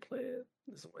actually play it.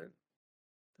 This is when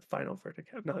the final verdict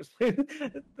have not played.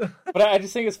 But I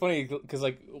just think it's funny, because,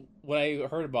 like, when I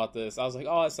heard about this, I was like,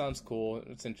 oh, that sounds cool.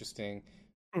 It's interesting.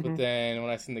 But then when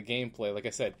I seen the gameplay, like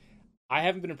I said, I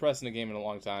haven't been impressed in a game in a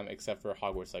long time, except for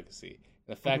Hogwarts Legacy.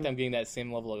 And the fact I'm getting that same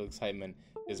level of excitement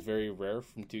is very rare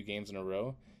from 2 games in a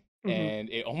row. And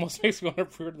it almost makes me want to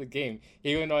pre-order the game,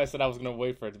 even though I said I was going to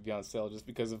wait for it to be on sale, just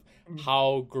because of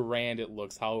how grand it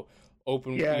looks, how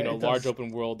open, large open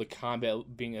world, the combat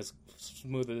being as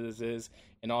smooth as it is.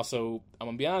 And also, I'm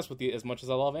going to be honest with you, as much as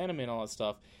I love anime and all that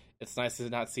stuff, it's nice to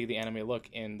not see the anime look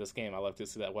in this game. I like to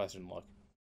see that Western look.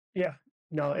 Yeah.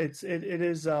 No, it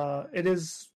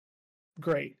is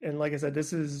great, and like I said,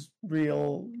 this is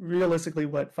realistically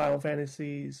what Final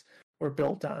Fantasies were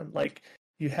built on. Like,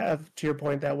 you have, to your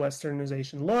point, that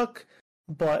westernization look,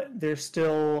 but there's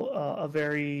still a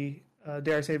very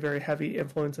dare I say very heavy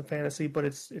influence of fantasy, but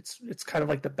it's kind of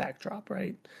like the backdrop,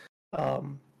 right? But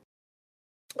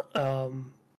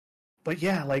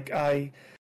yeah, like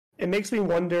it makes me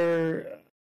wonder.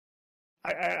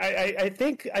 I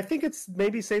think it's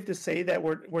maybe safe to say that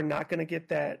we're not going to get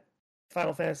that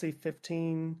Final Fantasy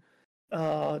 15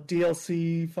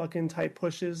 DLC fucking type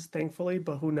pushes, thankfully,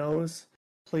 but who knows?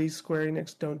 Please, Square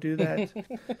Enix, don't do that.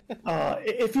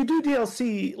 If you do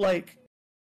DLC, like,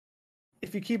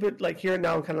 if you keep it like here and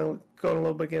now, I'm kind of going a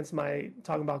little bit against my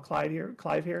talking about Clive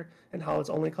here, and how it's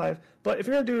only Clive. But if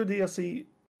you're gonna do a DLC,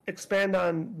 expand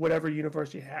on whatever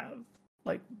universe you have,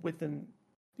 like within,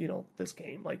 this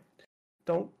game. Like,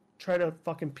 don't try to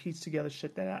fucking piece together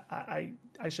shit that I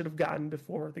should have gotten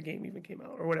before the game even came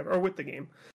out or whatever, or with the game.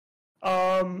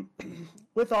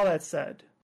 With all that said,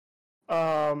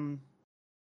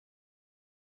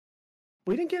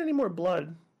 we didn't get any more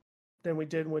blood than we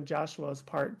did when Joshua was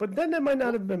part. But then that might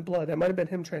not have been blood. That might have been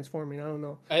him transforming. I don't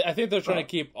know. I think they're trying to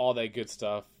keep all that good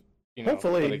stuff,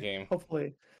 hopefully, for the game.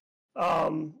 Hopefully. I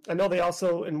know they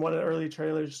also, in one of the early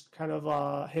trailers, kind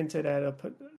of hinted at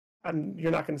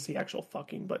you're not going to see actual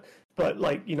fucking, but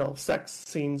like, sex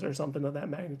scenes or something of that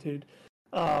magnitude.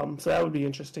 So that would be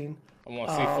interesting. I want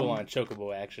to see full-on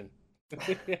chocobo action.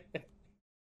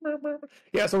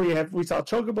 Yeah, so we saw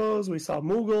chocobos, we saw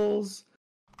Moogles.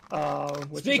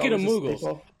 Speaking of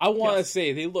Moogles, I want to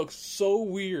say they look so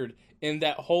weird in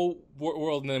that whole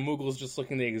world, and the Moogles just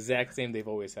looking the exact same they've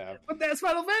always have. But that's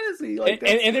Final Fantasy,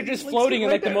 and they're just floating in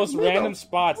like the most random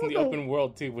spots in the open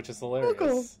world too, which is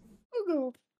hilarious.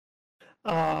 Moogle.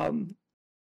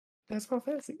 That's Final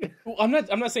Fantasy. Well, I'm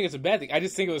not saying it's a bad thing. I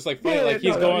just think it was like funny,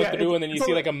 he's going through, and then you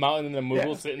see like a mountain and a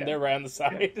Moogle sitting there right on the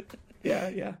side.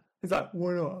 Yeah. He's like,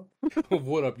 what up?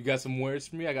 What up? You got some wares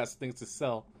for me? I got some things to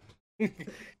sell.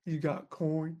 You got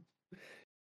coin?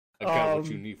 I got what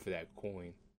you need for that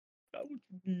coin. Got what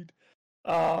you need.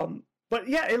 But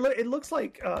yeah, it looks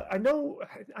like I know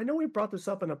we brought this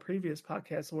up in a previous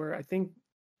podcast where I think,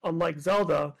 unlike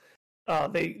Zelda,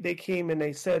 they came and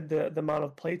they said the amount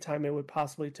of playtime it would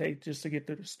possibly take just to get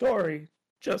through the story,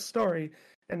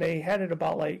 and they had it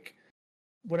about like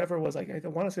whatever it was, like I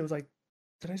want to say it was like,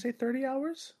 did I say 30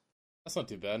 hours? That's not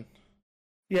too bad.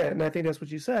 Yeah, and I think that's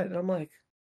what you said. And I'm like,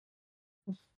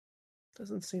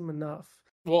 doesn't seem enough.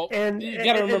 Well, and you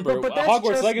gotta remember, but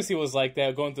Hogwarts Legacy was like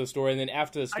that, going through the story, and then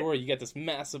after the story, you get this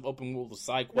massive open world of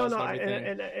side quests and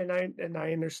everything. And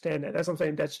I understand that. That's what I'm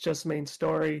saying. That's just main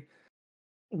story.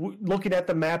 Looking at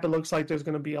the map, it looks like there's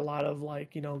going to be a lot of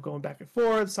like, going back and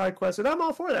forth, side quests, and I'm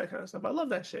all for that kind of stuff. I love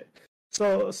that shit.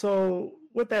 So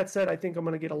with that said, I think I'm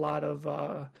going to get a lot of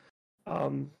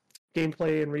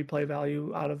gameplay and replay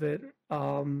value out of it.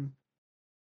 Trying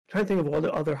to think of all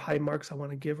the other high marks I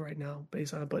want to give right now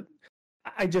based on it, but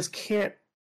I just can't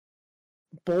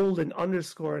bold and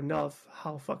underscore enough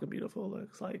how fucking beautiful it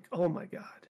looks. Like, oh my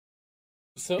god!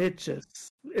 So it's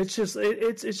just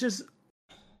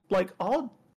like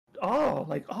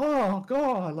like, oh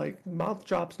god, like mouth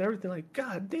drops and everything. Like,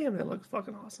 god damn, it looks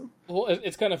fucking awesome. Well,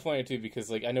 it's kind of funny too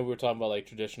because like I know we were talking about like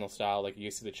traditional style, like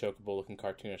you see the chocobo looking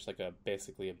cartoonish, like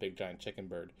basically a big giant chicken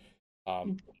bird.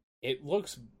 It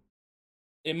looks,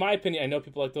 in my opinion, I know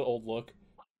people like the old look,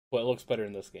 but it looks better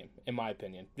in this game, in my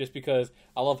opinion. Just because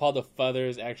I love how the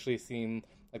feathers actually seem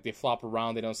like they flop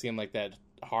around. They don't seem like that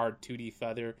hard 2D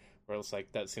feather where it's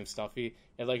like that seems stuffy.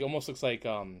 It like almost looks like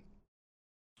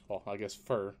well, I guess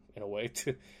fur in a way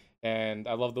too. And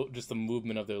I love just the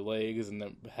movement of their legs and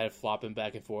the head flopping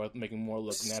back and forth, making more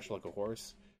look natural like a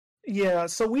horse. Yeah,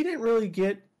 so we didn't really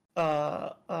get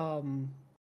a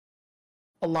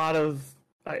lot of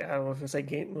I don't know if I say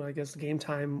game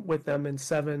time with them in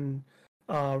 7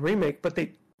 remake, but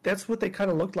that's what they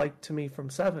kind of looked like to me from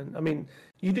 7. I mean,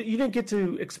 you didn't get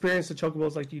to experience the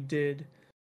chocobos like you did,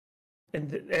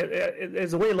 and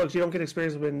as the way it looks, you don't get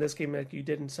experience with it in this game like you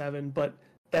did in 7. But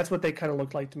that's what they kind of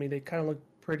looked like to me. They kind of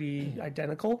look pretty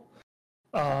identical,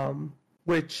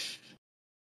 which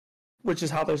is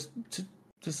how this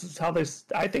is how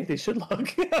I think they should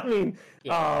look. I mean,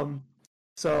 yeah.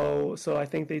 So I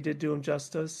think they did do them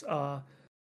justice. I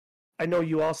know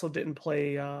you also didn't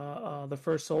play the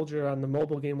First Soldier on the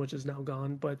mobile game, which is now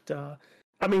gone. But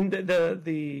I mean,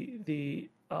 the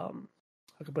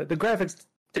graphics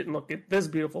didn't look this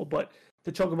beautiful, but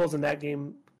the chocobos in that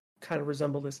game kind of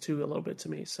resemble this too a little bit to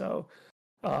me. So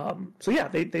yeah,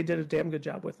 they did a damn good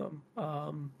job with them.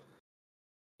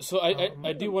 So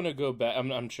I do want to go back. I'm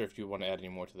not sure if you want to add any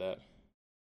more to that.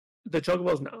 The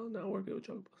chocobos, no, we're good with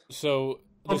chocobos. So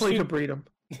hopefully you could breed them.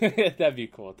 That'd be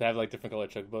cool to have like different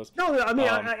colored chocobos. No, I mean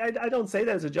I don't say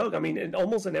that as a joke. I mean,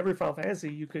 almost in every Final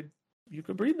Fantasy you could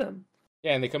breed them.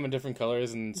 Yeah, and they come in different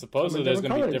colors, and supposedly there's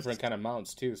going to be different kind of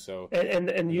mounts too. So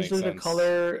and usually the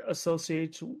color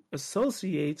associates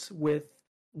with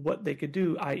what they could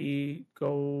do, i.e.,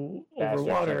 go over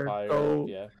water,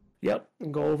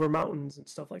 and go over mountains and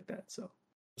stuff like that.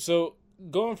 So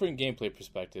going from a gameplay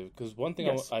perspective, because one thing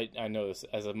I noticed,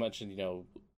 as I mentioned,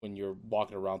 when you're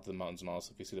walking around through the mountains and all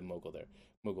stuff, you see the Moogle there.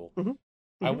 Mm-hmm.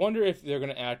 I wonder if they're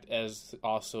going to act as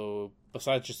also,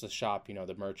 besides just the shop,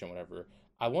 the merchant, whatever.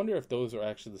 I wonder if those are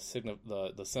actually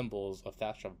the symbols of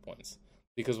fast travel points.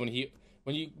 Because when you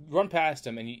run past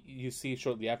them and you see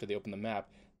shortly after they open the map,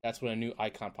 that's when a new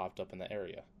icon popped up in that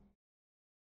area.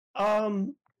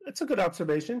 It's a good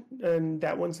observation, and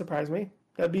that wouldn't surprise me.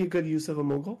 That'd be a good use of a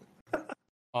Moogle.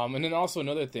 And then also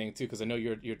another thing too, because I know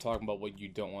you're talking about what you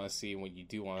don't want to see and what you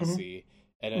do want to see,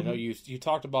 and I know you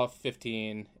talked about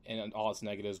 15 and all its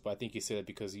negatives, but I think you said that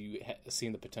because you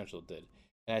seen the potential it did,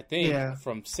 and I think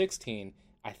from 16,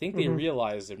 I think they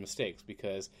realized their mistakes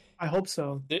because I hope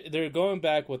so. They're going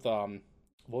back with what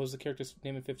was the character's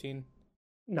name in 15?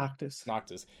 Noctis.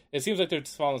 Noctis. It seems like they're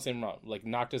following the same route. Like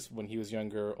Noctis when he was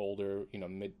younger, older,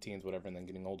 mid-teens, whatever, and then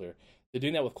getting older. They're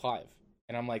doing that with Clive.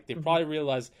 And I'm like, they probably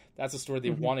realize that's a story they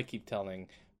want to keep telling,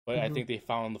 but I think they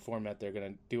found the format they're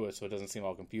going to do it so it doesn't seem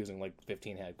all confusing like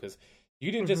 15 had. Because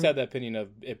you didn't just have that opinion of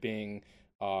it being,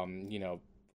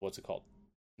 what's it called?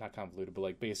 Not convoluted, but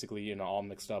like basically, all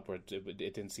mixed up where it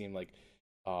didn't seem like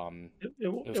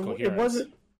it was coherent. It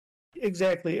wasn't.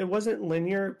 Exactly. It wasn't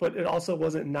linear, but it also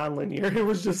wasn't non-linear. It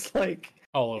was just like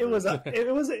all over. It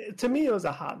was to me it was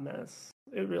a hot mess.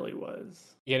 It really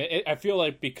was. Yeah, I feel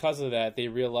like because of that, they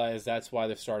realize that's why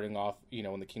they're starting off.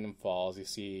 When the kingdom falls, you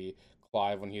see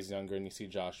Clive when he's younger, and you see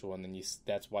Joshua, and then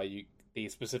that's why they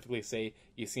specifically say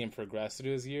you see him progress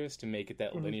through his years to make it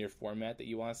that linear format that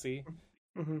you want to see.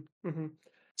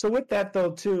 So with that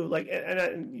though, too, like,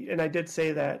 and I did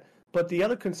say that. But the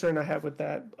other concern I have with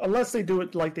that, unless they do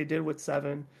it like they did with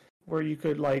 7, where you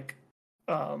could like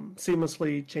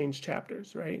seamlessly change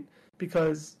chapters, right?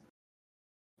 Because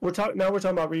we're talking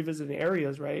about revisiting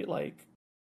areas, right? Like,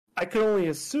 I could only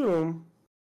assume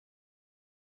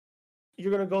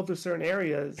you're going to go through certain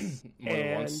areas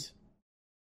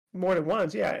more than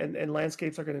once, yeah, and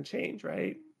landscapes are going to change,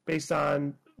 right? Based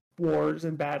on wars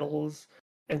and battles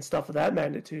and stuff of that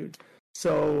magnitude.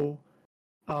 So,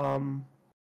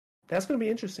 that's going to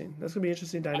be interesting. That's going to be an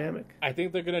interesting dynamic. I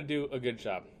think they're going to do a good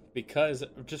job because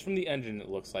just from the engine, it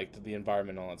looks like to the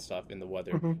environment and all that stuff in the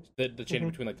weather, the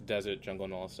change between like the desert, jungle,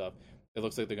 and all that stuff. It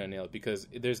looks like they're going to nail it because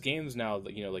there's games now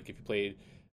that, like if you played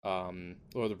Lord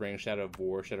of the Rings, Shadow of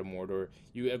War, Shadow of Mordor,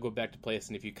 you go back to place,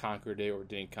 and if you conquered it or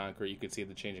didn't conquer it, you could see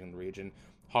the changing in the region.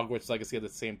 Hogwarts Legacy had the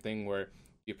same thing where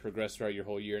you progress throughout your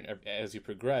whole year, and as you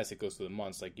progress, it goes through the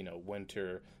months, like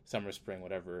winter, summer, spring,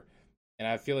 whatever. And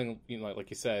I have a feeling, like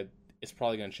you said, it's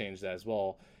probably going to change that as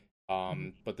well.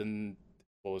 But then,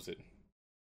 what was it?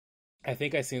 I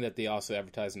think I seen that they also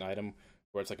advertise an item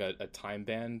where it's like a time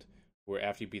band where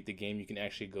after you beat the game, you can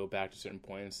actually go back to certain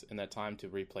points in that time to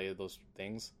replay those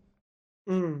things.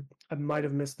 I might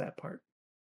have missed that part.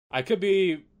 I could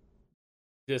be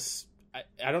just...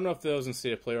 I don't know if that was in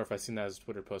State of Play or if I seen that as a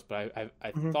Twitter post, but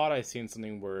I thought I seen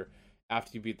something where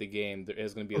after you beat the game, there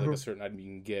is going to be like a certain item you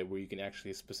can get where you can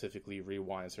actually specifically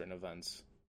rewind certain events.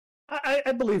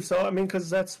 I believe so. I mean, because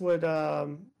that's what,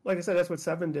 like I said, that's what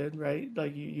 7 did, right?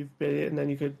 Like you've bit it, and then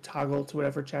you could toggle to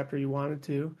whatever chapter you wanted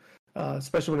to,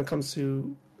 especially when it comes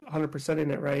to 100%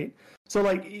 in it, right? So,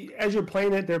 like, as you're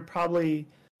playing it, there probably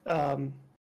there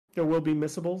will be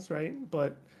missables, right?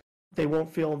 But they won't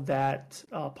feel that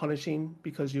punishing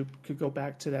because you could go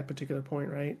back to that particular point,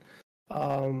 right?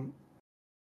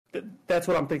 That's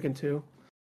what I'm thinking too.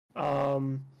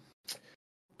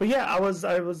 But yeah, I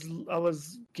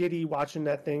was giddy watching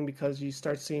that thing because you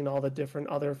start seeing all the different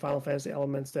other Final Fantasy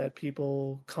elements that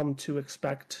people come to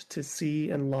expect to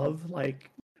see and love. Like,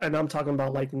 and I'm talking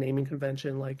about like naming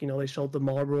convention. Like, they showed the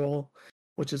Maul Roll,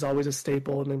 which is always a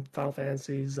staple in Final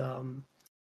Fantasies.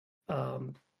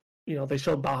 They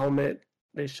showed Bahamut.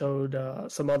 They showed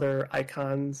some other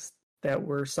icons that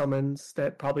were summons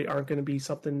that probably aren't going to be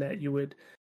something that you would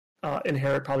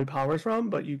inherit probably powers from,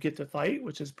 but you get to fight,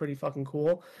 which is pretty fucking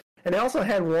cool. And they also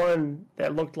had one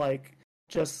that looked like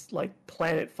just like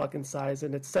planet fucking size,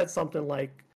 and it said something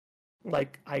like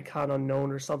Icon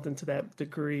Unknown or something to that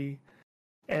degree.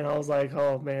 And I was like,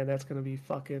 oh man, that's gonna be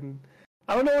fucking.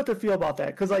 I don't know what to feel about that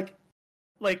because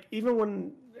like even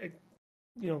when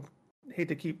hate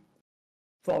to keep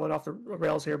falling off the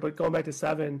rails here, but going back to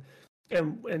 7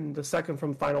 and the second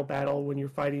from Final Battle when you're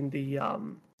fighting the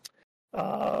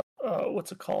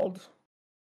what's it called?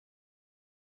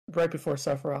 Right before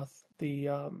Sephiroth, the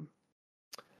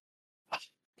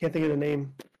can't think of the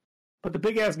name, but the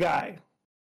big ass guy.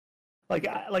 I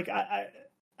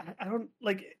don't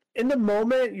like in the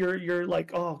moment you're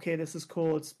like, oh okay, this is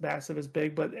cool, it's massive, it's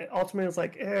big, but ultimately it's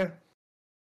like, I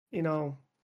don't know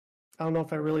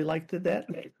if I really liked it that.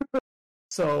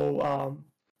 So,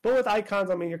 but with icons,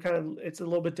 I mean, it's a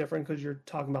little bit different because you're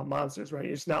talking about monsters, right?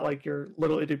 It's not like your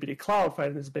little itty bitty cloud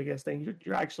fighting this big ass thing.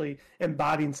 You're actually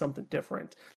embodying something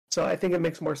different. So I think it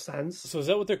makes more sense. So is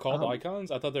that what they're called, icons?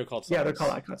 I thought they were called summons. Yeah, they're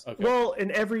called icons. Okay. Well, in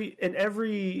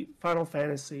every Final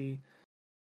Fantasy,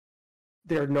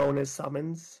 they're known as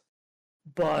summons.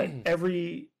 but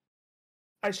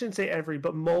I shouldn't say every,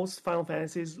 but most Final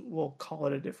Fantasies will call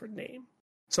it a different name.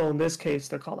 So in this case,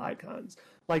 they're called icons.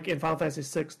 Like in Final Fantasy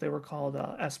VI, they were called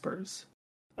espers.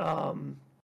 Um,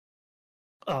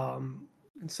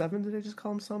 in 7, did they just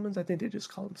call them summons? I think they just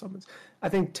call them summons. I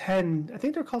think 10, I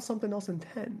think they're called something else in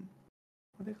 10.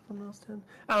 Are they called something else 10?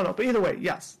 I don't know, but either way,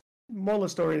 yes. Moral of the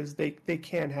story is they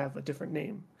can have a different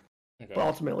name. Okay. But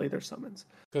ultimately, they're summons.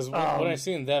 Because when I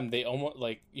seen them, they almost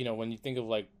like, you know, when you think of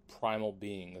like primal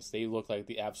beings, they look like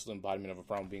the absolute embodiment of a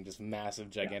primal being, just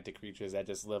massive, gigantic creatures that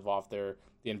just live off the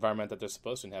environment that they're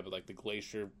supposed to inhabit, like the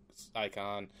glacier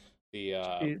icon,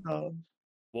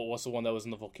 what's the one that was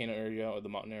in the volcano area or the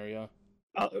mountain area?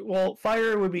 Well,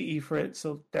 fire would be Ifrit,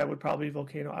 so that would probably be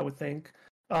volcano, I would think.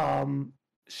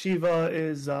 Shiva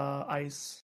is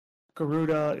ice.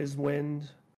 Garuda is wind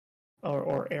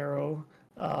or arrow.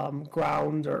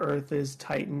 Ground or earth is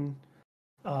Titan.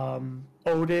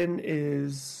 Odin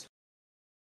is,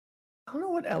 I don't know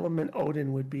what element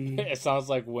Odin would be. It sounds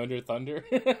like wind or thunder.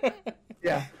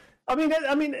 Yeah, I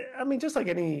mean, just like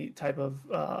any type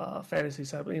of fantasy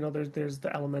set, you know, there's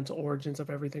the elemental origins of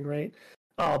everything, right?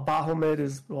 Bahamut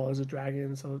is a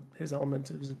dragon, so his element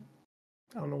is,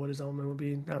 I don't know what his element would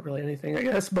be. Not really anything, I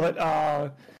guess.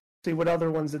 But see, what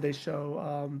other ones did they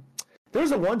show? There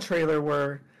was a one trailer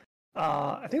where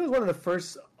I think it was one of the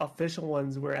first official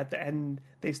ones where at the end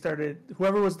they started,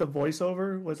 whoever was the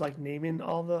voiceover was like naming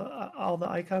all the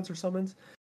icons or summons,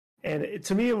 and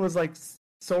to me it was like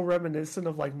so reminiscent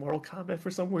of like Mortal Kombat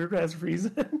for some weird ass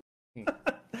reason.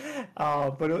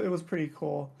 But it was pretty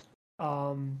cool.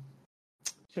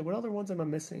 Shit, what other ones am I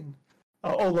missing?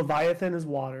 Leviathan is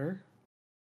water.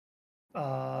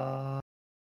 What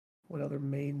other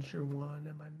major one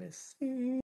am I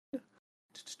missing?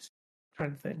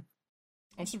 Trying to think.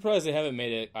 I'm surprised they haven't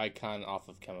made an icon off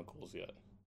of chemicals yet.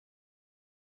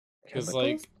 Because,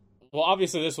 like, well,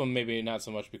 obviously this one maybe not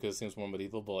so much because it seems more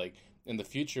medieval, but, like, in the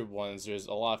future ones, there's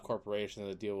a lot of corporations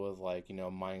that deal with, like, you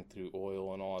know, mining through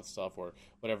oil and all that stuff, or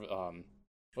whatever,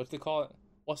 what do they call it?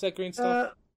 What's that green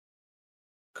stuff?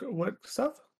 What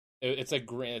stuff? It's like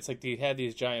green. It's like they had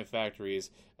these giant factories.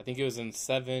 I think it was in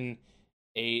 7,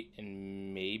 8,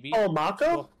 and maybe... Oh, Mako?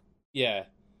 12? Yeah.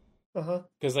 Uh-huh.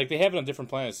 Because, like, they have it on different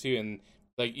planets, too, and,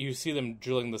 like, you see them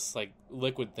drilling this, like,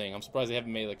 liquid thing. I'm surprised they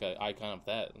haven't made, like, an icon of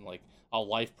that, and, like, a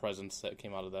life presence that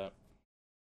came out of that.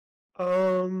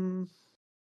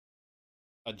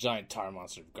 A giant tar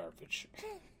monster of garbage.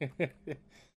 I'm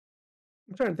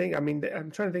trying to think. I mean, I'm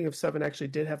trying to think if 7 actually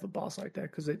did have a boss like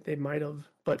that, because they might have,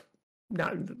 but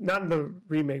not in the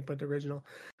remake, but the original.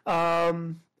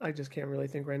 I just can't really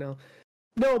think right now.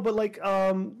 No, but, like,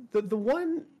 the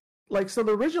one... Like, so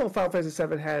the original Final Fantasy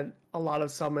VII had a lot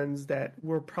of summons that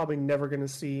we're probably never going to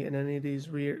see in any of these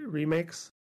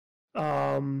remakes.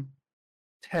 10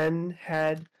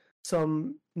 had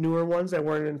some newer ones that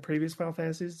weren't in previous Final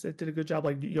Fantasies that did a good job,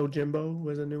 like Yojimbo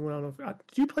was a new one. I don't know if,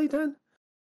 did you play 10?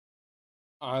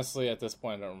 Honestly, at this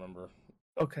point, I don't remember.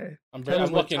 Okay. I'm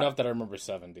lucky enough that I remember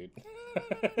 7, dude.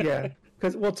 Yeah,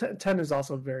 because, well, 10 is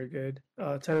also very good.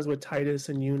 10 is with Titus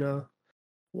and Yuna,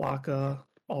 Waka,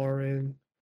 Auron,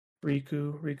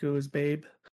 Riku is Babe.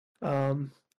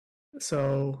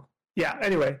 So yeah.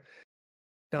 Anyway,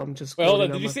 now I'm just. Well, hold on.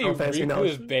 Did you say Riku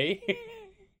is Babe?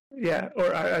 Yeah,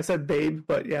 or I said Babe,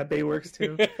 but yeah, Babe works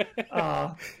too.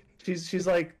 She's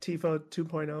like Tifa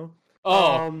 2.0.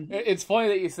 Oh, it's funny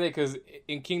that you say, because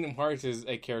in Kingdom Hearts is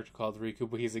a character called Riku,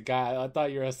 but he's a guy. I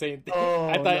thought you were saying.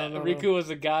 I thought Riku was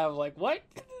a guy. I'm like, what?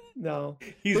 No,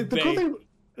 he's the cool thing.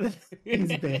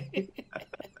 He's Babe.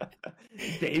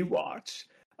 Baywatch.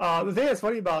 The thing that's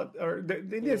funny about, or the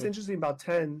thing that's interesting about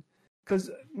 10, because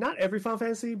not every Final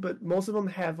Fantasy, but most of them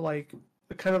have like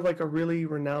kind of like a really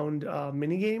renowned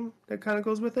mini game that kind of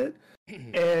goes with it.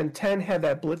 And 10 had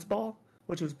that Blitzball,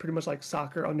 which was pretty much like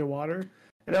soccer underwater,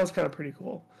 and that was kind of pretty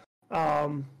cool.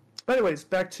 But anyways,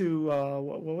 back to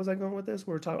what was I going with this?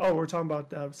 We're talking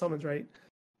about summons, right?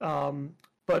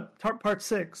 But part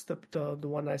 6, the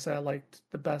one I said I liked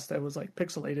the best, that was like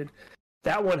pixelated.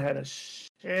 That one had a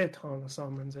shit ton of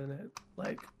summons in it,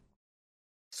 like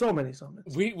so many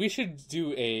summons. We should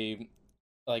do a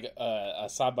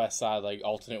side by side, like,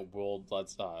 alternate world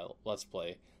let's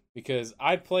play, because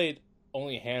I played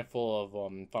only a handful of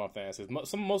Final Fantasies,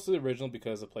 most of the original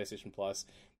because of PlayStation Plus,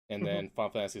 and then Final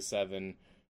Fantasy VII,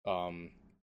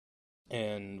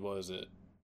 and what was it?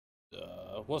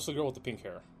 What's the girl with the pink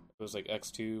hair? It was like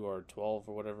X2 or 12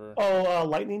 or whatever. Oh,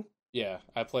 Lightning. Yeah,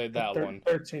 I played that one.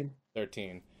 13.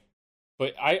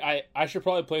 But I should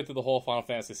probably play through the whole Final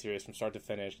Fantasy series from start to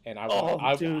finish, and I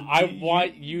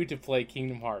want you to play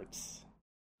Kingdom Hearts.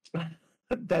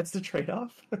 That's the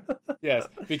trade-off. Yes,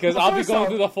 because Well, I'll be first going off,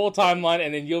 through the full timeline,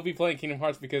 and then you'll be playing Kingdom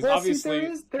Hearts. Because well, see,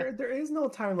 obviously, there is no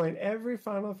timeline. Every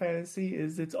Final Fantasy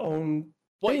is its own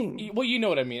well, thing. well, you know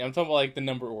what I mean. I'm talking about like the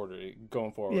number order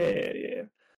going forward. Yeah.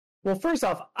 Well, first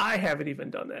off, I haven't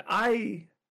even done that. I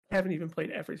haven't even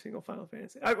played every single Final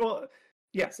Fantasy. Well,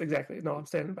 yes, exactly. No, I'm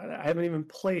standing by that. I haven't even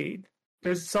played.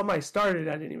 There's some I started,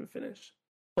 I didn't even finish,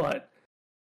 but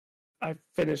I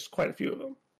finished quite a few of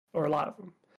them, or a lot of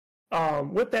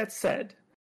them. With that said,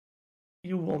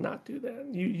 you will not do that.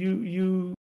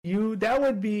 You. That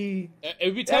would be. It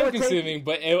would be time consuming,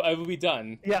 but it would be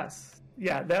done. Yes,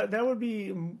 yeah. That would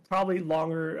be probably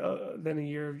longer than a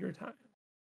year of your time.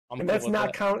 And that's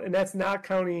not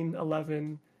counting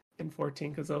 11 and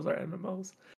 14 because those are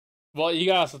MMOs. Well, you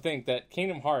gotta also think that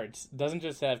Kingdom Hearts doesn't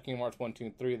just have Kingdom Hearts 1, 2,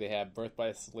 and 3. They have Birth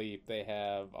by Sleep. They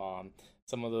have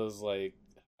some of those, like,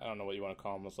 I don't know what you want to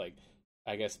call them. It's like,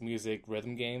 I guess, music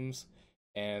rhythm games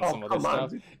and some other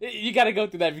stuff. You gotta go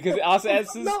through that because it also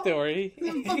adds to the story.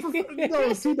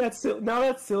 No, see, that's silly. Now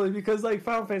that's silly because like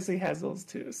Final Fantasy has those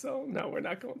too. So no, we're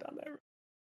not going down that road.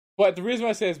 But the reason why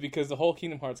I say is because the whole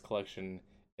Kingdom Hearts collection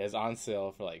is on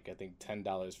sale for like I think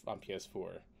 $10 on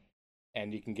PS4,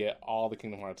 and you can get all the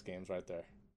Kingdom Hearts games right there.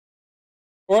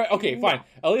 Or okay, fine.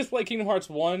 At least play Kingdom Hearts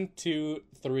 1, 2,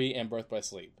 3, and Birth by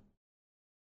Sleep.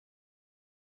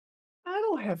 I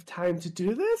don't have time to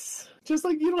do this. Just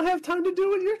like you don't have time to do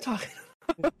what you're talking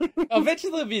about.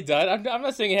 Eventually it'll be done. I'm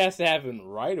not saying it has to happen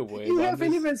right away. You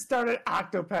haven't even started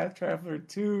Octopath Traveler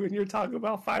 2 and you're talking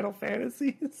about Final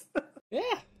Fantasies.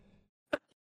 Yeah.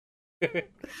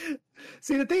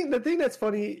 See, the thing that's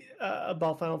funny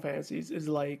about Final Fantasies is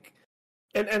like,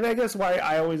 and I guess why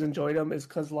I always enjoyed them is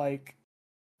because like,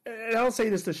 and I don't say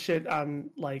this to shit on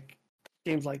like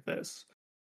games like this,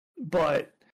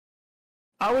 but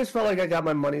I always felt like I got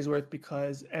my money's worth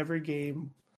because every game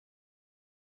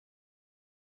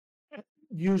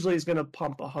usually is going to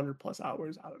pump 100+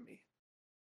 hours out of me,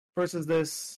 versus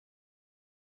this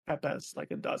at best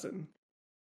like a dozen.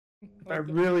 If I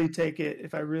really take it,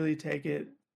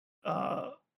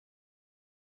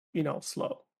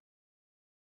 slow.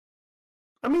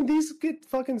 I mean, these get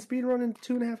fucking speedrun in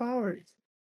 2.5 hours.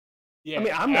 Yeah, I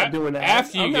mean, I'm not doing that.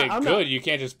 After you get good, you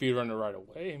can't just speedrun it right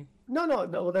away. No.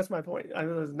 Well, that's my point.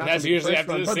 That's usually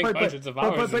after the sink hundreds of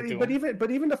hours. But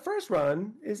even the first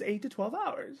run is 8 to 12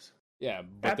 hours. Yeah,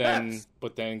 but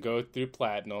then go through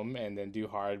platinum and then do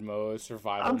hard mode,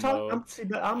 survival mode.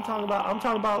 I'm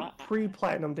talking about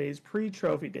pre-platinum days,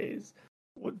 pre-trophy days.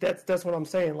 That's what I'm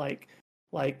saying. Like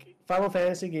Final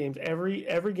Fantasy games,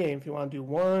 every game, if you want to do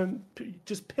one,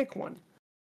 just pick one.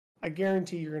 I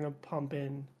guarantee you're gonna pump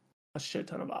in a shit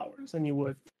ton of hours than you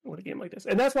would with a game like this,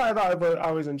 and that's why I've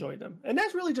always enjoyed them. And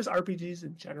that's really just RPGs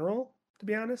in general, to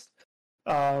be honest.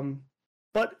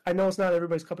 But I know it's not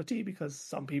everybody's cup of tea because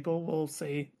some people will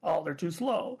say, "Oh, they're too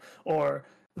slow," or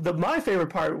my favorite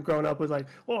part growing up was like,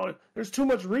 "Well, there's too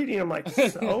much reading." I'm like,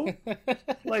 so,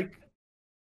 like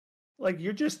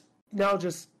you're just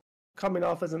coming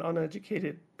off as an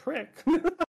uneducated prick.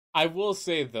 I will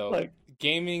say though,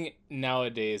 gaming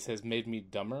nowadays has made me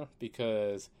dumber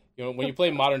because when you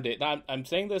play modern day. Now, I'm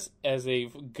saying this as a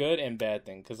good and bad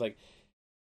thing because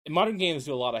modern games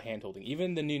do a lot of handholding.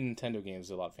 Even the new Nintendo games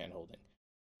do a lot of handholding.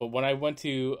 But when I went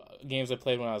to games I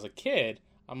played when I was a kid,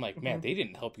 I'm like, man, they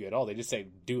didn't help you at all. They just say,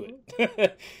 do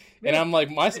it. And I'm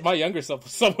like, my younger self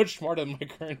was so much smarter than my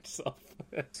current self.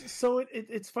 So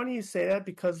it's funny you say that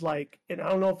because, and I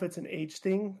don't know if it's an age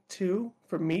thing, too,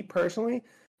 for me personally.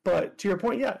 But to your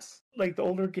point, yes. Like, the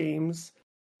older games,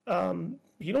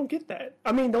 you don't get that.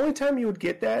 I mean, the only time you would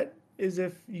get that is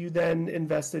if you then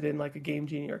invested in, like, a Game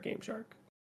Genie or Game Shark.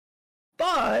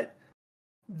 But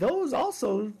those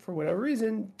also, for whatever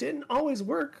reason, didn't always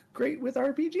work great with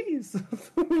RPGs.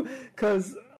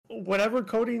 Because whatever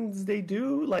codings they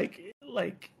do,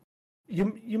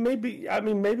 you may be, I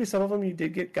mean, maybe some of them you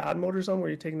did get God mode or something where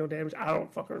you take no damage. I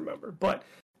don't fucking remember. But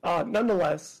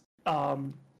nonetheless,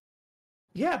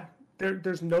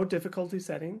 there's no difficulty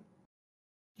setting.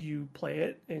 You play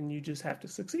it and you just have to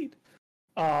succeed.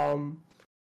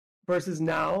 Versus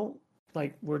now,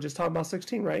 like we're just talking about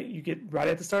 16, right? You get right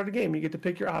at the start of the game, you get to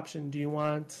pick your option. Do you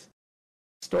want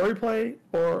story play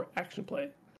or action play?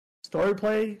 Story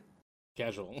play,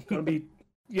 casual. Going to be,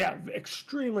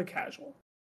 extremely casual.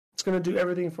 It's going to do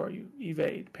everything for you.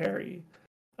 Evade, parry,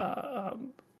 I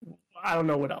don't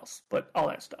know what else, but all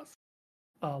that stuff.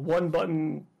 One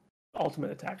button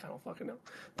ultimate attack, I don't fucking know.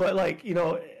 But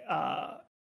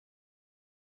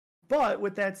but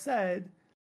with that said,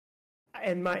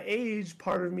 and my age,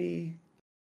 part of me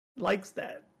likes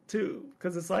that too,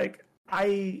 because it's like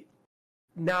I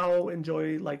now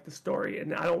enjoy like the story,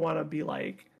 and I don't want to be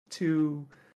like too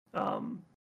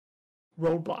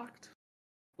roadblocked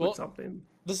with something.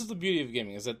 This is the beauty of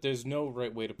gaming, is that there's no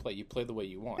right way to play. You play the way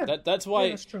you want. Yeah. That's why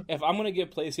that's true. if I'm gonna give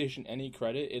PlayStation any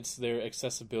credit, it's their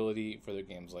accessibility for their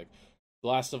games. Like The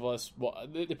Last of Us, well,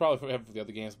 they probably have for the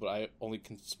other games, but I only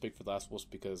can speak for The Last of Us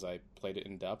because I played it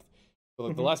in depth. But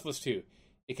like The Last of Us 2,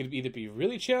 it could either be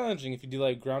really challenging if you do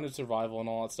like grounded survival and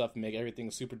all that stuff and make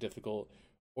everything super difficult,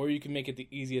 or you can make it the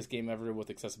easiest game ever with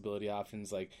accessibility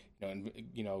options like ground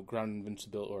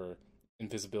invincibility or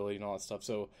invisibility and all that stuff.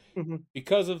 So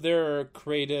because of their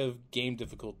creative game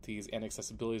difficulties and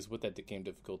accessibilities with that game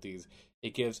difficulties,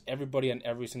 it gives everybody on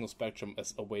every single spectrum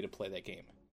a way to play that game.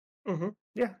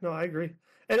 Yeah, no, I agree.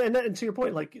 And to your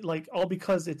point, like all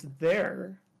because it's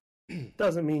there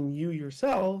doesn't mean you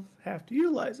yourself have to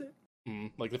utilize it.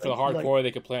 Like for the hardcore, they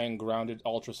could play on grounded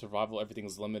ultra survival.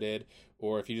 Everything's limited.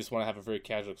 Or if you just want to have a very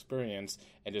casual experience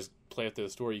and just play it through the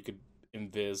story, you could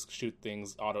invis, shoot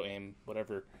things, auto aim,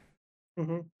 whatever.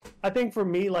 I think for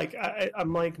me, like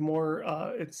I'm like more.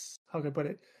 It's how can I put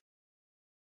it?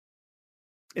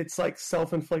 It's like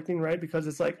self-inflicting, right? Because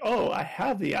it's like, oh, I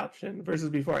have the option versus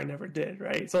before I never did,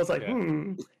 right? So it's like,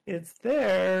 it's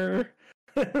there,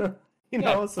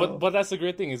 know. So, but that's the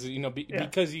great thing is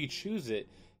because you choose it.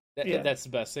 That's the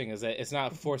best thing is that it's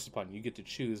not forced upon you. You get to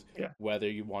choose whether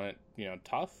you want it,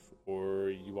 tough or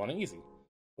you want it easy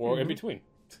or in between.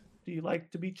 Do you like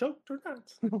to be choked or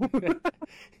not?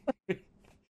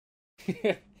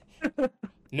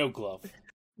 No glove.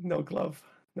 No glove.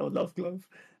 No love glove.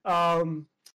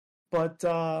 But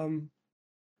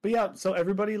yeah. So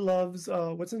everybody loves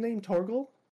what's his name? Torgal,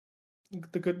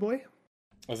 the good boy.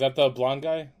 Is that the blonde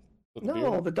guy?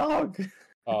 No, the dog.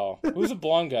 Oh, who's the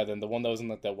blonde guy then? The one that was in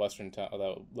like that Western town.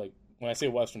 Like when I say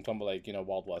Western town, but like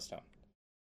Wild West town.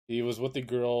 He was with the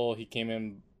girl. He came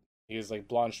in. He was like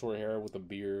blonde, short hair with a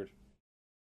beard.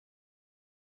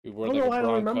 I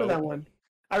don't remember that one.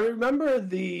 I remember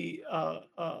the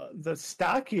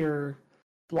stockier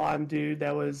blonde dude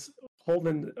that was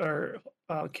holding or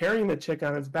carrying the chick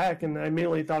on his back, and I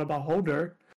immediately thought about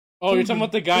Holder. Oh, you're talking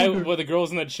about the guy where the girl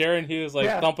was in the chair and he was like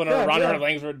thumping her around, her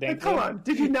legs were dancing. Come on,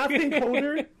 did you not think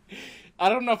Holder? I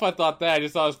don't know if I thought that. I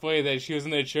just thought it was funny that she was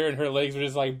in the chair and her legs were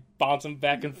just like bouncing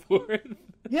back and forth.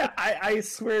 Yeah, I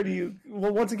swear to you.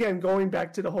 Well, once again, going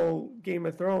back to the whole Game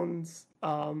of Thrones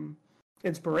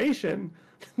inspiration,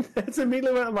 that's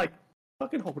immediately when I'm like,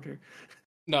 fucking Holder.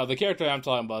 No, the character I'm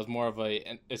talking about is more of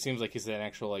a. It seems like he's an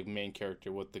actual like main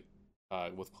character with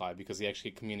Clive because he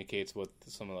actually communicates with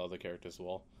some of the other characters as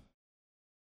well.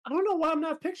 I don't know why I'm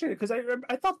not picturing it because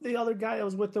I thought the other guy that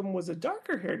was with him was a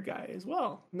darker haired guy as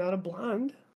well, not a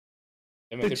blonde.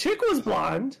 The chick was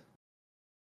blonde.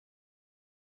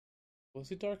 Was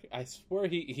he dark? I swear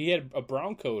he had a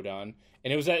brown coat on,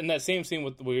 and it was in that same scene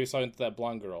where we saw that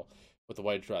blonde girl with the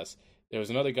white dress. There was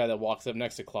another guy that walks up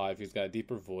next to Clive. He's got a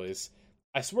deeper voice.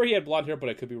 I swear he had blonde hair, but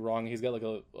I could be wrong. He's got like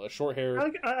a short hair.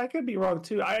 I could be wrong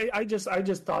too. I just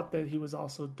thought that he was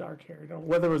also dark haired.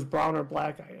 Whether it was brown or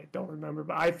black, I don't remember.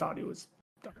 But I thought he was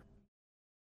dark.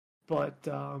 But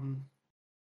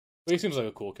he seems like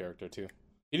a cool character too.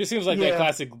 He just seems like that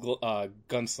classic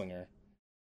gunslinger.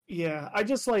 Yeah, I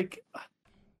just like.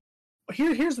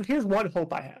 Here's one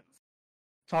hope I have.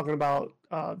 Talking about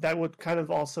that would kind of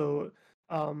also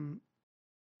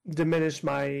diminish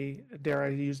my, dare I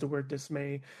use the word,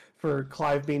 dismay for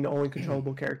Clive being the only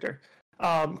controllable character.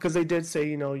 Because they did say,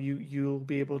 you'll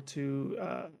be able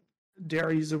to, dare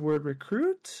I use the word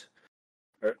recruit?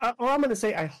 Or I'm going to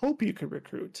say I hope you can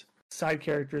recruit side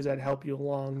characters that help you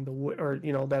along the way, or,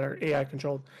 that are AI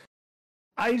controlled.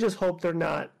 I just hope they're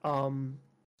not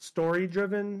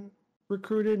story-driven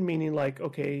recruited, meaning like,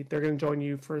 okay, they're going to join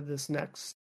you for this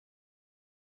next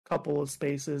couple of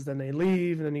spaces, then they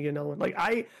leave, and then you get another one. Like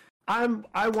I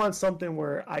want something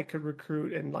where I could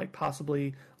recruit and like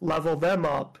possibly level them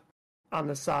up on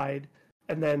the side,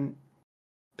 and then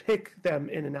pick them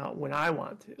in and out when I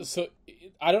want to. So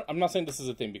I'm not saying this is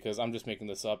a thing because I'm just making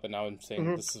this up, and now I'm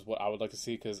saying this is what I would like to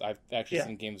see because I've actually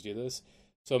seen games do this.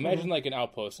 So imagine like an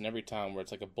outpost in every town where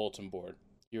it's like a bulletin board.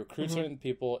 You recruit certain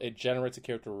people, it generates a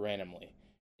character randomly,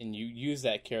 and you use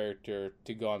that character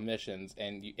to go on missions.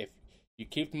 And if you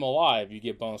keep them alive, you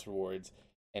get bonus rewards.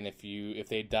 And if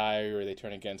they die or they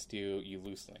turn against you, you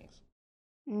lose things.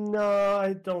 No,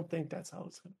 I don't think that's how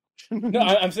it's going to. No,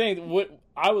 I'm saying what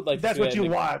I would like. That's what you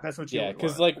want. That's what you want. Yeah,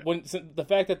 because like the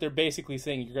fact that they're basically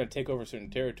saying you're going to take over certain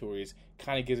territories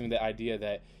kind of gives me the idea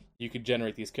that you could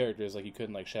generate these characters like you could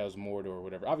in like Shadows of Mordor or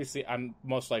whatever. Obviously, I'm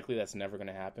most likely that's never going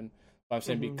to happen. But I'm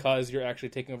saying because you're actually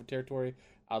taking over territory,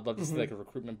 I'd love to see like a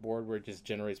recruitment board where it just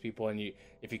generates people, and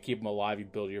if you keep them alive, you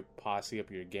build your posse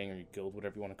up, your gang or your guild,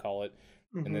 whatever you want to call it,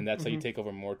 and then that's how you take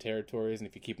over more territories. And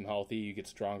if you keep them healthy, you get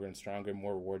stronger and stronger,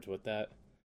 more rewards with that.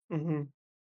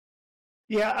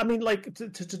 Yeah, I mean, like to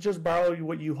just borrow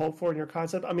what you hope for in your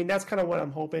concept. I mean, that's kind of what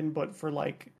I'm hoping, but for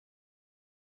like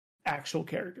actual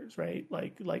characters, right?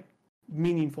 Like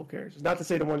meaningful characters. Not to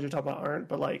say the ones you're talking about aren't,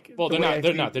 but like well, they're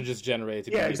not. They're just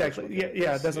generated. Yeah, exactly.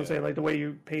 Yeah. That's what I'm saying. Like the way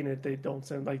you paint it, they don't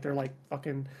sound like they're like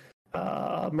fucking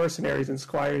mercenaries and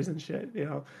squires and shit.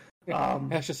 You know,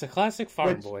 that's just a classic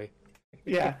farm boy.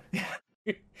 Yeah.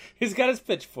 He's got his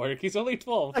pitchfork. He's only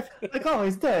 12. Like oh,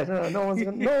 he's dead. No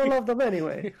one loved him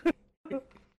anyway.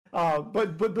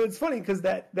 But it's funny because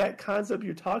that concept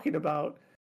you're talking about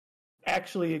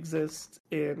actually exists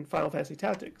in Final Fantasy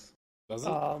Tactics. Does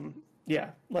it?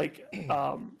 Yeah, like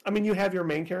I mean, you have your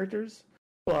main characters,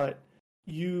 but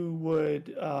you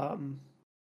would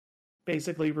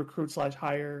basically recruit /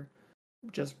 hire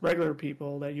just regular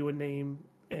people that you would name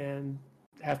and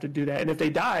have to do that. And if they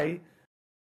die,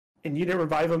 and you didn't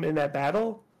revive them in that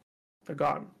battle, they're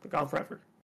gone. They're gone forever.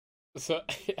 So,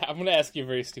 I'm going to ask you a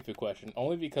very stupid question,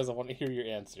 only because I want to hear your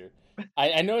answer.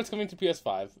 I know it's coming to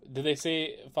PS5. Did they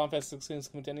say Final Fantasy 16 is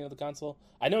coming to any other console?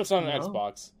 I know it's on an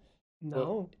Xbox.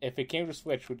 No. If it came to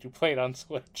Switch, would you play it on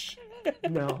Switch?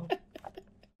 No.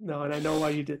 No, and I know why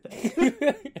you did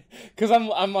that. Because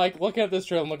I'm like, looking at this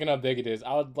trailer, I'm looking how big it is.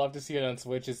 I would love to see it on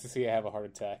Switch just to see it have a heart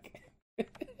attack.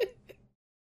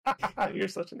 You're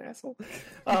such an asshole.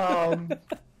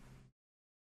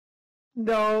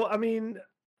 No, I mean,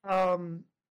 no.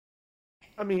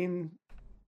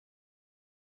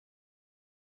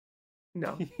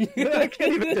 I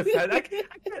can't even defend.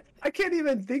 I can't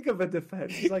even think of a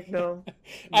defense. It's like no.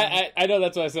 I know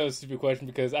that's why I said it was a stupid question,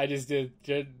 because I just did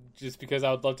just because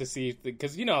I would love to see,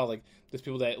 because like there's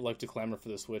people that like to clamor for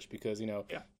the Switch because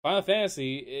Final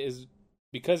Fantasy is,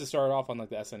 because it started off on like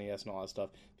the SNES and all that stuff.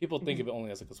 People think of it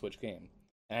only as like a Switch game,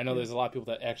 and I know there's a lot of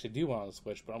people that actually do want on the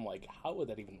Switch, but I'm like, how would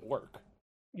that even work?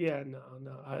 Yeah, no.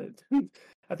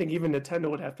 I think even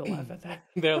Nintendo would have to laugh at that.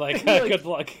 They're like, good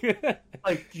luck.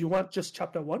 Like, do you want just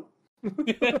chapter 1?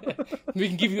 We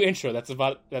can give you intro. That's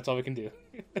all we can do.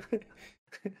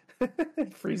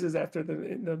 It freezes after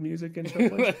the music intro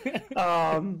plays.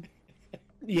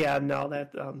 Yeah, no,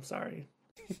 I'm sorry.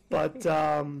 But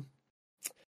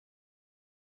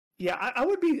yeah, I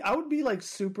would be like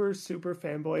super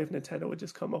fanboy if Nintendo would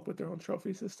just come up with their own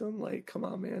trophy system. Like, come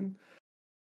on, man.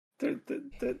 Dude,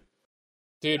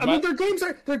 I mean, their games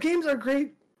are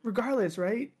great regardless,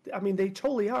 right? I mean, they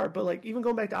totally are. But like, even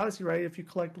going back to Odyssey, right? If you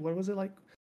collect, what was it, like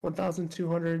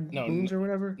 1,200 moons or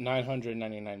whatever?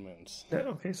 999 moons.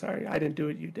 Okay, sorry, I didn't do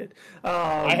it. You did.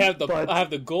 I have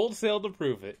the gold seal to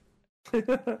prove it.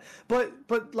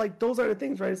 but like, those are the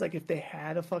things, right? It's like if they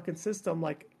had a fucking system,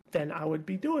 like, then I would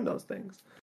be doing those things.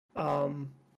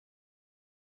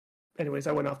 Anyways,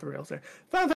 I went off the rails there.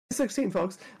 Final Fantasy 16,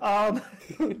 folks.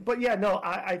 But yeah, no,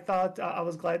 I thought I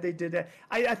was glad they did that.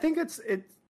 I think it's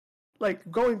like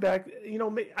going back.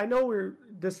 I know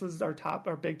this was our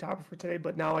big topic for today,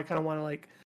 but now I kind of want to like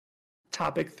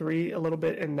topic 3 a little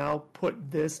bit, and now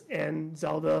put this and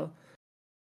Zelda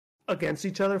against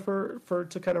each other for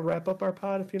to kind of wrap up our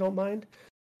pod, if you don't mind.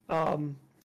 I'm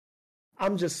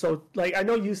just so, like, I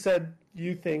know you said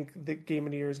you think the Game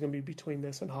of the Year is going to be between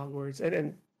this and Hogwarts,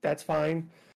 and that's fine.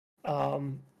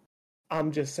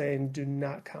 I'm just saying, do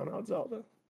not count out Zelda.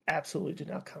 Absolutely do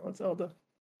not count out Zelda.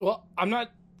 Well, I'm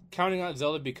not counting out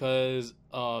Zelda because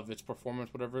of its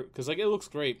performance, whatever, because like it looks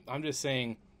great. I'm just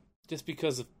saying, just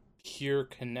because of pure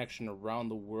connection around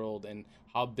the world and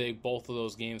how big both of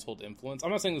those games hold influence. I'm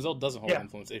not saying Zelda doesn't hold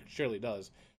influence. It surely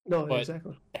does. No, but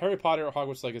exactly. Harry Potter or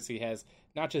Hogwarts Legacy has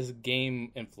not just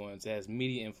game influence, it has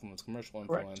media influence, commercial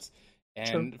influence,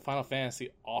 and Final Fantasy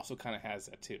also kind of has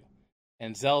that too.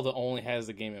 And Zelda only has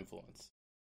the game influence.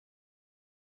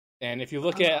 And if you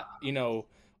look at,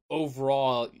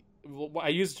 overall, I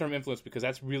use the term influence because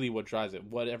that's really what drives it.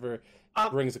 Whatever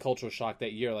brings a cultural shock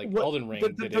that year, like Elden Ring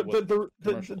did it with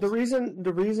the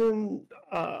reason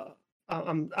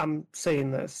I'm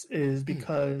saying this is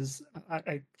because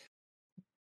I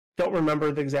don't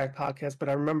remember the exact podcast, but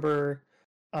I remember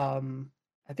I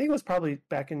think it was probably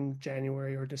back in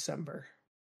January or December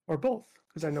or both,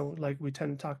 because I know like we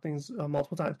tend to talk things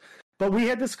multiple times, but we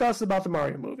had discussed about the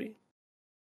Mario movie,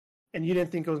 and you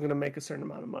didn't think it was going to make a certain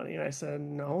amount of money, and I said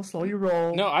no, slow your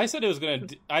roll. No, I said it was going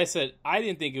to. I said I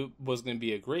didn't think it was going to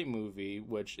be a great movie,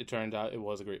 which it turned out it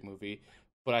was a great movie,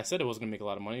 but I said it wasn't going to make a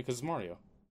lot of money because it's Mario.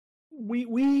 We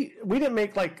didn't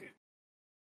make like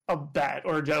a bet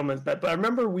or a gentleman's bet, but I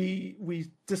remember we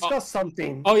discussed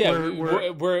something. Oh yeah,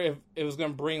 where if it was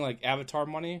going to bring like Avatar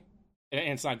money,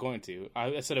 and it's not going to.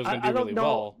 I said it was going to do really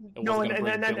well. It wasn't going to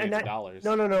bring billions of dollars.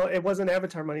 No, it wasn't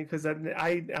Avatar money because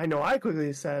I know I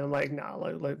quickly said I'm like, nah,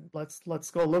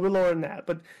 let's go a little bit lower than that.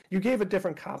 But you gave a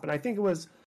different comp, and I think it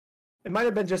might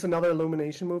have been just another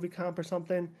Illumination movie comp or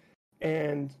something,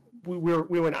 and we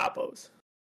went oppos.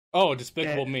 Oh,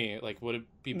 Despicable Me. Like, would it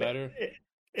be better?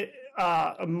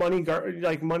 Money,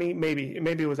 maybe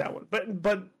it was that one.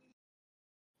 But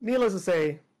needless to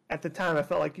say, at the time, I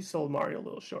felt like you sold Mario a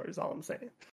little short. Is all I'm saying.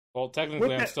 Well,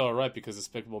 technically, I'm still right because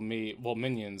Despicable Me,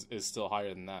 Minions is still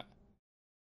higher than that.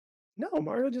 No,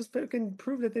 Mario just can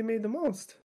prove that they made the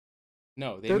most.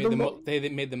 No, they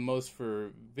made the most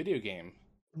for video game.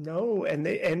 No,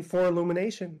 and for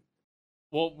Illumination.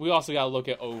 Well, we also got to look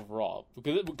at overall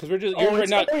because we're just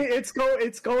it's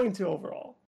going to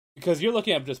overall. Because you're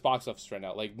looking at just box office right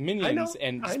now. Like, Minions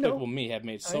and Despicable Me have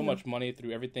made so much money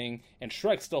through everything, and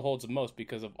Shrek still holds the most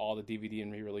because of all the DVD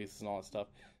and re-releases and all that stuff.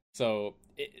 So,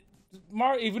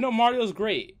 even though Mario's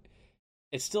great,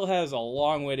 it still has a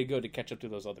long way to go to catch up to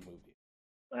those other movies.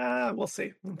 We'll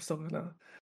see. I'm still gonna.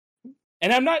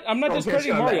 And I'm not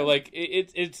discrediting Mario. Like,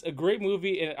 it's a great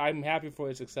movie, and I'm happy for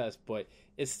its success, but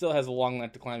it still has a long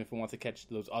line to climb if it wants to catch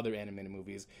those other animated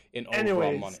movies in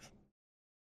overall money.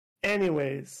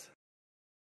 Anyways,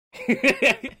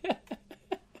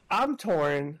 I'm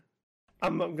torn.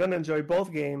 I'm gonna enjoy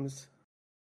both games,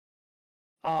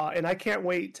 and I can't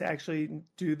wait to actually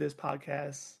do this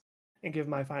podcast and give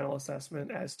my final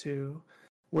assessment as to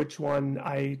which one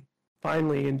I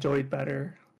finally enjoyed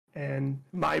better and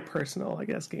my personal, I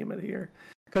guess, game of the year,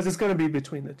 because it's gonna be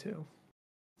between the two.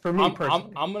 For me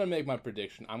personally, I'm gonna make my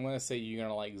prediction. I'm gonna say you're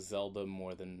gonna like Zelda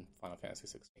more than Final Fantasy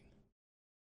 16.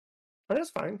 But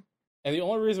that's fine. And the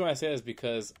only reason why I say that is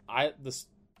because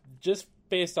just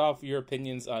based off your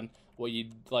opinions on what you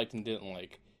liked and didn't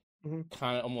like,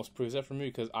 kind of almost proves that for me,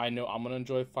 because I know I'm going to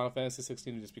enjoy Final Fantasy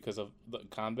 16 just because of the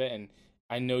combat, and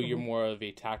I know you're more of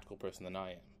a tactical person than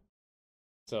I am.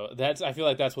 So I feel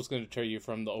like that's what's going to deter you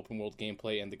from the open world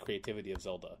gameplay and the creativity of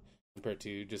Zelda compared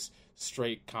to just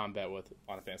straight combat with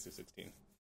Final Fantasy 16.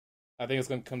 I think it's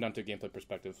going to come down to a gameplay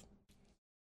perspective.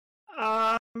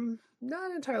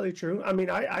 Not entirely true. I mean,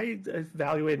 I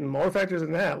evaluated more factors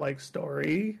than that, like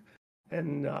story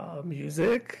and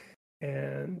music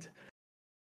and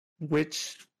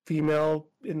which female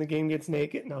in the game gets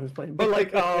naked. No, I'm just playing. But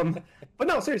like, but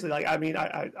no, seriously, like, I mean,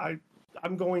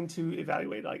 I'm going to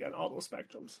evaluate like on all those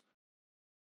spectrums.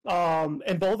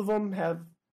 And both of them have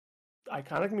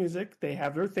iconic music. They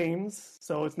have their themes,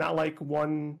 so it's not like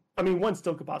one. I mean, one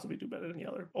still could possibly do better than the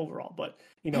other overall, but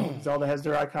you know, Zelda has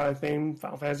their iconic theme.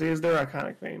 Final Fantasy is their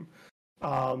iconic theme.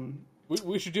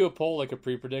 We should do a poll, like a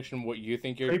pre-prediction, what you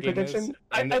think your game is.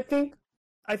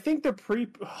 I think the pre.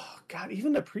 Oh God,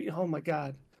 even the pre. Oh my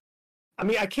God. I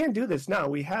mean, I can't do this now.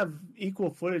 We have equal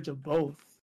footage of both.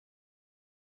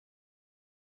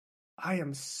 I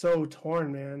am so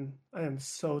torn, man. I am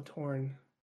so torn.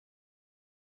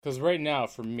 Because right now,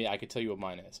 for me, I could tell you what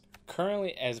mine is.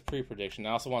 Currently, as a pre-prediction,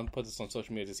 I also want to put this on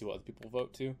social media to see what other people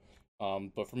vote to.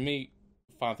 But for me,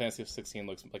 Final Fantasy 16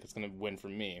 looks like it's going to win for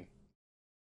me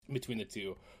between the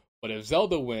two. But if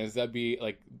Zelda wins, that'd be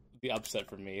like the upset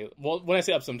for me. Well, when I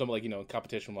say upset, I'm talking about, like, you know,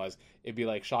 competition-wise, it'd be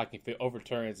like shocking if it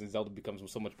overturns and Zelda becomes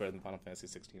so much better than Final Fantasy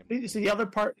 16. See, the other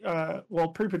part, well,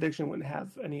 pre-prediction wouldn't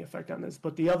have any effect on this,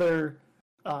 but the other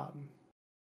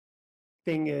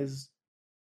thing is,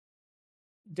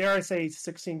 dare I say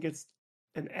 16 gets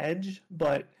an edge,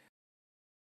 but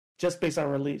just based on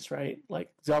release, right? Like,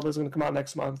 Zelda's going to come out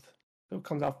next month. It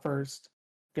comes out first.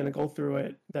 Going to go through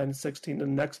it. Then 16 the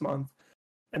next month.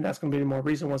 And that's going to be the more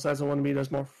recent one. So that's the one to be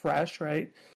that's more fresh,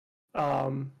 right?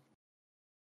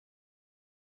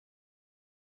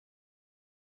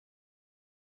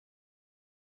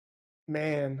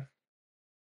 Man.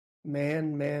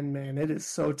 It is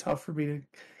so tough for me to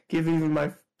give even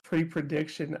my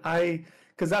pre-prediction.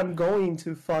 Because I'm going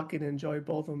to fucking enjoy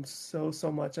both of them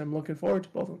so much. I'm looking forward to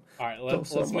both of them. All right,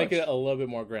 let's make it a little bit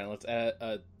more grand. Let's add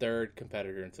a third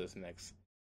competitor into this mix.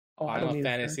 Final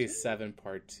Fantasy VII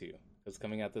Part 2. It's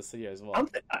coming out this year as well.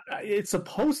 It's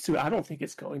supposed to. I don't think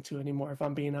it's going to anymore, if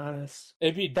I'm being honest.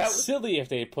 It'd be silly if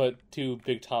they put two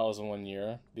big titles in 1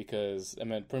 year, because, I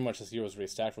mean, pretty much this year was really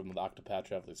stacked with Octopath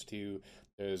Travelers 2.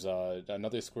 There's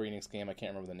another Square Enix game, I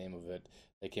can't remember the name of it.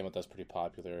 They came out that's pretty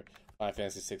popular. Final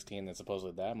Fantasy 16, and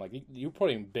supposedly that. I'm like, you're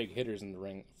putting big hitters in the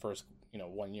ring first,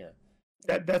 1 year.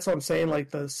 That's what I'm saying, like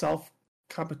the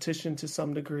self-competition to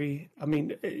some degree. I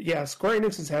mean, yeah, Square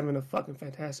Enix is having a fucking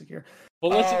fantastic year.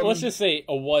 Well, let's just say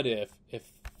a what if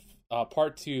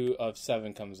Part 2 of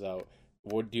 7 comes out,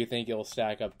 what do you think it'll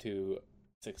stack up to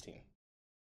 16?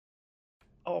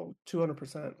 Oh,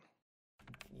 200%.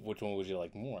 Which one would you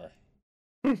like more?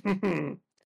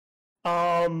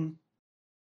 um,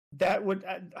 that would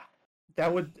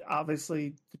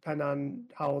obviously depend on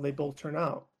how they both turn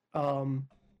out.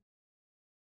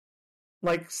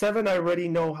 Like 7, I already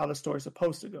know how the story's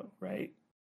supposed to go, right?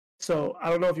 So I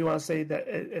don't know if you want to say that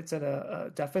it's at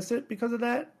a deficit because of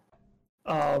that.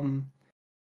 And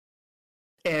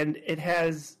it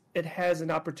has an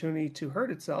opportunity to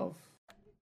hurt itself.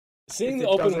 Seeing the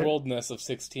open worldness of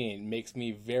 16 makes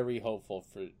me very hopeful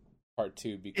for part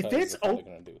 2 because of what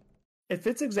they're going to do. If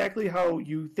it's exactly how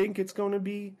you think it's going to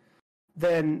be,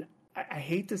 then I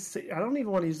hate to say, I don't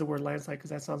even want to use the word landslide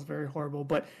because that sounds very horrible,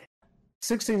 but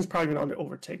 16 is probably going to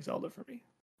overtake Zelda for me.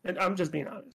 And I'm just being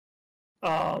honest.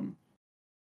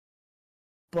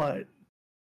 But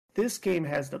this game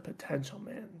has the potential,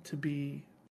 man, to be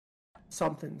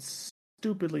something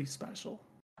stupidly special.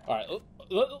 All right,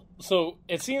 so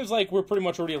it seems like we're pretty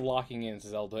much already locking in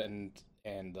Zelda and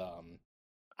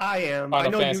I am. Final I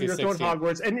know Fantasy you're throwing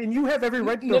Hogwarts, and you have every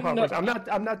right to throw Hogwarts. I'm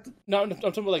not. No, I'm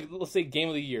talking about, like, let's say Game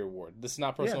of the Year award. This is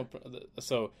not personal. Yeah.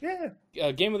 So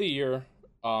Game of the Year.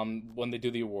 When they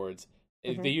do the awards,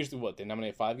 they usually they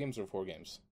nominate 5 games or 4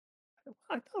 games.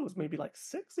 I thought it was maybe like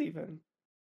 6 even.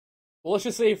 Well, let's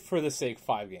just say for the sake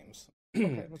 5 games.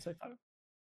 Okay, let's say 5.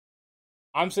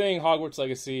 I'm saying Hogwarts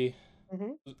Legacy.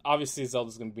 Mm-hmm. Obviously,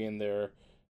 Zelda's going to be in there.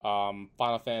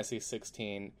 Final Fantasy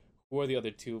 16. Who are the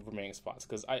other 2 remaining spots?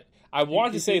 Because I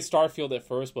wanted to say Starfield at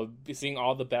first, but seeing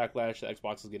all the backlash that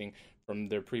Xbox is getting from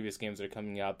their previous games that are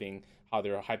coming out, being how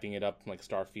they're hyping it up, like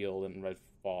Starfield and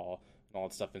Redfall and all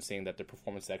that stuff, and saying that the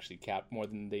performance actually capped more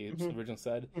than they originally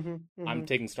said, I'm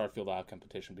taking Starfield out of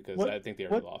competition because I think they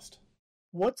already lost.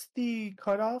 What's the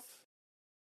cutoff?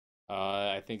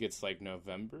 I think it's like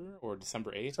November or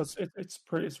December 8th. So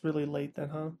it's really late then,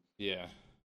 huh? Yeah.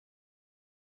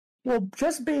 Well,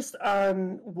 just based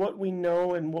on what we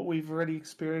know and what we've already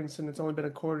experienced, and it's only been a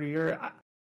quarter year,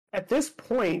 at this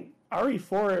point,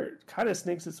 RE4 kind of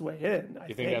sneaks its way in.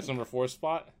 You think that's number 4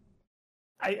 spot?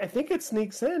 I think it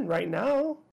sneaks in right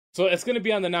now. So it's going to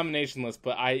be on the nomination list,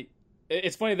 but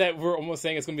it's funny that we're almost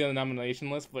saying it's going to be on the nomination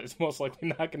list, but it's most likely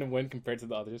not going to win compared to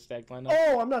the other stacked lineup.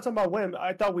 Oh, I'm not talking about win.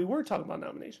 I thought we were talking about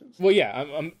nominations. Well, yeah,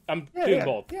 I'm doing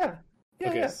both. Yeah.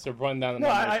 Okay, so we're running down the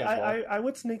nominations. I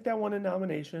would sneak that one in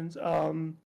nominations.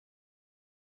 Trying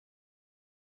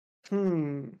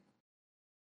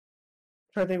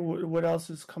to think what else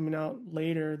is coming out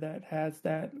later that has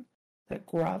that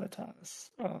gravitas.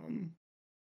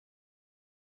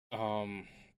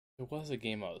 There was a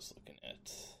game I was looking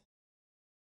at.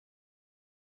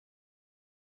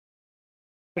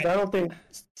 But I don't think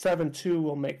 7-2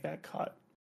 will make that cut.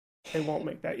 It won't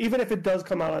make that. Even if it does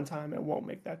come out on time, it won't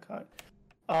make that cut.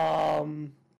 So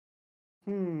I'm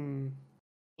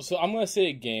going to say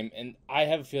a game, and I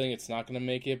have a feeling it's not going to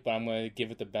make it, but I'm going to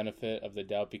give it the benefit of the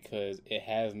doubt because it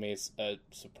has made a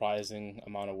surprising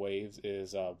amount of waves,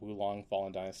 is Wo Long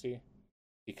Fallen Dynasty.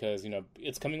 Because,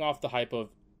 it's coming off the hype of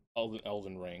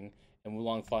Elden Ring, and Wo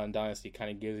Long Fallen Dynasty kind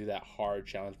of gives you that hard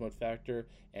challenge mode factor,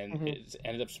 and it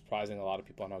ended up surprising a lot of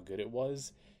people on how good it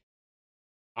was.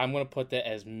 I'm going to put that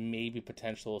as maybe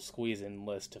potential squeeze-in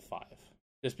list to 5.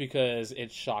 Just because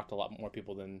it shocked a lot more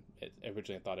people than it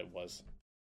originally thought it was.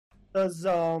 Does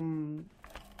Norman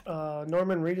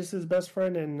Reedus' best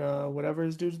friend and whatever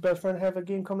his dude's best friend have a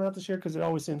game coming out this year? Because it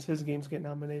always seems his games get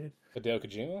nominated. Hideo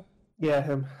Kojima? Yeah,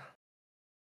 him.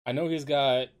 I know he's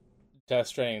got Death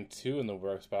Stranding 2 in the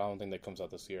works, but I don't think that comes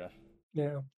out this year.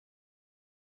 Yeah.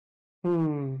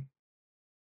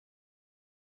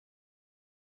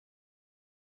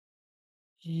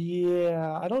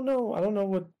 Yeah, I don't know. I don't know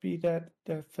what would be that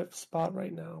 5th spot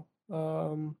right now.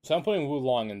 So I'm putting Wo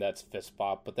Long in that 5th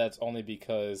spot, but that's only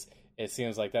because it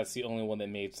seems like that's the only one that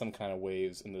made some kind of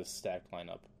waves in this stacked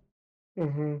lineup.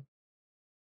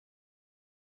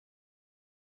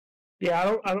 Yeah, I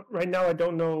don't. Right now, I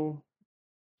don't know.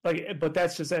 But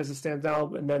that's just as it stands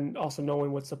out, and then also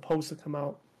knowing what's supposed to come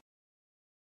out.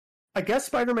 I guess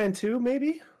Spider-Man 2,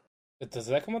 maybe. Does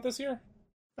that come out this year?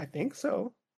 I think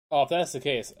so. Oh, if that's the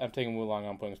case, I'm taking Wo Long.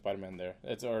 I'm putting Spider-Man there.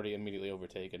 It's already immediately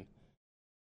overtaken.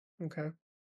 Okay.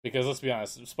 Because let's be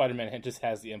honest, Spider-Man just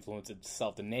has the influence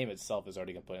itself. The name itself is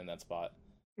already going to put in that spot.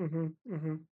 I'm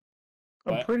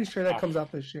pretty sure that comes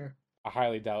out this year. I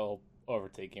highly doubt it'll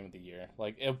overtake Game of the Year.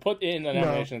 Like, it'll put in the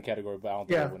nomination category, but I don't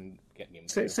think it wouldn't get Game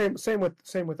of the Year. Same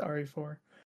with RE4.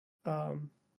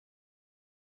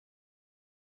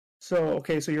 So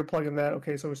you're plugging that.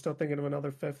 Okay, so we're still thinking of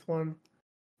another 5th one.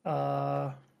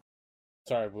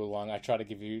 Sorry, Wulong. I try to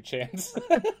give you a chance.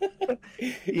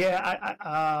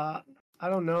 Yeah, I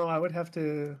don't know. I would have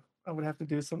to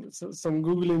do some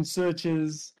googling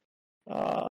searches.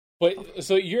 Uh, But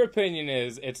so your opinion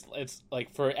is it's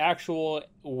like for actual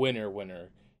winner,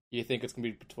 you think it's gonna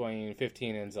be between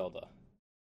 15 and Zelda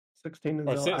 16 and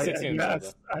or Zelda. 16 and Yeah,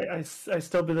 Zelda? I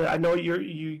still believe. I know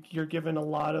you're given a I'm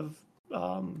lot of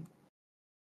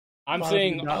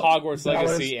saying Hogwarts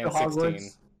Legacy and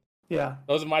 16. Yeah,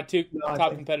 Those are my two no,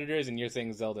 top competitors, and you're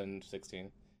saying Zelda and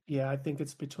 16. yeah, I think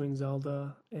it's between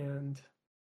Zelda and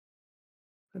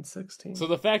 16. So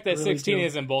the fact that I really 16 do.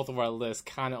 is in both of our lists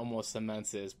kind of almost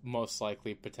cements it as most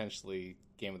likely potentially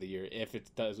game of the year if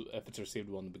it's received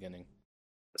well in the beginning.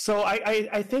 So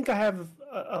I think I have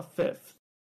a fifth,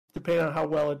 depending on how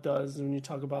well it does. When you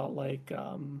talk about like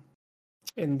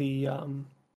in the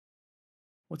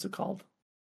what's it called?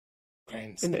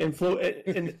 In the in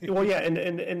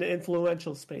the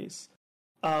influential space.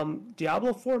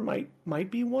 Diablo 4 might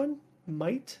be one.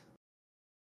 Might.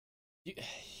 You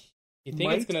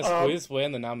think it's gonna squeeze its way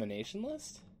on the nomination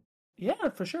list? Yeah,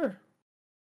 for sure.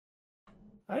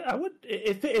 I would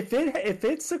if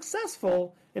it's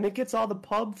successful and it gets all the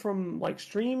pub from like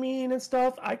streaming and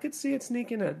stuff, I could see it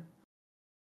sneaking in.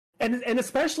 And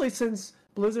especially since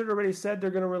Blizzard already said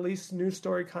they're going to release new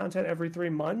story content every 3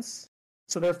 months,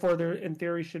 so therefore there in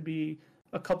theory should be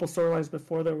a couple storylines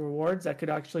before the rewards that could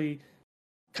actually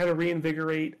kind of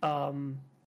reinvigorate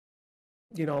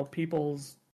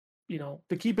people's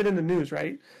to keep it in the news,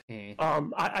 right?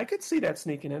 I could see that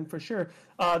sneaking in for sure.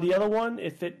 The other one,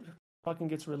 if it fucking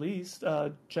gets released,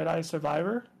 Jedi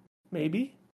Survivor,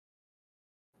 maybe.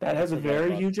 That has a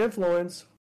very huge influence.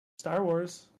 Star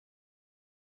Wars.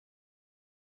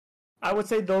 I would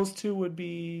say those two would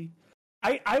be.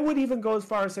 I would even go as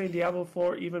far as saying Diablo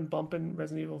 4, even bumping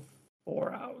Resident Evil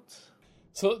 4 out.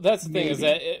 So that's the thing is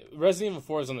that Resident Evil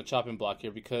 4 is on the chopping block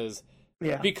here because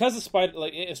of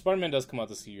if Spider-Man does come out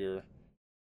this year,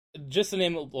 just the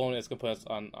name alone is going to put us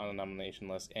on a nomination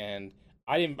list. And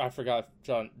I forgot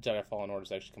Jedi Fallen Order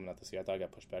is actually coming out this year. I thought it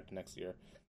got pushed back to next year.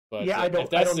 But if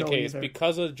that's the case,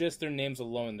 because of just their names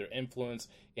alone, their influence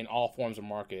in all forms of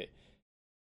market,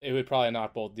 it would probably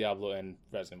knock both Diablo and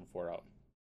Resident Evil 4 out.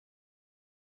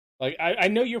 Like I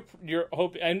know you're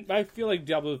hoping, and I feel like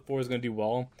Diablo 4 is going to do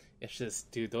well. It's just,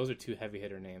 dude, those are two heavy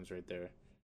hitter names right there.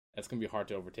 It's going to be hard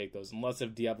to overtake those, unless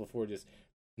if Diablo 4 just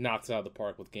knocks it out of the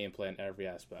park with gameplay in every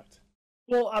aspect.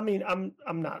 Well, I mean, I'm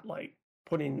not like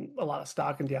putting a lot of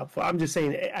stock in Diablo 4. I'm just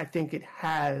saying I think it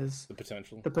has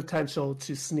the potential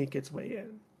to sneak its way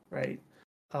in, right?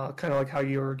 Kind of like how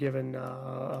you were given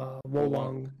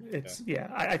Wolong. It's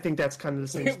I think that's kind of the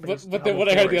same space. but then when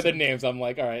I heard the other names, I'm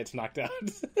like, all right, it's knocked out.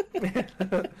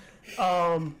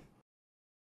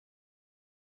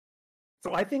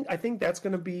 So I think that's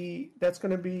gonna be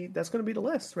the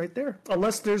list right there.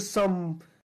 Unless there's some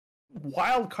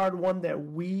wild card one that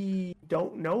we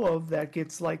don't know of that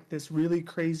gets like this really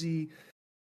crazy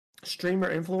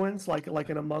streamer influence, like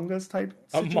an Among Us type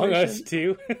situation. Among Us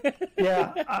too.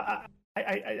 Yeah,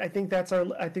 I think that's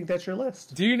your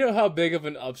list. Do you know how big of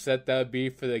an upset that would be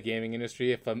for the gaming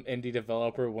industry if an indie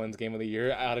developer wins Game of the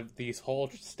Year out of these whole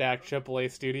stacked AAA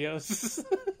studios?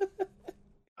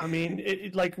 I mean,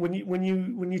 it like when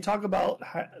you talk about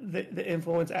the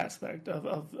influence aspect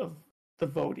of the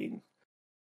voting,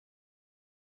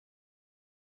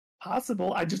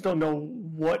 possible. I just don't know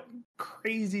what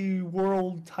crazy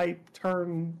world type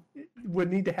turn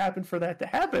would need to happen for that to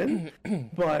happen.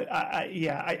 But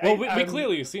we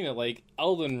clearly have seen it. Like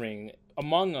Elden Ring,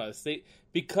 Among Us,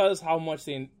 because how much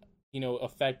they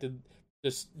affected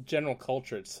this general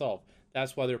culture itself.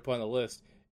 That's why they're put on the list.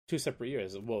 2 separate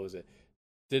years. What was it?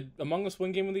 Did Among Us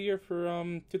win Game of the Year for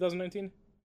 2019?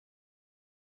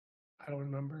 I don't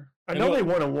remember. I know they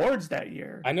won awards that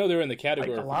year. I know they were in the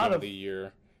category for Game of the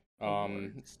Year.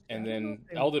 And then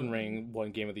Elden Ring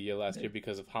won Game of the Year last year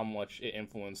because of how much it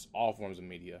influenced all forms of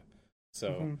media.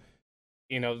 So,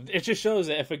 it just shows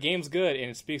that if a game's good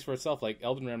and it speaks for itself, like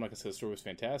Elden Ring, I'm not gonna say the story was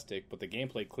fantastic, but the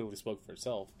gameplay clearly spoke for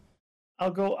itself.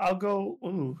 I'll go.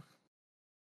 Ooh.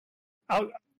 I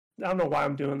don't know why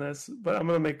I'm doing this, but I'm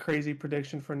gonna make a crazy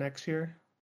prediction for next year.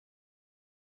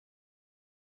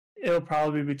 It'll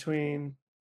probably be between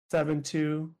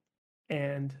 7-2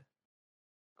 and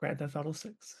Grand Theft Auto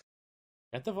 6.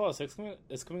 Grand Theft Auto 6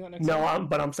 is coming out next year? No,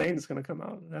 but I'm saying it's going to come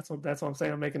out. That's what I'm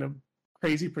saying. I'm making a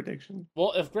crazy prediction.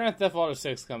 Well, if Grand Theft Auto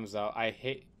 6 comes out,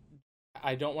 I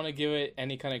don't want to give it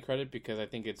any kind of credit because I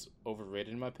think it's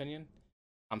overrated in my opinion.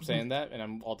 I'm saying that,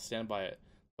 and I'll stand by it.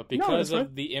 But because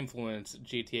of the influence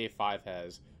GTA 5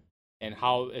 has, and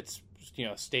how it's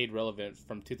stayed relevant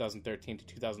from 2013 to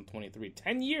 2023.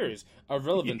 10 years of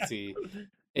relevancy. Yeah.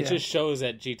 It just shows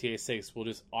that GTA 6 will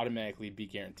just automatically be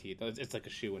guaranteed. It's like a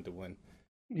shoe-in to win.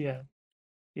 Yeah,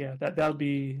 yeah. That'll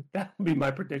be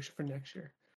my prediction for next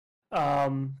year.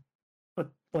 But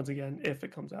once again, if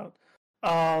it comes out.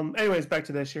 Anyways, back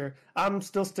to this year. I'm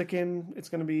still sticking. It's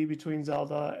going to be between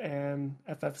Zelda and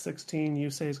FF16. You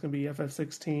say it's going to be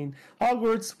FF16.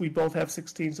 Hogwarts, we both have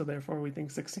 16, so therefore we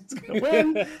think 16 is going to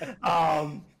win.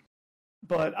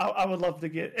 But I would love to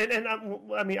get, and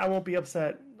I mean, I won't be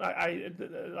upset. I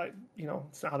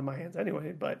it's out of my hands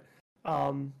anyway. But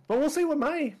we'll see what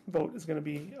my vote is going to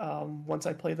be once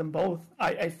I play them both.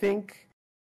 I think.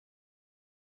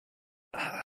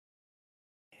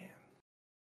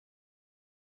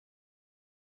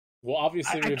 Well,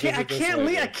 obviously, I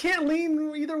can't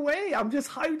lean either way. I'm just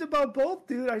hyped about both,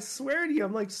 dude. I swear to you,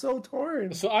 I'm like so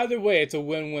torn. So either way, it's a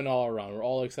win-win all around. We're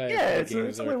all excited. Yeah,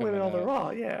 it's a win-win all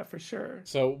around. Yeah, for sure.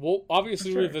 So we'll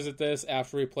obviously revisit this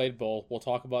after we played both. We'll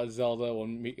talk about Zelda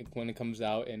when it comes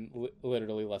out in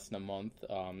literally less than a month.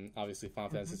 Obviously,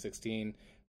 Final Fantasy 16.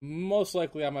 Most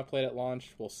likely, I might play it at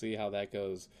launch. We'll see how that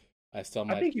goes. I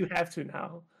think you have to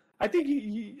now. I think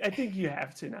you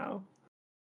have to now.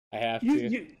 I have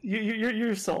to.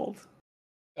 You're sold.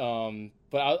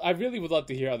 But I really would love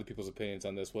to hear other people's opinions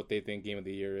on this. What they think Game of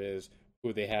the Year is,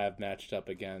 who they have matched up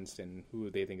against, and who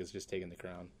they think is just taking the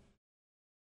crown.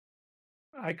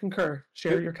 I concur.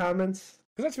 Share your comments.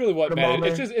 Because that's really what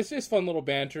matters. It's just fun little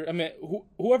banter. I mean,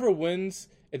 whoever wins,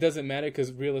 it doesn't matter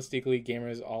because realistically,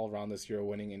 gamers all around this year are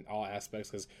winning in all aspects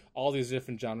because all these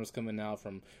different genres coming out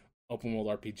from open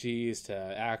world RPGs to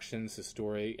actions to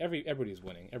story. Everybody's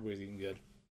winning. Everybody's eating good.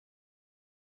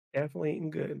 Definitely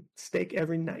eating good. Steak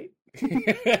every night.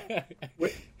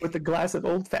 with a glass of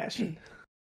old fashioned.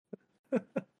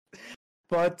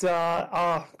 But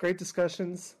great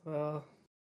discussions.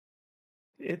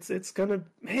 It's gonna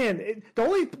the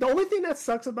only thing that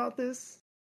sucks about this,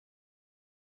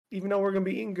 even though we're gonna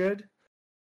be eating good,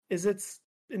 is it's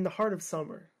in the heart of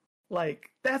summer. Like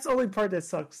that's the only part that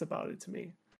sucks about it to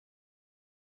me.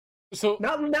 So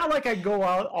not like I go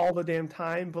out all the damn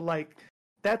time, but like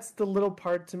that's the little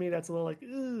part to me that's a little like,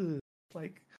 ugh.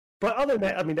 Like, but other than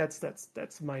that, I mean, that's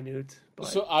minute. But...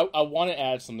 So I want to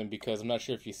add something because I'm not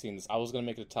sure if you've seen this. I was going to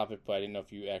make it a topic, but I didn't know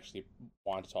if you actually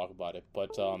wanted to talk about it.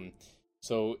 But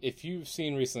so if you've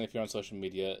seen recently, if you're on social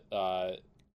media,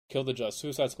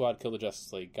 Suicide Squad, Kill the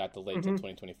Justice League got delayed until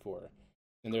 2024.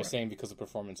 And they're saying because of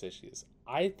performance issues.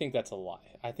 I think that's a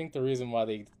lie. I think the reason why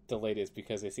they delayed it is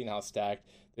because they've seen how stacked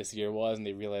this year was, and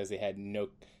they realized they had no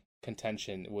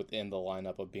contention within the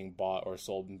lineup of being bought or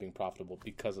sold and being profitable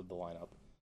because of the lineup.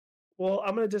 Well,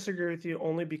 I'm going to disagree with you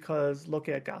only because look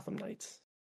at Gotham Knights.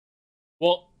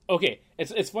 Well, okay,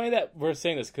 it's funny that we're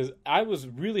saying this because I was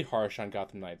really harsh on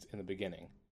Gotham Knights in the beginning,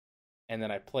 and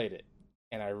then I played it,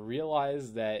 and I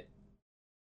realized that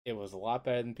it was a lot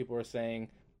better than people were saying.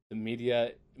 The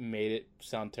media made it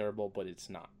sound terrible, but it's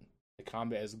not. The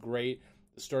combat is great,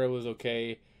 the story was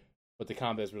okay, but the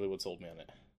combat is really what sold me on it.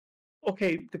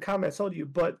 Okay, the combat sold you,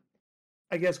 but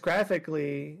I guess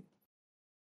graphically,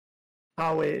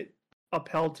 how it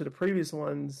upheld to the previous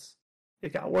ones,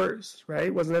 it got worse,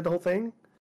 right? Wasn't that the whole thing?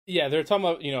 Yeah, they're talking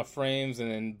about frames and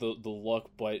then the look,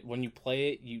 but when you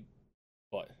play it,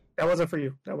 what? That wasn't for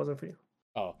you.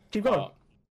 Oh, keep going.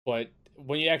 But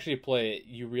when you actually play it,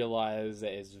 you realize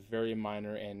that it's very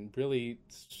minor, and really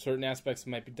certain aspects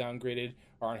might be downgraded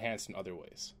or enhanced in other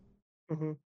ways.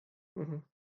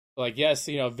 Like, yes,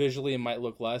 visually it might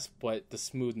look less, but the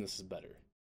smoothness is better.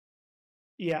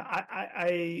 Yeah,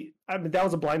 I mean, that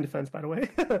was a blind defense, by the way.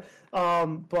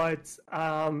 But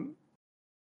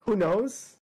who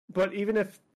knows? But even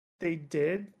if they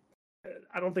did,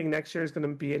 I don't think next year is going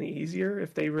to be any easier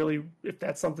if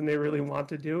that's something they really want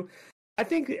to do. I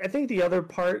think the other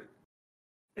part,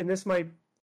 and this might,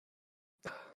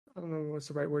 I don't know what's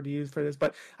the right word to use for this,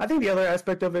 but I think the other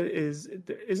aspect of it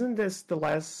isn't this the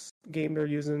last game they're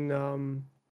using?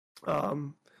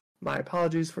 My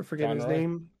apologies for forgetting his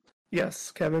name.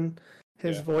 Yes, Kevin,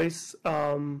 his voice.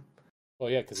 Well,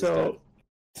 yeah, because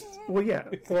well, yeah,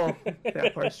 well,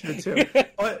 that part's true too.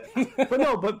 But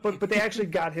no, but they actually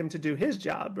got him to do his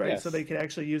job, right? Yes. So they could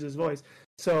actually use his voice.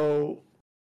 So,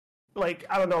 like,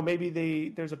 I don't know, maybe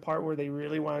there's a part where they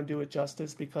really want to do it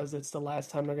justice because it's the last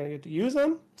time they're going to get to use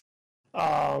him.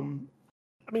 I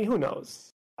mean, who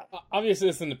knows? Obviously,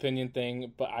 it's an opinion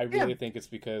thing, but I really think it's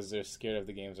because they're scared of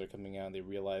the games that are coming out and they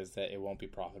realize that it won't be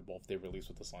profitable if they release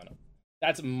with this lineup.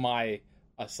 That's my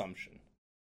assumption.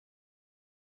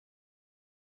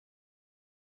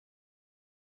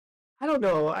 I don't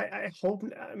know. I hope.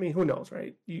 I mean, who knows,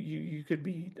 right? You could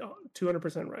be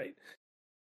 200% right.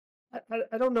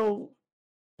 I don't know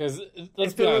Because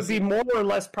let's if be it would honest, be more or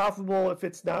less profitable if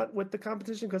it's not with the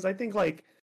competition. Because I think like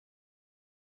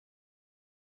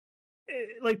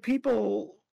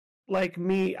people like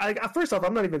me. First off,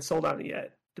 I'm not even sold on it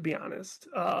yet, to be honest.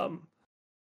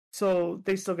 So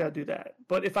they still got to do that.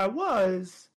 But if I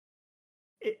was,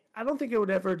 I don't think it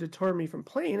would ever deter me from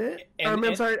playing it. I mean,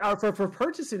 I'm sorry, for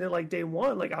purchasing it like day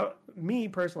one. Like me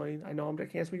personally, I know I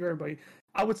can't speak for everybody.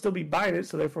 I would still be buying it,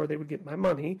 so therefore they would get my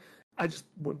money. I just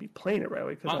wouldn't be playing it right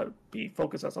away because I'd be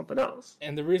focused on something else.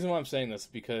 and the reason why I'm saying this is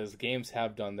because games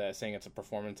have done that, saying it's a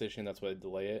performance issue, and that's why they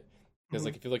delay it. Because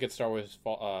like if you look at Star Wars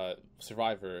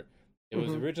Survivor, it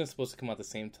was originally supposed to come out the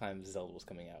same time Zelda was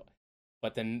coming out,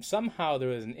 but then somehow there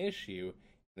was an issue,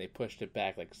 and they pushed it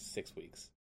back like 6 weeks,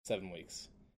 7 weeks,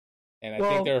 and I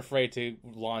think they're afraid to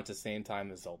launch the same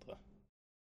time as Zelda.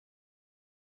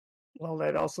 Well,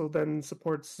 that also then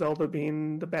supports Zelda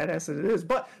being the badass that it is.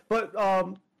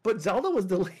 But Zelda was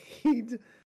delayed.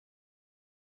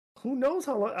 Who knows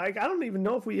how long? I don't even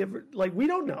know if we ever we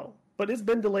don't know, but it's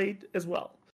been delayed as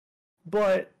well.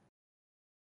 But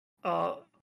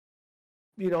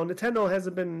Nintendo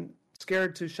hasn't been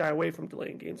scared to shy away from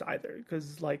delaying games either,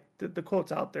 because like the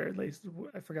quotes out there, at least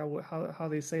I forgot how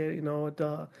they say it.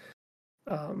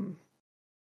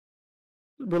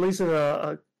 Releasing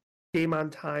a game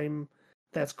on time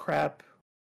that's crap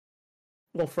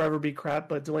will forever be crap,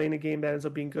 but delaying a game that ends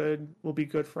up being good will be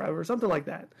good forever, something like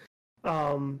that.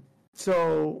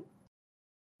 So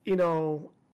I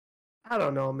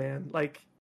don't know, man.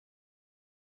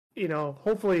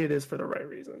 Hopefully it is for the right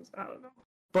reasons. I don't know.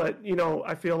 But,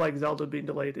 I feel like Zelda being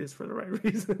delayed is for the right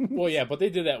reason. Well, yeah, but they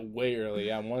did that way early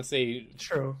on. Once they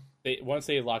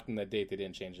locked in that date, they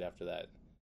didn't change it after that.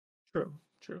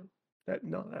 True.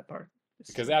 That part.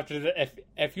 Because after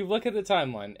if you look at the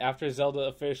timeline, after Zelda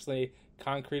officially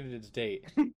concreted its date,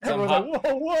 somehow, like,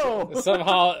 whoa.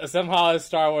 somehow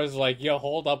Star Wars was like, yo,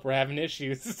 hold up, we're having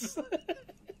issues.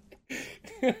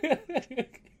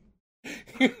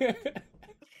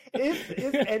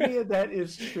 If any of that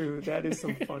is true, that is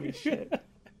some funny shit.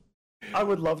 I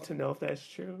would love to know if that's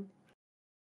true.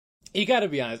 You got to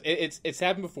be honest. It's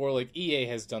happened before. Like EA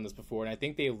has done this before, and I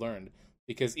think they learned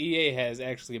because EA has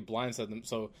actually blindsided them.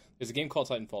 So there's a game called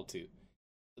Titanfall 2.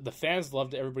 The fans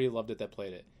loved it. Everybody loved it that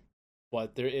played it.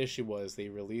 But their issue was they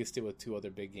released it with 2 other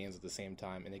big games at the same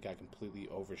time, and it got completely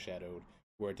overshadowed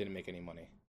where it didn't make any money.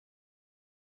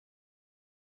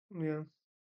 Yeah.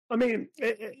 I mean,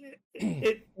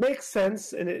 it makes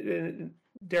sense, and it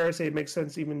dare I say it makes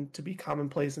sense even to be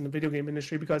commonplace in the video game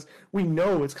industry, because we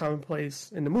know it's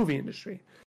commonplace in the movie industry.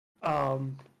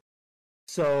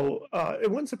 So it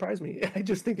wouldn't surprise me. I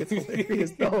just think it's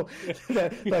hilarious, though.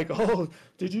 That, oh,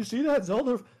 did you see that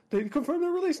Zelda? They confirmed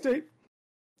their release date.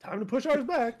 Time to push ours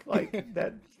back. Like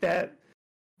that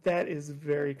is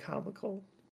very comical.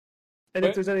 And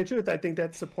if there's any truth, I think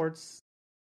that supports,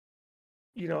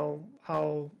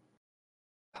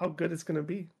 how good it's gonna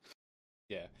be.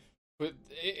 Yeah, but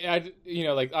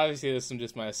obviously this is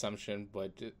just my assumption,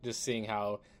 but just seeing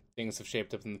how things have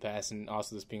shaped up in the past, and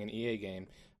also this being an EA game,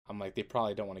 I'm like, they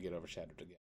probably don't want to get overshadowed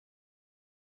again.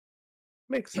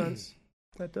 Makes sense.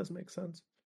 That does make sense.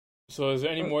 So, is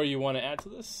there any more you want to add to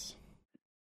this?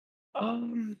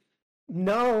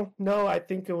 No. I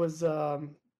think it was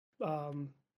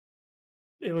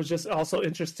just also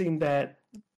interesting that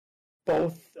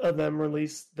both of them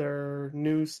released their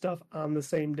new stuff on the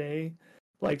same day.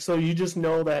 So you just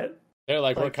know that they're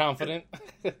we're confident.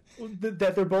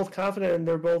 that they're both confident and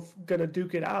they're both gonna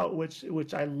duke it out, which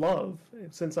I love.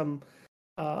 Since I'm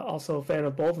also a fan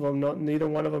of both of them, neither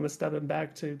one of them is stepping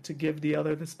back to give the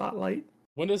other the spotlight.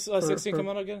 When does 16 come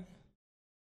out again?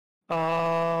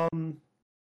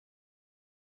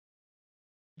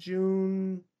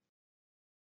 June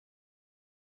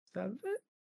 7th?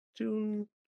 June.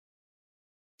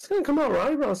 It's gonna come out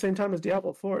around the same time as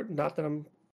Diablo 4. Not that I'm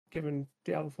giving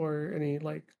Diablo 4 any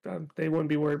they wouldn't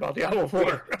be worried about Diablo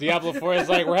 4. Diablo 4 is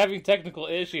we're having technical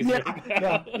issues.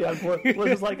 Yeah. We're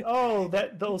just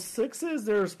those 6s,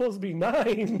 they're supposed to be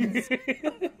 9s.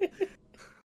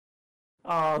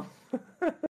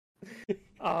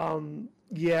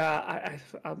 Yeah,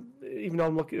 I even though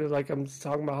I'm looking I'm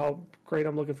talking about how great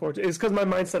I'm looking forward to, it's because my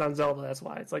mindset on Zelda. That's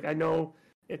why it's I know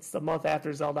it's the month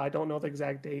after Zelda. I don't know the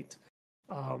exact date,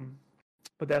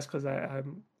 but that's because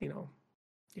I'm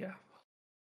yeah,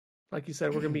 like you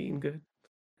said, we're gonna be eating good.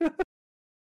 But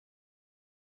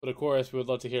of course, we would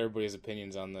love to hear everybody's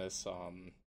opinions on this.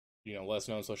 Let us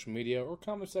know on social media or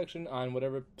comment section on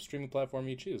whatever streaming platform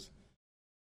you choose.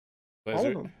 But All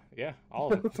of them. Yeah,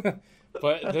 all of them.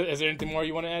 But is there anything more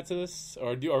you want to add to this,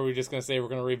 or are we just going to say we're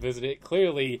going to revisit it?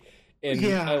 Clearly, in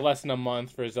less than a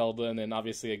month for Zelda, and then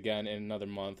obviously again in another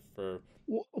month for.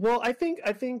 Well, I think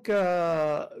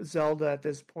Zelda at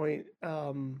this point,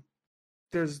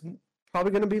 there's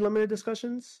probably going to be limited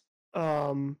discussions,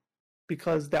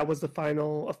 because that was the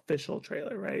final official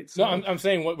trailer, right? So, no, I'm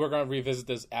saying we're going to revisit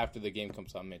this after the game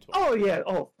comes out May 12th. Oh yeah,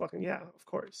 fucking yeah, of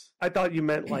course. I thought you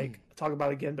meant like talk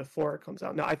about it again before it comes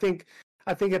out. No, I think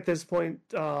at this point,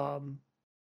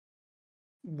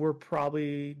 we're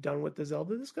probably done with the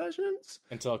Zelda discussions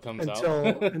until it comes out.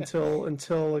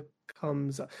 until it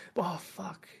comes out. Oh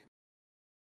fuck.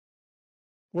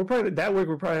 We're probably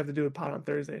have to do a pod on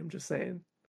Thursday. I'm just saying.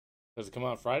 Does it come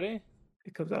out Friday?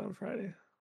 It comes out on Friday.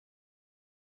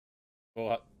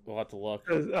 We'll have to look.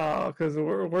 Because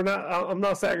we're not. I'm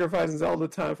not sacrificing Zelda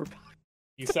time for.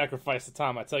 You sacrifice the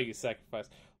time. I tell you, sacrifice.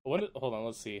 Hold on.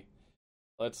 Let's see.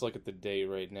 Let's look at the date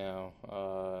right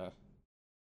now.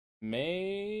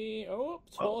 May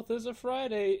 12th is a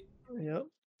Friday. Yep.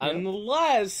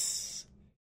 Unless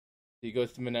you go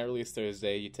to midnight release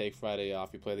Thursday, you take Friday off,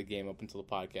 you play the game up until the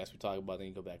podcast we talk about, then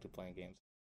you go back to playing games.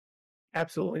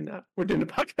 Absolutely not. We're doing the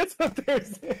podcast on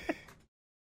Thursday.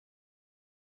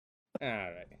 All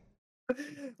right.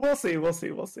 We'll see.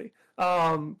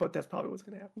 But that's probably what's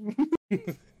going to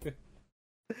happen.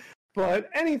 But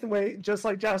anyway, just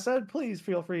like Josh said, please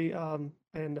feel free and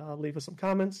leave us some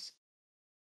comments.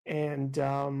 And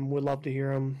we'd love to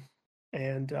hear them.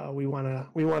 And we want to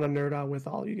nerd out with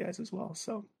all you guys as well.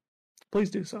 So please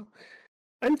do so.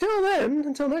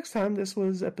 Until next time, this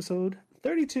was episode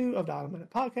 32 of the Automatic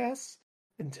Podcast.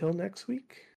 Until next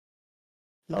week,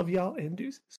 love y'all and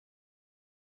deuces.